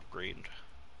 I'm gonna upgrade.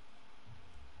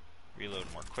 Reload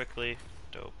more quickly.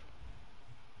 Dope.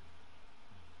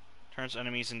 Turns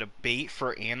enemies into bait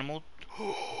for animal.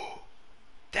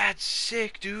 That's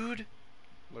sick, dude.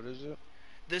 What is it?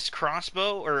 This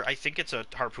crossbow, or I think it's a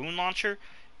harpoon launcher.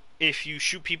 If you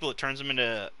shoot people, it turns them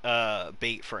into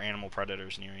bait for animal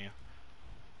predators near you.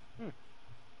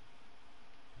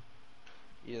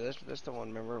 Yeah, that's the one.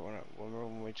 Remember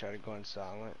when we tried to go in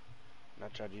silent? And I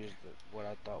tried to use what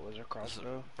I thought was a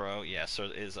crossbow. Bro, yeah. So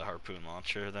it is a harpoon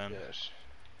launcher then. Yes.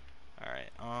 All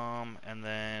right. And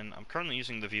then I'm currently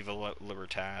using the Viva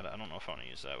Libertad. I don't know if I want to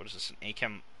use that. What is this? An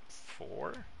AKM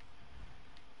 4?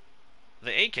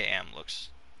 The AKM looks.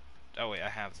 Oh wait,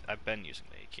 I've been using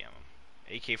the AKM.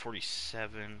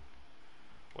 AK-47.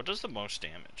 What does the most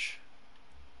damage?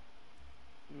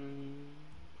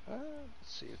 Let's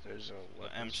see if there's a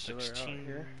weapons M16 dealer out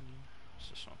here. What's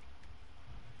this one?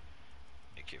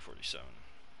 AK-47.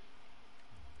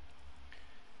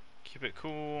 Keep it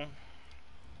cool.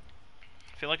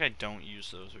 I feel like I don't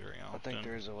use those very often. I think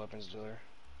there is a weapons dealer.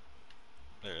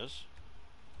 There is?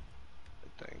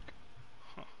 I think.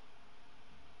 Huh.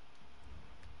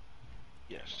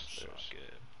 Yes, there's.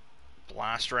 Good.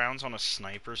 Blast rounds on a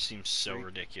sniper seems so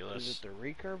ridiculous. Is it the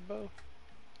recurve bow?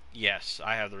 Yes,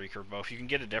 I have the recurve bow. If you can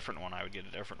get a different one, I would get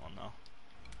a different one though.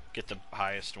 Get the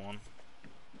highest one.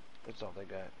 That's all they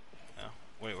got. Oh.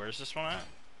 Wait, where's this one at?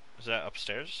 Is that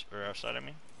upstairs? Or outside, I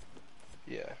mean?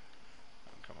 Yeah.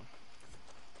 Oh, come on.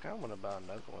 I kinda wanna buy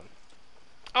another one.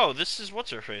 Oh, this is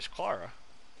what's her face, Clara.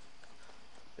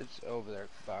 It's over there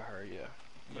by her, yeah.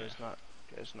 But Yeah.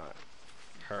 it's not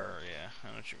Her, yeah. I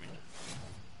know what you mean.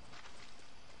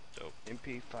 Dope.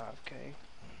 MP5K.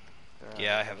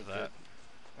 Yeah, I have that.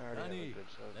 I already have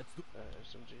a good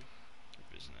SMG.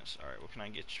 Business. Alright, what can I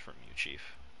get from you,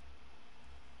 Chief?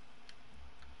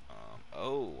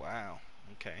 Oh, wow.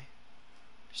 Okay.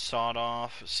 Sawed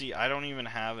off. See, I don't even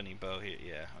have any bow here.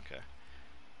 Yeah, okay.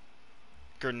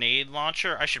 Grenade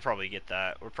launcher? I should probably get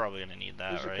that. We're probably gonna need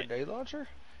that, There's right? a grenade launcher?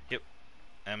 Yep.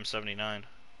 M79.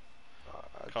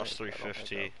 Costs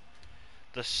 $350.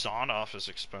 The sawed off is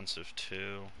expensive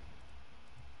too.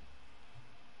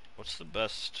 What's the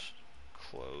best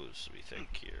clothes we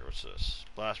think here? What's this?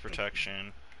 Blast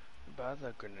protection. Buy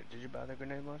the grenade. Did you buy the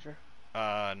grenade launcher?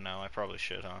 No, I probably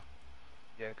should, huh?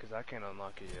 Yeah, cause I can't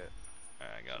unlock it yet.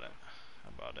 Alright, I got it. I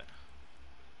bought it.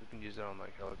 We can use it on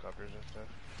like helicopters and stuff.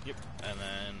 Yep. And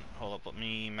then, hold up, let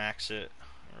me max it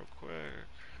real quick.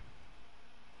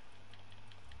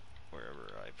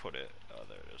 Wherever I put it. Oh,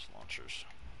 there it is, launchers.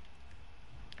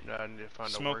 No, I need to find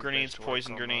Smoke grenades,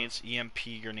 poison grenades,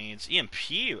 EMP grenades. EMP,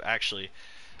 actually,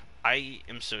 I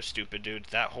am so stupid, dude.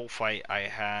 That whole fight I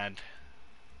had,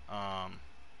 weapon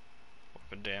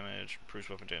damage, improves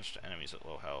weapon damage to enemies at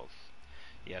low health.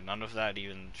 Yeah, none of that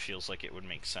even feels like it would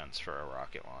make sense for a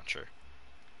rocket launcher.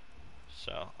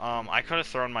 So, I could have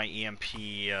thrown my EMP,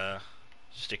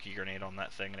 sticky grenade on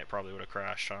that thing and it probably would have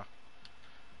crashed, huh?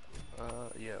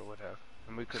 Yeah, it would have.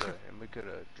 And we could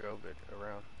have drove it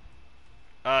around.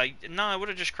 No, it would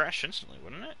have just crashed instantly,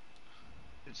 wouldn't it?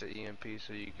 It's an EMP,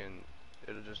 so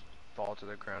it'll just fall to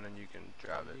the ground and you can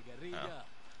drive it.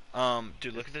 Oh.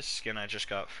 Dude, look at this skin I just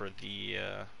got for the,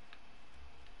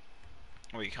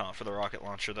 what do you call it, for the rocket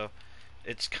launcher, though.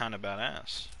 It's kind of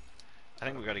badass. I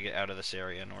think we got to get out of this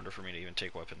area in order for me to even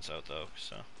take weapons out, though,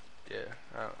 so. Yeah,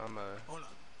 I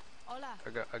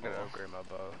gotta upgrade my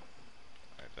bow.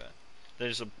 I bet.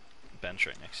 There's a bench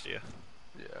right next to you.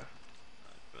 Yeah.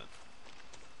 I bet.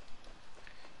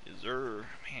 Is there...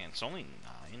 Man, it's only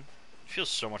 9. It feels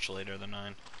so much later than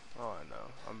 9. Oh, I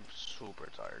know. I'm super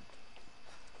tired.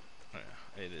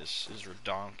 Yeah, it is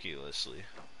redonkulously.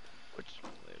 Which,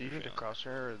 do you think the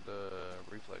crosshair or the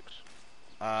reflex?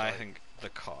 I think the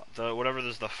whatever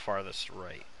is the farthest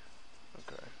right.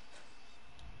 Okay.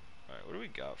 Alright, what do we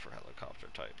got for helicopter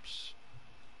types?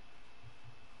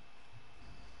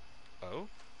 Oh?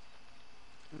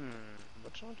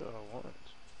 Which one do I want?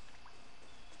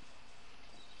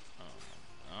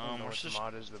 I don't know Where's which this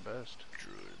mod is the best.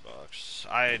 jewelry box?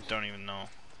 I don't even know.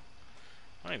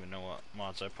 I don't even know what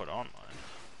mods I put on mine.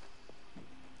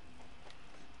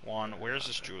 Juan, where's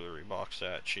this jewelry box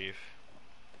at, Chief?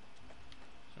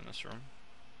 It's in this room.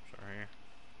 It's right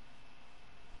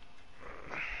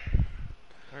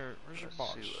here. Where's your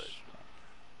box? See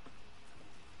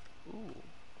what... Ooh.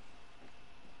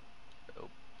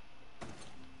 Nope.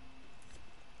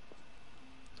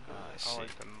 I see.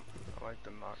 I like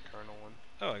the nocturnal one.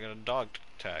 Oh, I got a dog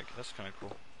tag. That's kind of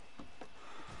cool.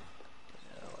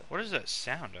 Yeah, I like What is that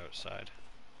sound outside?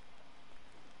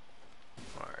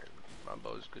 Alright, my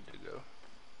bow's good to go.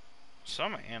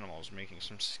 Some animal's making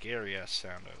some scary ass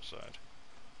sound outside.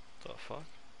 The fuck?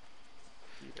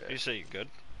 Yeah. You say you good?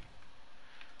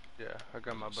 Yeah, I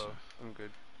got my bow. I'm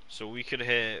good. So we could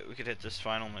hit this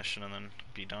final mission and then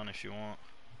be done if you want.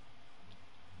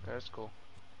 That's cool.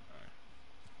 Alright.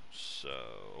 So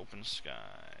open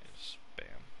skies.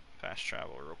 Bam. Fast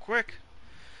travel real quick.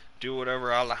 Do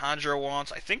whatever Alejandro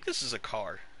wants. I think this is a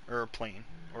car. Or a plane.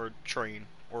 Or a train.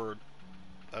 Or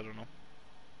I don't know.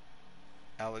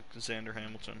 Alexander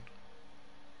Hamilton.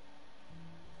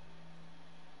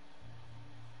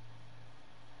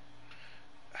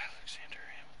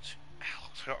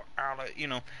 You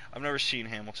know, I've never seen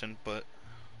Hamilton, but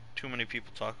too many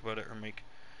people talk about it or make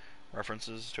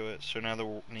references to it. So now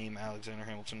the name Alexander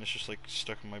Hamilton is just like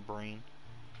stuck in my brain.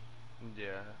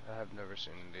 Yeah, I have never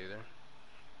seen it either.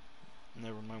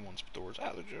 Never mind once, but the words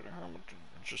Alexander Hamilton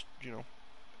just, you know,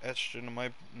 etched into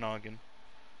my noggin.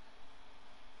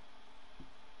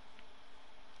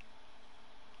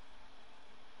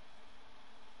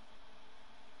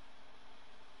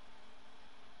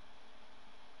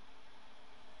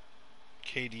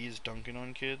 KD is dunking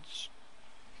on kids.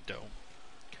 Dope.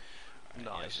 Right,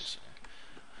 Nice. yes.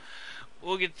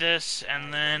 We'll get this,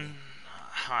 and then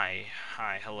hi,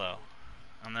 hello,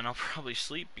 and then I'll probably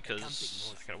sleep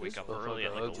because I gotta wake up early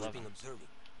at like 11.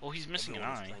 Well, he's missing an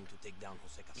eye.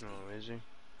 Oh, is he?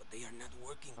 But they are not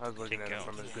working. I was looking at it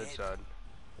from his good side.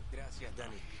 Gracias,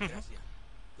 Danny. Gracias.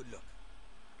 Good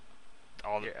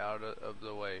luck. Get out of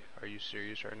the way. Are you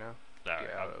serious right now?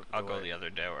 I'll go the other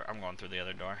door. I'm going through the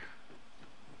other door.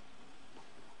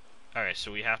 Alright,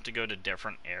 so we have to go to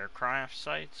different aircraft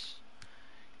sites?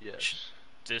 Yes.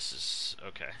 This is...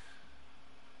 okay.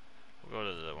 We'll go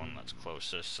to the one that's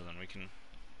closest, and then we can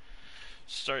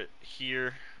start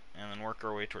here, and then work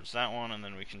our way towards that one, and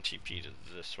then we can TP to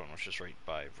this one, which is right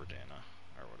by Verdana,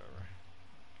 or whatever.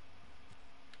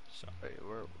 So. Wait,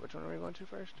 which one are we going to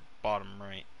first? Bottom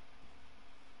right.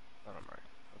 Bottom right.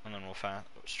 Okay. And then we'll fast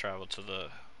travel to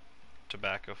the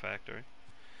tobacco factory.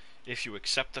 If you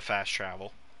accept the fast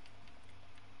travel.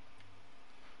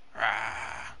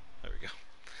 Ah, there we go.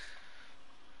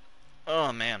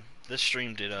 Oh man, this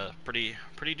stream did pretty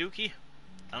dookie.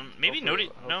 Maybe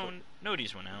Nodies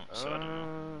went out, so I don't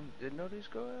know. Did Nodies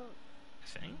go out?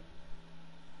 I think.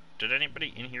 Did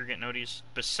anybody in here get Nodies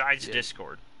besides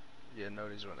Discord? Yeah,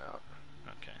 Nodies went out.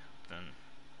 Okay, then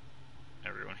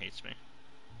everyone hates me.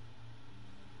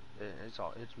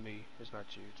 It's me. It's not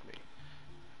you. It's me.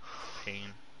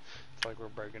 Pain. It's like we're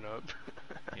breaking up.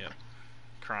 Yep.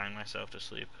 Crying myself to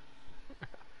sleep.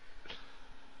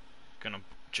 Gonna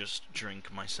just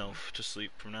drink myself to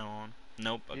sleep from now on.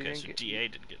 Nope. Okay, so DA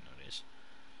didn't get Nodies.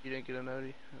 You didn't get a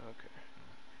Nodie? Okay.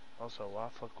 Also, why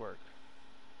fuck work?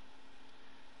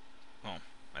 Well,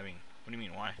 I mean, what do you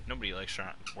mean why? Nobody likes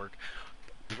trying to work.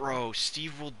 Bro,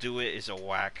 Steve will do it is a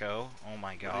wacko. Oh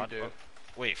my god. What do you do?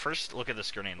 Wait, first look at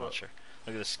this grenade launcher.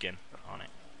 Look at the skin on it.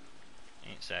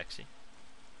 Ain't sexy.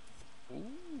 Ooh.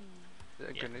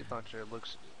 That grenade launcher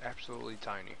looks absolutely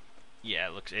tiny. Yeah,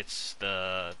 it looks. It's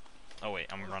the. Oh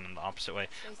wait, I'm running the opposite way.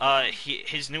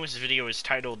 His newest video is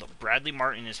titled "Bradley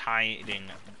Martin is hiding."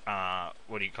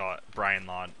 What do you call it? Brian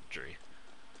Laundrie,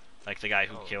 like the guy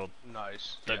who killed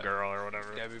the girl or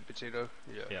whatever. Gabby Petito.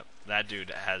 Yeah. Yep. That dude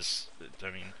has.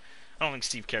 I mean, I don't think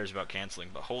Steve cares about canceling,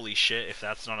 but holy shit, if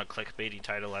that's not a clickbaity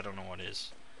title, I don't know what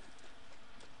is.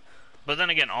 But then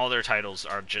again, all their titles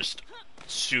are just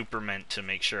super meant to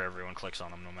make sure everyone clicks on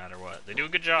them no matter what. They do a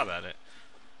good job at it.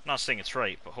 I'm not saying it's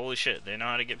right, but holy shit, they know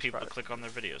how to get people to click on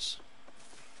their videos.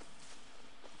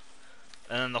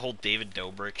 And then the whole David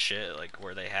Dobrik shit, like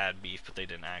where they had beef but they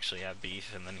didn't actually have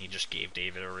beef, and then he just gave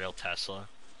David a real Tesla.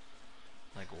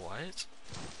 Like, what?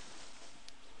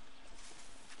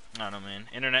 I don't know, man.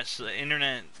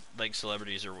 Internet like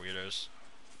celebrities are weirdos.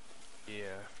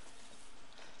 Yeah.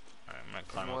 Alright, I'm gonna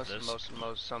climb up this.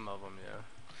 Some of them, yeah.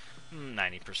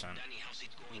 90%.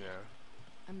 Yeah.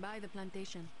 I'm by the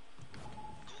plantation.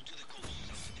 Go to the coast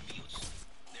south of the fields.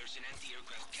 There's an anti-aircraft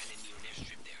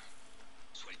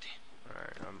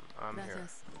I'm here.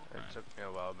 Gracias. It took me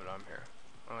a while, but I'm here.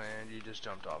 Oh, and you just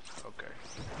jumped off. Okay.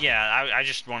 Yeah, I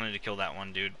just wanted to kill that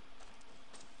one dude.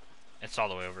 It's all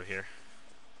the way over here.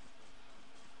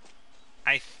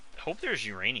 I hope there's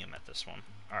uranium at this one.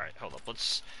 Alright, hold up.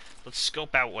 Let's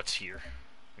scope out what's here.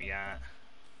 We got...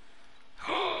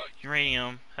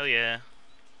 uranium. Hell yeah.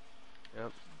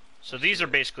 Yep. So these are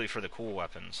basically for the cool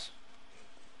weapons.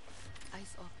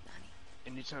 Eyes off, Danny.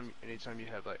 Anytime you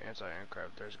have like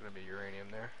anti-aircraft, there's gonna be uranium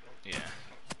there. Yeah.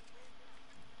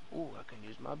 Ooh, I can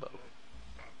use my bow.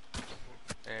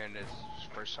 And it's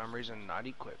for some reason not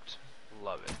equipped.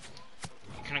 Love it.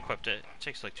 You can equip it. It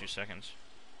takes like 2 seconds.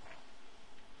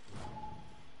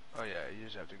 Oh yeah, you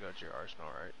just have to go to your arsenal,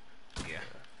 right?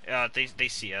 Yeah. They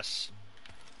see us.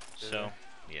 Do So,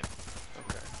 yeah.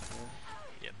 Okay.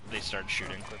 Yep, they start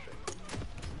shooting. Equip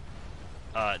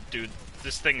it. Dude,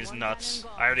 this thing is nuts.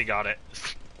 I already got it.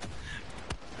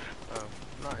 Oh,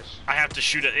 nice. I have to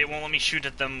shoot it. It won't let me shoot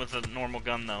at them with a normal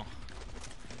gun, though.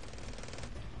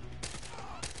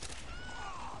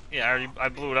 Yeah, I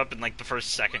blew it up in like the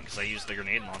first second because I used the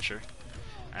grenade launcher.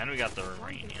 And we got the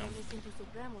uranium.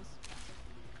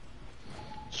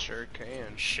 Sure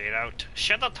can. Shade out.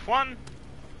 Shut out one!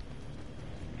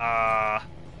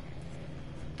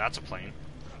 That's a plane.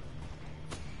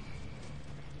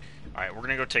 Alright, we're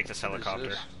gonna go take this helicopter.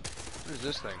 What is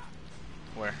this thing?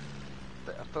 Where?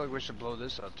 I feel like we should blow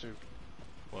this up too.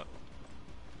 What?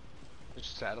 This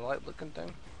satellite looking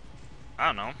thing? I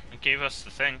don't know. It gave us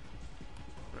the thing.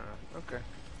 Okay.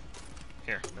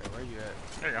 Here. Wait, where are you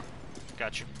at? There you go.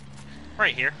 Got you.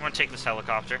 Right here. I'm gonna take this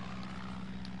helicopter.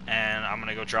 And I'm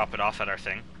gonna go drop it off at our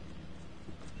thing.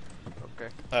 Okay.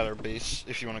 At our base,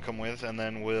 if you want to come with, and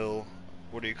then we'll,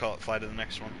 what do you call it, fly to the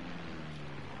next one.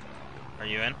 Are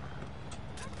you in?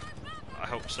 I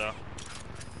hope so.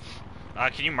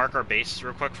 Can you mark our base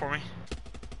real quick for me?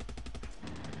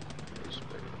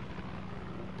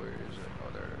 Where is it? Oh,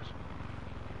 there it is.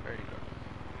 There you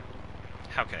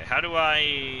go. Okay, how do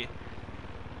I...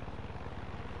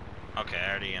 Okay, I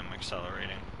already am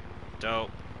accelerating.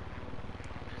 Dope.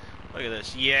 Look at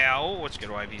this. Yeah, oh, what's good,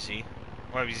 YBZ?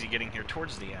 YBZ getting here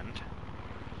towards the end.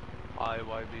 Hi,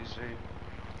 YBZ.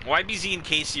 YBZ and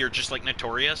Casey are just like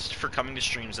notorious for coming to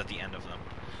streams at the end of them.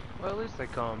 Well, at least they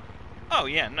come. Oh,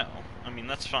 yeah, no. I mean,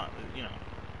 that's fine, you know.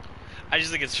 I just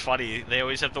think it's funny. They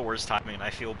always have the worst timing, and I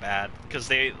feel bad. Because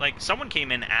they, like, someone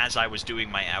came in as I was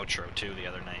doing my outro, too, the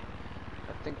other night.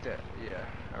 I think that, yeah.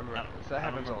 I remember. That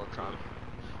happens all the time.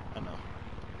 I know.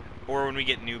 Or when we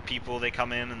get new people, they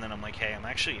come in, and then I'm like, hey, I'm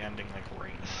actually ending, like,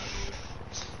 right now, dude.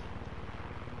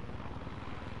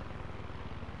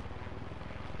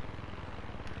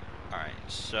 Alright,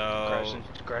 so...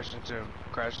 Crash it.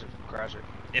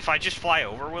 If I just fly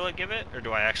over, will it give it? Or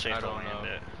do I actually have to land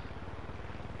it?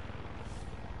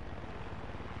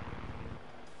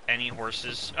 Any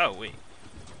horses? Oh, wait.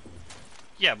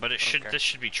 Yeah, but it should. Okay. This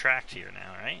should be tracked here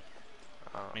now, right?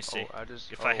 Let me see.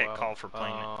 If I hit call for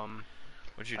plane,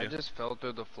 what'd you do? I just fell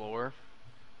through the floor.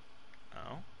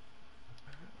 Oh.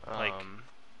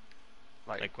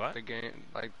 Like what? The game,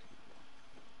 like.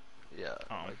 Yeah.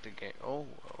 Oh. Like the game. Oh.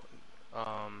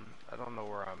 I don't know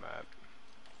where I'm at.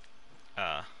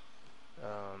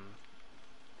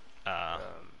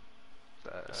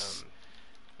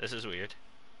 This is weird.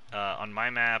 On my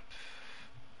map,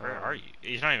 where are you?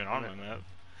 He's not even on my map.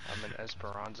 I'm in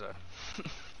Esperanza.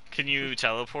 Can you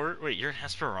teleport? Wait, you're in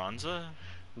Esperanza?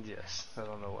 Yes. I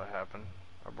don't know what happened.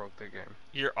 I broke the game.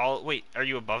 You're all. Wait, are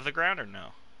you above the ground or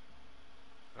no?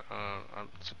 I'm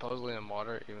supposedly in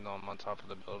water, even though I'm on top of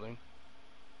the building.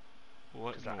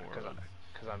 What?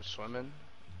 Because I'm swimming,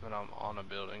 but I'm on a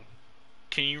building.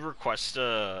 Can you request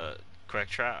a quick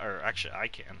trap? Or actually, I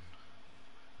can.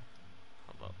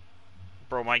 Hold up.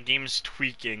 Bro, my game's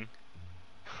tweaking.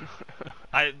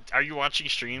 Are you watching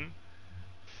stream?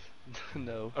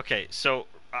 No. Okay, so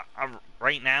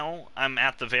right now I'm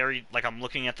at the I'm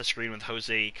looking at the screen with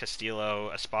Jose Castillo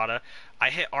Espada. I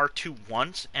hit R2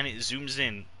 once and it zooms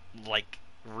in like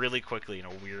really quickly in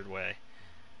a weird way.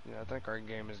 Yeah, I think our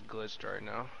game is glitched right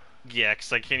now. Yeah,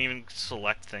 because I can't even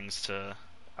select things to...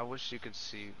 I wish you could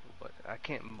see what... I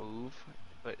can't move,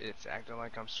 but it's acting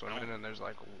like I'm swimming and there's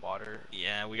like water.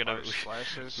 Yeah, we gotta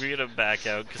splashes. We gotta back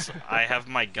out because I have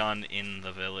my gun in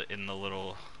the in the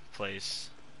little place.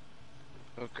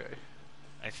 Okay.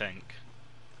 I think.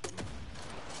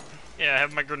 Yeah, I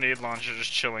have my grenade launcher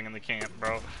just chilling in the camp,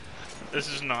 bro. This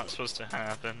is not supposed to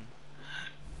happen.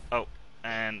 Oh,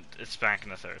 and it's back in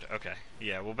the third. Okay.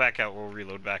 Yeah, we'll back out, we'll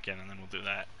reload back in, and then we'll do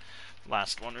that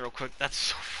last one real quick. That's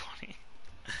so funny.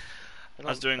 I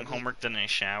was doing homework, then I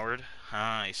showered.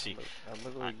 Ah, I see. I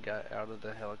literally got out of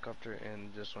the helicopter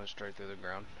and just went straight through the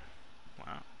ground.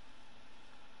 Wow.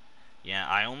 Yeah,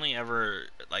 I only ever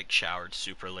like showered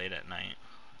super late at night.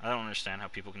 I don't understand how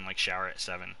people can like shower at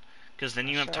 7, because then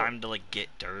you have time to like get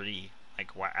dirty,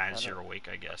 like as you're awake,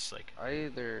 I guess. Like I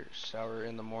either shower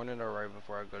in the morning or right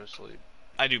before I go to sleep.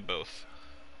 I do both.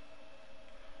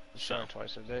 Shower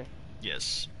twice a day.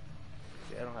 Yes.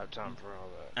 Yeah, I don't have time for all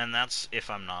that. And that's if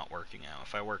I'm not working out.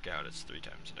 If I work out, it's 3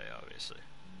 times a day, obviously.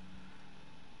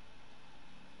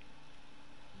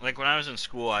 Like when I was in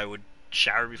school, I would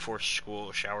shower before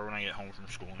school, shower when I get home from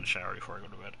school, and shower before I go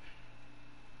to bed.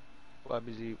 Well,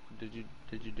 did you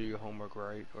do your homework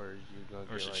right, or is you gonna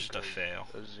or is get it like just a fail?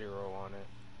 A 0 on it?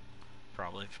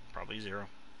 Probably 0.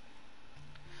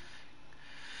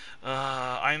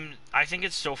 I think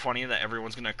it's so funny that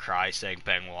everyone's gonna cry saying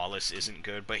Ben Wallace isn't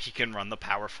good, but he can run the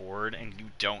power forward, and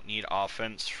you don't need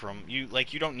offense from you.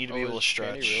 Like you don't need to be able to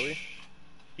stretch. Can he really?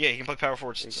 Yeah, he can play power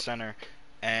forward center,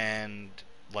 and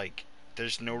like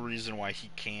there's no reason why he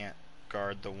can't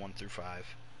guard the 1 through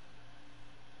 5.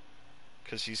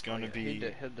 Because he's going to be.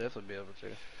 He'll definitely be able to.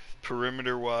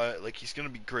 Perimeter wise, like he's gonna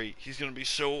be great. He's gonna be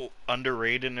so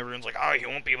underrated, and everyone's like, "Oh, he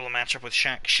won't be able to match up with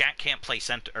Shaq." Shaq can't play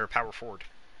center or power forward.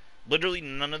 Literally,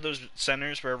 none of those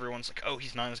centers where everyone's like, "Oh,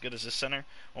 he's not as good as this center."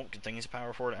 Oh, good thing he's a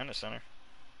power forward and a center.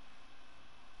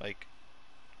 Like,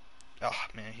 oh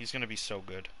man, he's gonna be so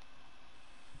good.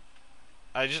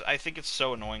 I think it's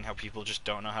so annoying how people just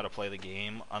don't know how to play the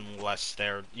game unless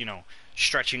they're, you know,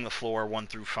 stretching the floor 1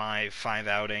 through 5, 5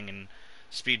 outing, and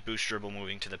speed boost dribble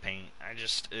moving to the paint.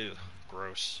 Ew,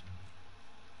 gross.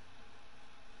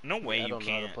 No way you can't. I don't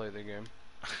know how to play the game.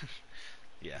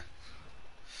 Yeah.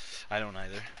 I don't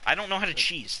either. I don't know how to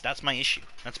cheese. That's my issue.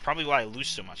 That's probably why I lose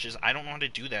so much, is I don't know how to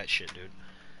do that shit, dude.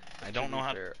 I don't know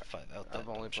how to fight out that. I've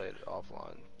only played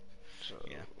offline. So.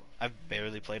 Yeah. I've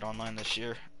barely played online this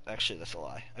year. Actually, that's a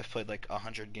lie. I've played like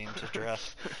 100 games of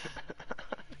draft.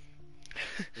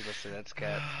 Listen, that's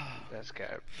cap. That's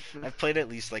cap. I've played at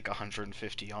least like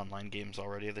 150 online games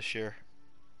already this year.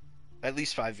 At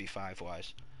least 5v5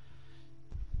 wise.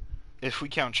 If we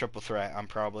count triple threat, I'm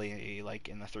probably like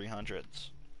in the 300s.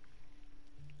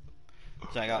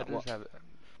 So I got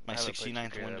my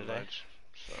 69th win today. Much,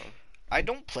 so. I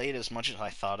don't play it as much as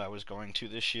I thought I was going to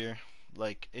this year.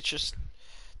 Like, it's just,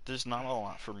 there's not a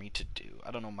lot for me to do. I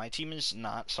don't know, my team is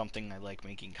not something I like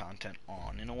making content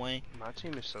on, in a way. My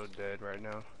team is so dead right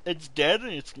now. It's dead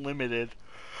and it's limited.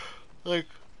 Like,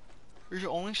 there's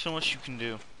only so much you can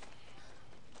do.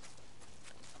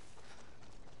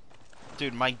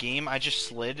 Dude, my game, I just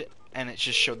slid, and it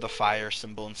just showed the fire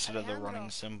symbol instead of the running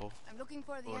symbol. I'm looking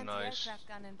for the anti-aircraft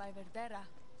cannon by Verdera.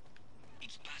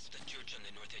 It's past the church on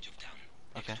the north edge of town.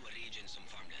 Okay. Next to a ridge and some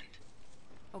farmland.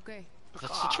 Okay.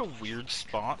 That's such a weird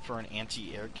spot for an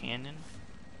anti-air cannon.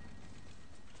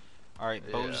 Alright,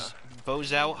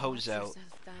 bows out, hose out.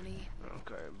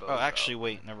 Okay, oh, actually,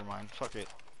 wait, never mind. Fuck it.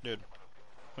 Dude,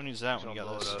 who needs that when you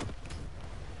got this?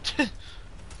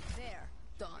 There,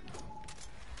 done.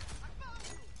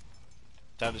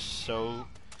 That is so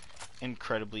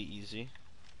incredibly easy.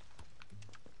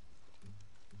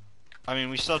 I mean,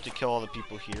 we still have to kill all the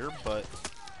people here, but...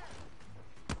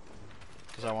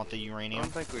 Because I want the uranium. I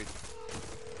don't think we...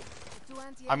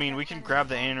 I mean, we can grab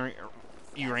the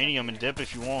uranium and dip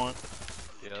if you want.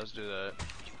 Yeah, let's do that.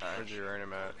 Where's the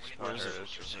uranium at? Where is it?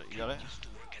 You got it?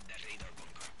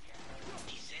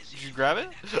 Did you grab it?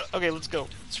 Okay, let's go.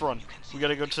 Let's run. We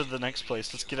gotta go to the next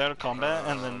place. Let's get out of combat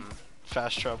and then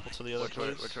fast travel to the other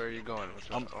place. Which way are you going?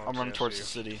 I'm running towards the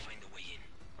city.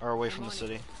 Or away from the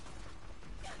city.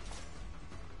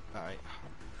 Alright.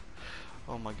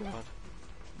 Oh my god.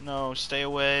 No, stay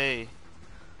away.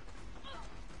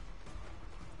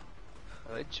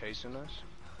 Are they chasing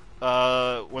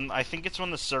us? When I think it's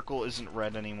when the circle isn't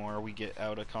red anymore, we get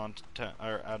out of content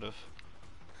or out of.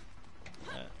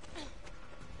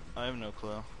 I have no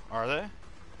clue. Are they?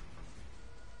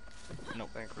 Nope.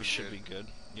 We should be good.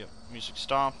 Yep. Music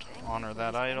stopped. Honor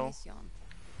that idol.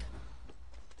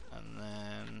 And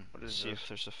then see if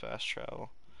there's a fast travel.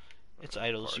 It's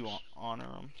idols. You want honor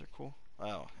them. They're cool.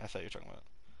 Oh, I thought you were talking about.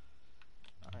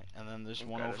 Alright, and then there's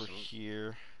one over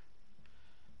here.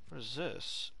 What is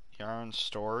this? Yarn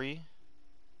story?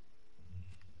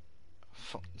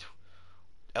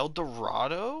 El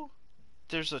Dorado?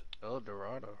 There's a El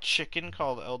Dorado chicken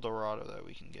called El Dorado that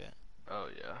we can get. Oh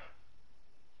yeah.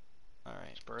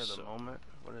 Alright. Spur of the moment?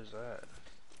 What is that?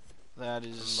 That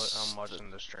is... I'm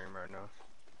watching the stream right now.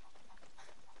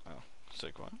 Oh,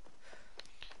 sick one.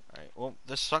 Alright, well,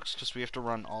 this sucks because we have to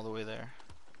run all the way there.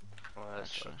 Well, that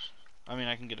sucks. I mean,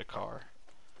 I can get a car.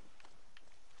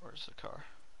 Where's the car?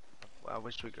 Well, I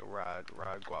wish we could ride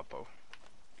Guapo.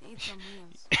 Need some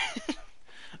wheels.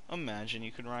 Imagine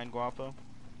you could ride Guapo.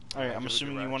 Alright, I'm Imagine we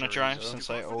assuming could you ride want to drive chorizo. since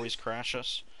I always crash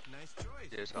us. Nice choice.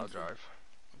 Yes, I'll drive.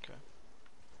 Okay.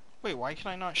 Wait, why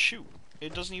can I not shoot?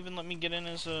 It doesn't even let me get in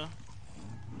as a...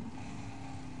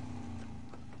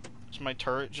 Is my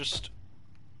turret just...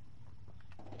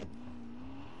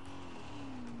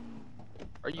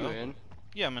 Are you Oh. in?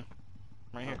 Yeah, I'm in.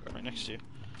 Right here, Okay. right next to you.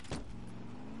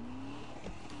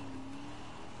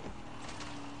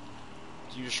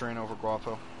 You just ran over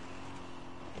Guapo.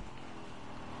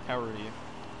 How are you?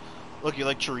 Look, you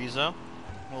like chorizo?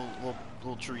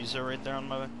 Little chorizo right there on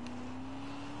my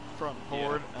front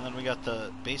board. And then we got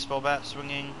the baseball bat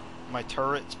swinging. My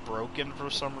turret's broken for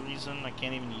some reason. I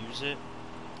can't even use it.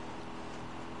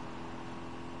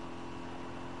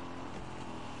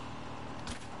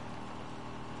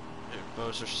 Dude,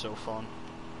 bows are so fun.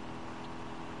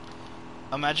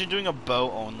 Imagine doing a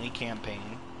bow-only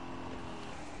campaign.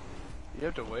 You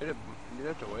have to wait a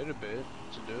bit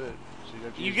to do it. So you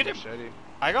have to You use get a it- machete.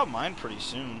 I got mine pretty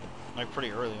soon, like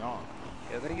pretty early on.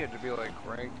 Yeah, I think you have to be like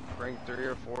rank 3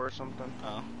 or 4 or something.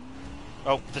 Oh.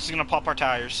 Oh, this is gonna pop our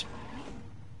tires.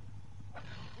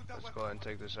 Let's go ahead and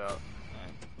take this out.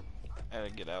 I gotta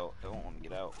get out. I don't want to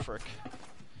get out. Frick.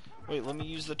 Wait, let me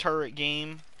use the turret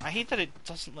game. I hate that it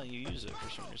doesn't let you use it for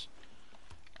some reason.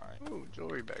 Alright. Ooh,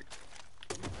 jewelry bag.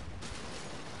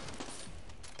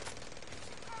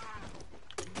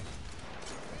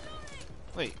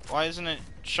 Wait, why isn't it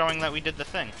showing that we did the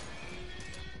thing?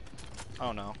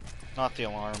 Oh no. Not the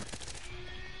alarm.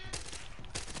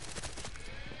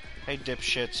 Hey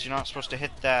dipshits, you're not supposed to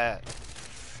hit that.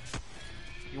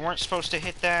 You weren't supposed to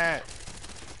hit that.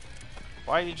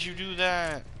 Why did you do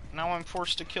that? Now I'm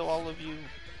forced to kill all of you.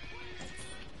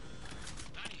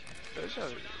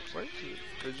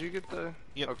 Did you get the...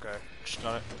 Yep. Okay. Just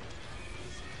got it.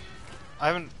 I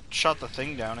haven't shot the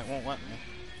thing down, it won't let me.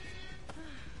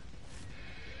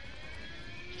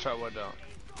 Shot what down?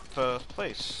 The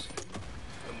place.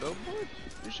 The billboard?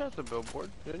 You shot the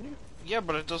billboard, didn't you? Yeah,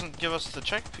 but it doesn't give us the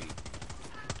check feed.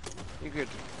 You could.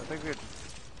 I think we had... Do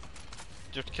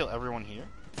you have to kill everyone here?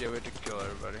 Yeah, we had to kill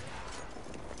everybody.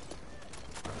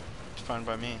 It's fine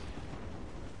by me.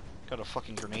 Got a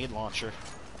fucking grenade launcher.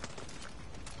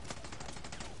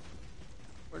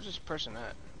 Where's this person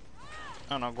at?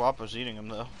 I don't know, Guapo's eating him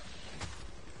though.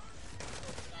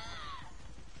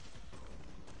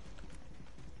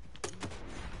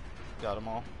 Got them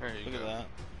all. There you Look go. at that.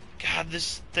 God,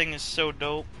 this thing is so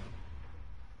dope.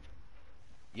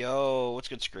 Yo, what's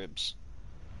good, Scribs?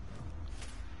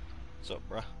 What's up,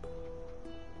 bruh?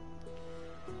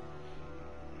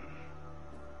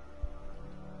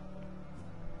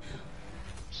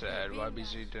 Sad.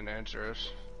 YBZ didn't answer us.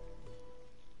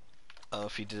 Oh,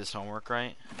 if he did his homework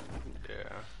right.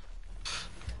 Yeah.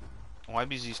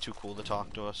 YBZ's too cool to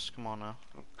talk to us. Come on now.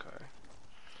 Okay.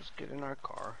 Let's get in our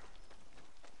car.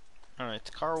 Alright,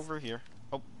 the car over here.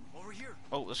 Oh. Over here.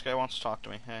 Oh, this guy wants to talk to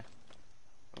me. Hey.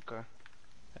 Okay.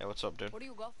 Hey, what's up, dude? What do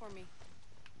you got for me?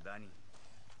 Danny.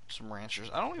 Some ranchers.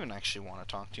 I don't even actually want to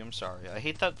talk to you. I'm sorry. I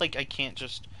hate that, like, I can't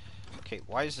just... Okay,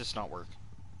 why does this not work?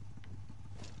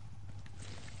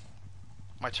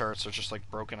 My turrets are just, like,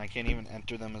 broken. I can't even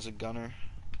enter them as a gunner.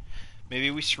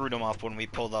 Maybe we screwed them up when we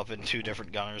pulled up in 2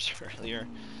 different gunners earlier.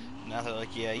 Now they're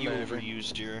like, yeah, you Maybe.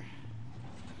 overused your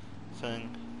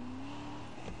thing.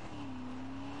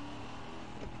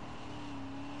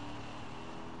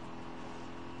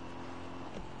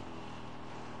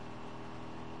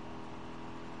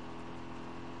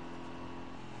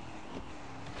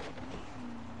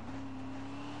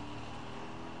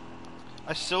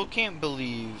 I still can't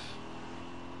believe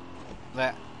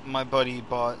that my buddy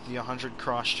bought the 100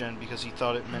 cross-gen because he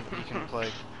thought it meant he can play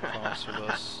cross with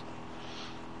us.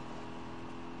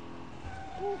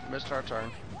 Ooh, missed our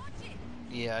turn.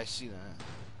 Yeah, I see that.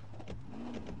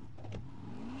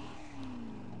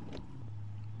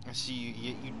 I see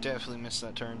you. You definitely missed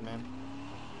that turn, man.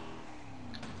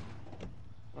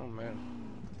 Oh man.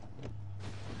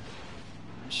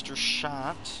 Mr.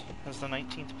 Shot has the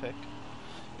 19th pick.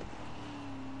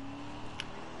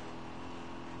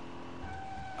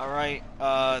 Alright,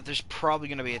 there's probably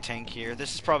gonna be a tank here.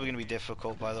 This is probably gonna be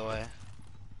difficult, by the way.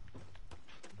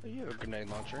 Oh, you have a grenade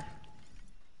launcher.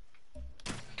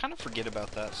 Kind of forget about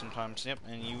that sometimes. Yep,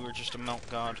 and you were just a melt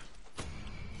god.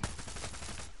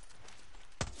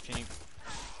 Can you...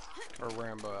 Or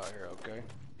Rambo out here, okay?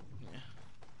 Yeah.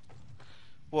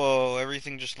 Whoa,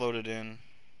 everything just loaded in.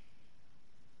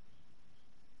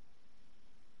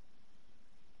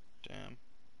 Damn.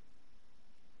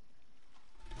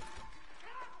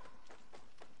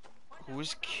 Who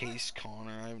is Case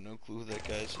Connor? I have no clue who that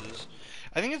guy is.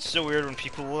 I think it's so weird when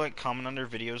people will like comment under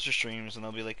videos or streams and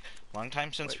they'll be like, "Long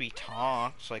time since we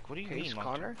talked." It's like, what do you Case mean?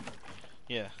 Connor?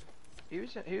 Yeah. He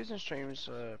was in streams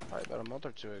probably about a month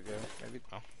or two ago, maybe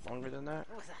longer than that.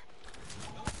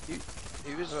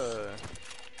 He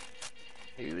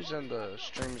was in the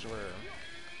streams where.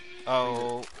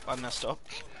 Oh, I messed up.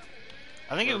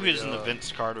 I think it was in the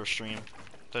Vince Carter stream,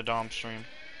 the Dom stream.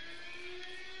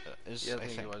 Yeah, I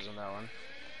think he was in that one.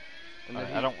 And then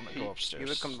I don't want to go upstairs. He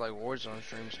would come to like Warzone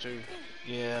streams too.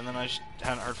 Yeah, and then I just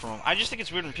hadn't heard from him. I just think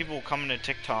it's weird when people come into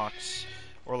TikToks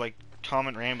or like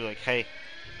comment randomly like, "Hey,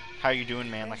 how you doing,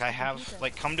 man?" Like I have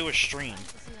like come to a stream.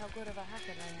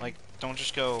 Like don't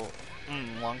just go,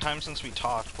 long time since we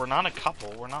talked. We're not a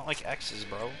couple. We're not like exes,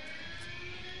 bro.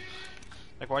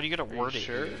 Like why do you get a word it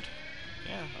weird?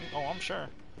 Yeah. I'm sure.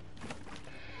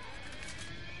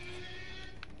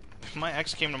 If my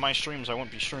ex came to my streams, I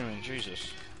wouldn't be streaming.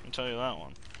 Jesus, let me tell you that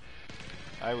one.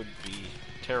 I would be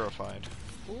terrified.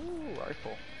 Ooh,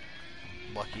 rifle.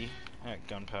 Lucky. I got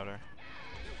gunpowder.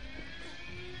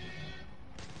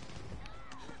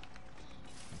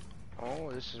 Oh,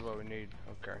 this is what we need.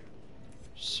 Okay.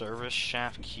 Service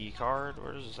shaft key card?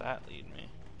 Where does that lead me?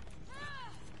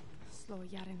 Slow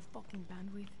Yaren's fucking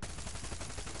bandwidth.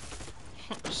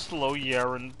 Slow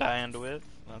Yaren bandwidth?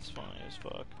 That's funny as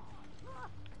fuck.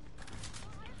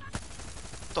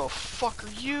 The fuck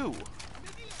are you?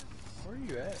 Where are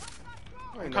you at?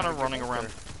 I'm kind of running around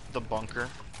the bunker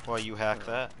while you hack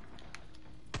that.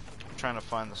 I'm trying to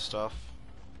find the stuff.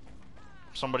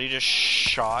 Somebody just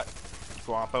shot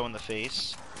Guapo in the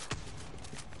face.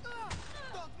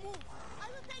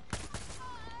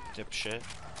 Dipshit.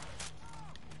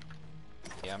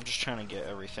 Yeah, I'm just trying to get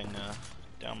everything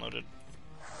downloaded.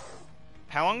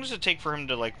 How long does it take for him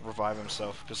to like revive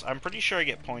himself? Because I'm pretty sure I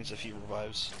get points if he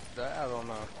revives. That I don't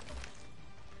know.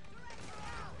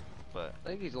 But I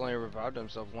think he's only revived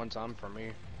himself one time for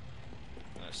me.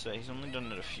 I say he's only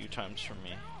done it a few times for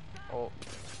me. Oh,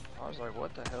 I was like,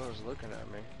 what the hell is looking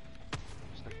at me?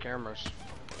 It's the cameras.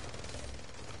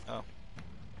 Oh,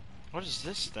 what is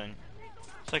this thing?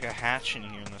 It's like a hatch in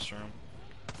here in this room.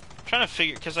 I'm trying to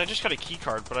figure, because I just got a key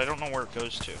card, but I don't know where it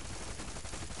goes to.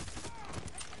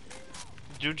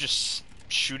 Dude just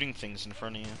shooting things in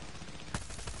front of you.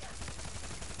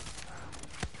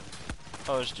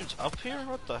 Oh, this dude's up here?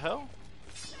 What the hell?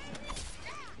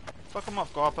 Fuck him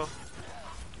up, Guapo.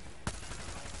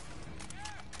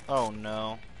 Oh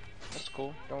no. That's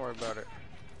cool. Don't worry about it.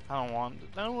 I don't want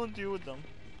to deal with them.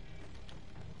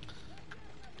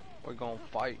 We're gonna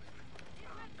fight.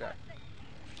 Got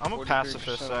I'm a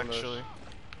pacifist, actually.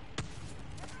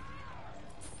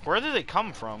 Where did they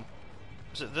come from?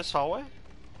 Is it this hallway?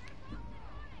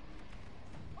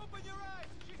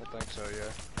 I think so,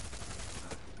 yeah.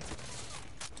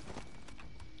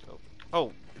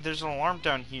 Oh, there's an alarm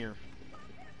down here.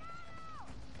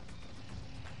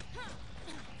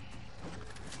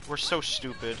 We're so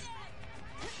stupid.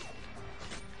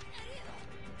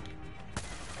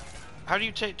 How do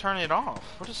you turn it off?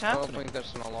 What is happening? I don't think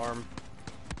that's an alarm.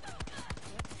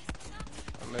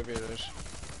 Or maybe it is.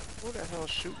 Who the hell is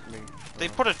shooting me? They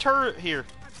put a turret here.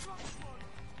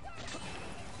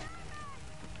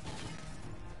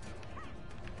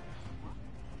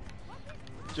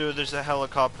 Dude, there's a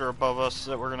helicopter above us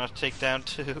that we're gonna take down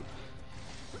too.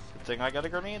 Good thing I got a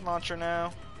grenade launcher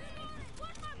now.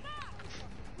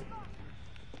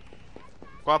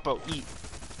 Guapo, eat.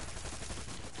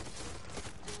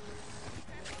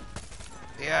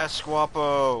 Yes,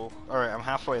 Guapo. Alright, I'm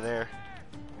halfway there.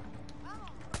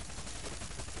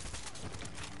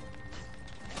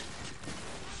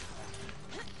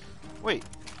 Wait.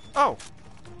 Oh.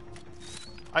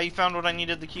 I found what I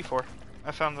needed the key for.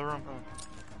 I found the room.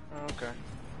 Oh, okay.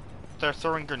 They're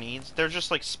throwing grenades. They're just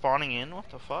like spawning in. What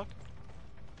the fuck?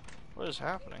 What is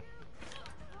happening?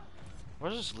 What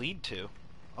does this lead to?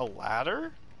 A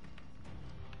ladder?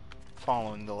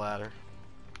 Following the ladder.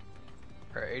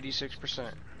 We're at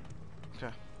 86%.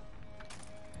 Okay.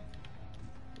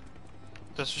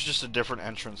 This was just a different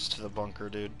entrance to the bunker,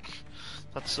 dude.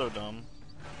 That's so dumb.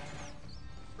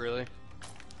 Really?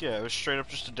 Yeah, it was straight up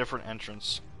just a different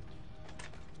entrance.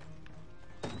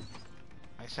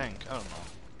 I think. I don't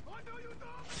know.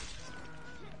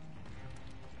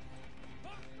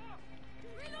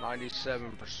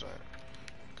 97%.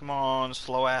 Come on,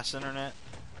 slow ass internet.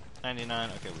 99.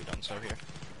 Okay, we done so here.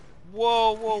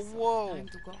 Whoa, whoa, whoa. Alright,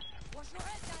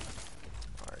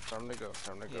 time to go.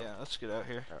 Time to go. Yeah, let's get out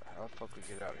here. How the fuck we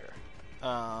get out here?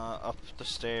 Up the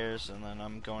stairs, and then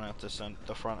I'm going out this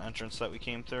the front entrance that we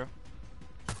came through.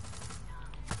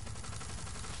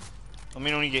 Let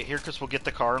me know when you get here, because we'll get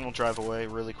the car and we'll drive away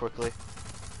really quickly.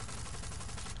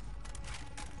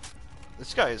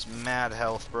 This guy is mad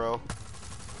health, bro.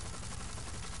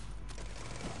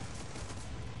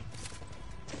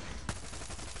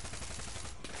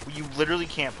 You literally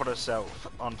can't put us out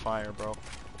on fire, bro.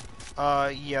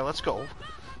 Yeah, let's go.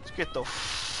 Let's get the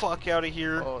fuck out of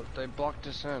here. Oh, they blocked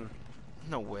us in.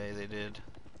 No way they did.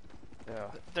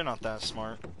 Yeah. They're not that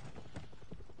smart.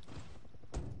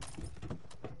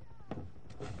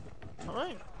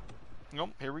 Alright. Nope,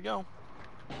 here we go.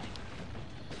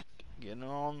 Getting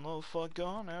on the fuck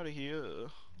on out of here.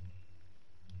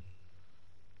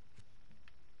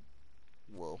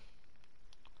 Whoa.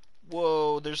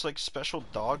 Whoa, there's like special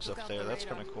dogs up there. That's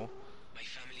kind of cool. My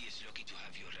family is lucky to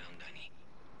have you around, Danny.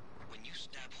 When you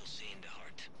stab Jose in the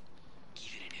heart,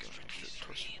 give it an extra kiss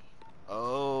for me.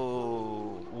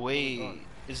 Oh, wait.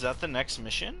 Is that the next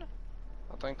mission?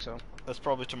 I think so. That's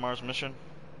probably tomorrow's mission.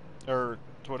 Or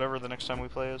whatever the next time we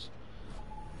play is.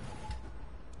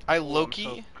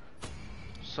 Loki.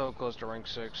 So close to rank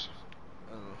 6.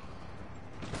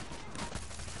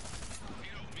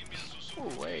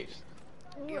 Oh wait.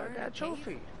 Ooh, I got a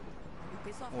trophy. You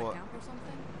pissed off What? the camp or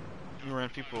something? You ran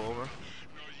people over.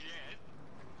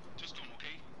 Just come,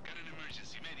 okay? Got an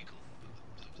emergency medical.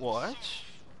 What?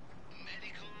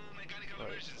 Mechanical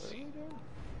emergency.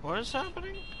 What is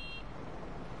happening?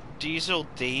 Diesel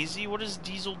Daisy? What is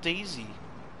Diesel Daisy?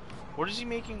 What is he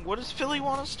making? What does Philly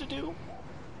want us to do?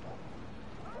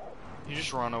 You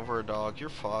just run over a dog. You're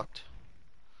fucked.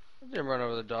 I didn't run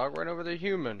over the dog, ran over the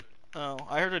human. Oh,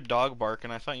 I heard a dog bark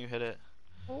and I thought you hit it.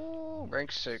 Oh,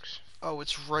 rank 6. Oh,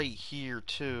 it's right here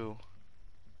too.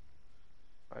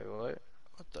 Wait, what?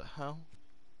 What the hell?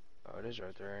 Oh, it is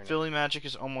right there, ain't it? Philly Magic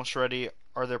is almost ready.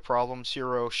 Are there problems,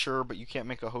 Hero? Sure, but you can't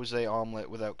make a Jose omelet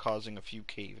without causing a few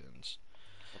cave-ins.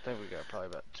 I think we got probably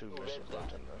about 2 missions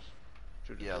left in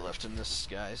this. Yeah, left in this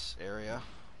guy's area.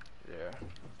 Yeah.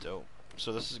 Dope.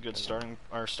 So this is a good starting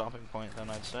or stopping point then,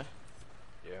 I'd say.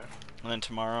 Yeah. And then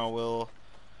tomorrow we'll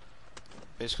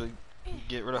basically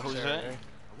get rid of Jose.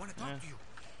 I want to talk to you.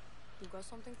 You got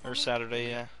something for Or me? Saturday,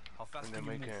 yeah. How fast And then can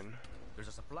we you move? can, There's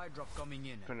a supply drop coming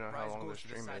in. depending on how long this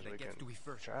stream is, we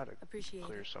can try to Appreciate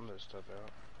clear it. some of this stuff out.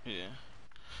 Yeah.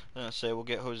 Then I say we'll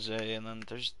get Jose, and then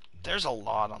there's a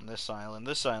lot on this island.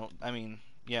 This island, I mean,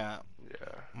 yeah.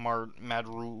 Yeah.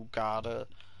 Madrugada,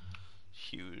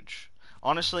 huge.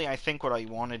 Honestly, I think what I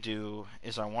want to do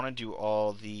is I want to do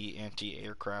all the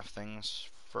anti-aircraft things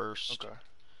first. Okay.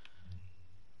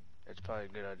 It's probably a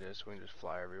good idea, so we can just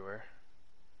fly everywhere.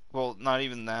 Well, not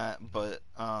even that, but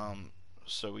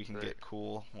so we can Right. get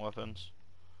cool weapons.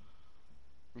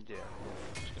 Yeah.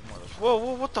 Whoa,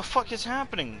 whoa, what the fuck is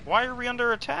happening? Why are we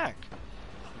under attack?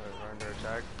 We're under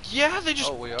attack. Yeah, they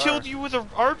just killed you with an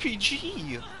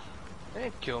RPG. They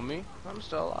didn't kill me. I'm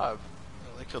still alive.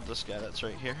 Oh, they killed this guy that's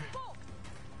right here.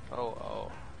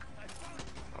 Oh.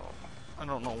 I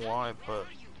don't know why, but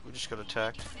we just got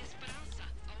attacked.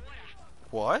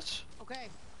 What? Okay,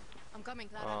 I'm coming,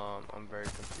 Clara. I'm very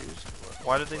confused.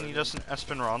 Why did they need us in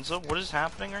Esperanza? What is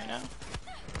happening right now?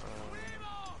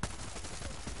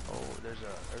 Oh, there's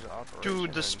an operation.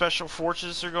 Dude, the special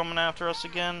forces are coming after us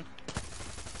again.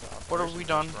 What have we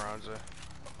done? Esperanza.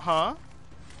 Huh?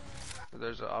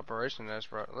 There's an operation in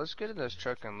Esperanza. Let's get in this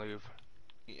truck and leave.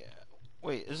 Yeah.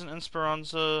 Wait, isn't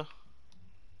Esperanza...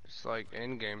 It's like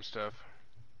in-game stuff.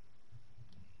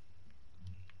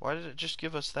 Why did it just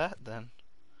give us that then?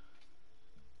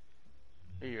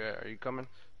 Are you coming?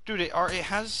 Dude, it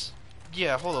has...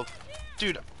 Yeah, hold up.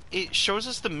 Dude, it shows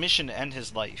us the mission to end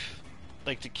his life.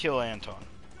 Like, to kill Anton.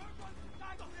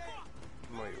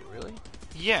 Wait, really?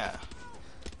 Yeah.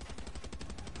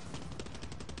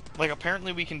 Like,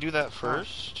 apparently we can do that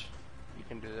first. You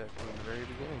can do that from the very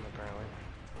beginning, apparently.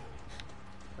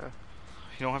 Huh.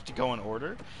 You don't have to go in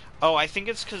order? Oh, I think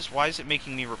it's because, why is it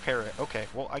making me repair it? Okay,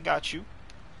 well, I got you.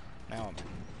 Now I'm in.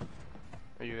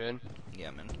 Are you in? Yeah,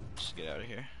 man. Just get out of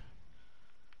here.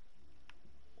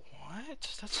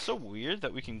 What? That's so weird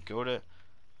that we can go to...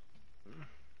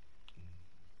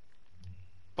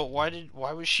 But why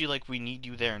was she like, we need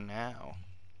you there now?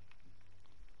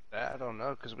 I don't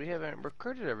know, because we haven't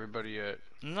recruited everybody yet.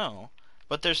 No.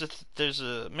 But there's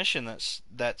a mission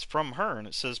that's from her, and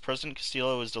it says President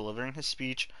Castillo is delivering his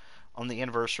speech on the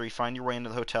anniversary. Find your way into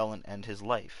the hotel and end his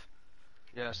life.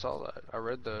 Yeah, I saw that. I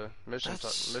read the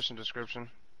mission description.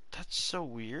 That's so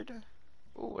weird.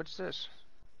 Ooh, what's this?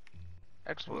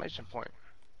 Exclamation point.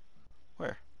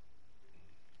 Where?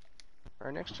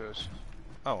 Right next to us.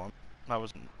 Oh, I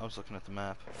was looking at the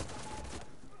map.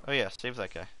 Oh yeah, save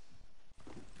that guy.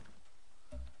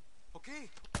 Okay.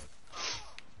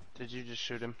 Did you just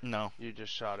shoot him? No. You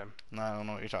just shot him. No, I don't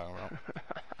know what you're talking about.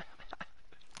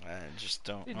 I just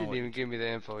don't He know. didn't even give me the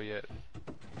info yet.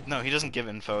 No, he doesn't give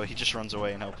info. He just runs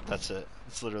away and helps. That's it.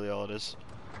 That's literally all it is.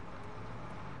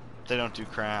 They don't do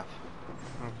crap.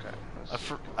 Okay.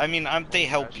 I mean, they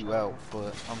help you out,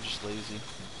 but I'm just lazy.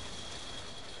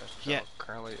 Yeah.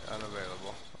 Currently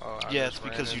unavailable. Oh, Yeah, it's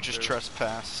because you just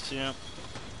trespassed. Yeah.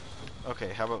 Okay,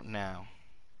 how about now?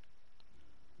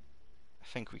 I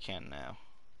think we can now.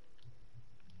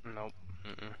 Nope.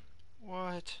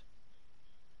 What?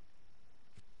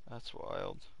 That's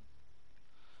wild.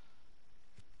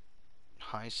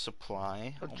 High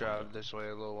supply. I'll drive this way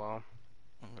a little while.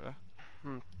 Okay.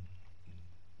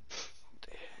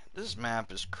 This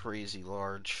map is crazy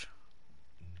large.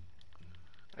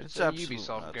 It's a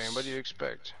Ubisoft game. What do you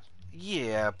expect?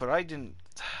 Yeah, but I didn't.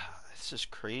 This is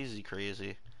crazy.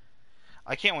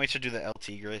 I can't wait to do the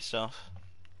LT Gray stuff.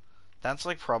 That's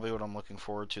like probably what I'm looking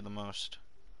forward to the most.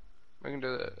 We can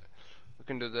do that. We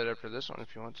can do that after this one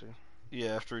if you want to.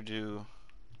 Yeah, after we do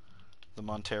the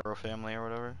Montero family or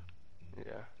whatever.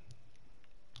 Yeah.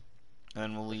 And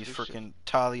then we'll leave frickin'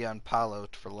 Talia and Palo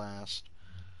for last.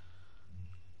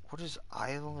 What is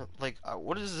island? Like,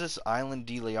 what is this Island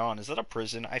de Leon? Is that a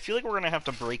prison? I feel like we're gonna have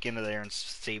to break into there and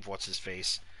save what's his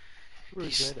face.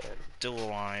 He's still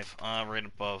alive. Right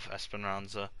above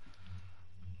Esperanza.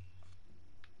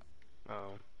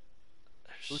 Oh.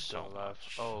 There's Who's still alive?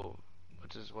 Oh,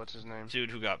 what's his name?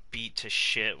 Dude who got beat to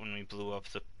shit when we blew up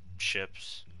the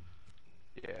ships.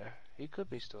 Yeah, he could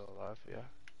be still alive. Yeah.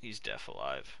 He's def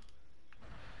alive.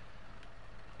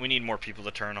 We need more people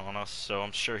to turn on us, so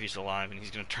I'm sure he's alive and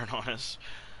he's gonna turn on us.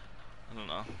 I don't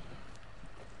know.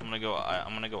 I'm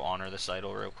gonna go honor this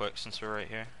idol real quick since we're right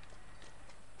here.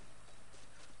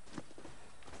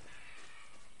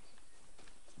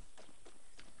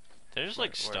 There's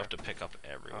like stuff to pick up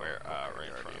everywhere. Right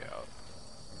in front of me.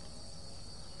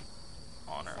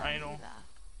 Honor idol.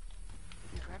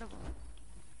 Incredible.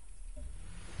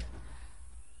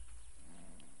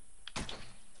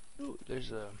 Ooh,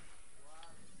 there's a.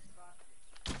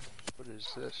 What is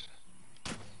this?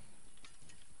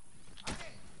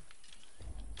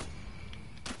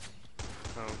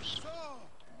 Oops.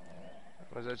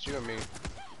 Was that you or me?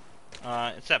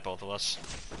 It's at both of us.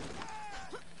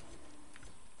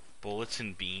 Bullets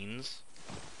and beans?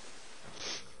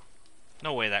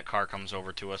 No way that car comes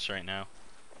over to us right now.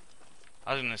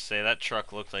 I was gonna say, that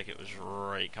truck looked like it was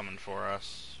right coming for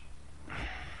us.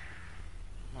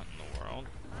 What in the world?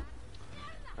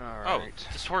 Alright.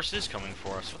 Oh, this horse is coming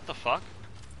for us. What the fuck?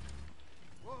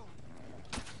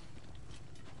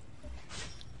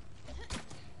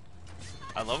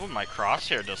 I love when my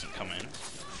crosshair doesn't come in.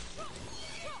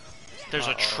 There's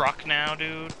a truck now,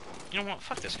 dude. You know what?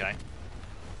 Fuck this guy.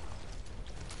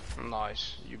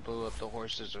 Nice. You blew up the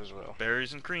horses as well.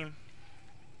 Berries and cream.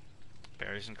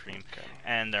 Berries and cream. Okay.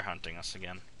 And they're hunting us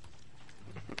again.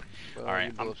 Well,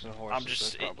 alright, I'm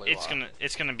just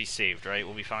it's gonna be saved, right?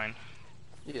 We'll be fine.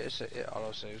 Yeah, it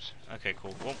auto saves. Okay,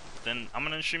 cool. Well, then I'm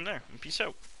gonna stream there. Peace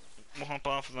out. We'll hop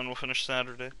off and then we'll finish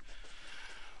Saturday.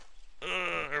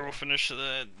 Or we'll finish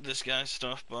this guy's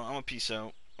stuff, but I'm gonna peace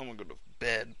out. I'm gonna go to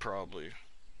bed probably.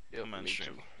 Yep, I'm on me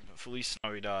stream. too. Feliz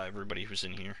Navidad, everybody who's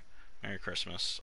in here. Merry Christmas.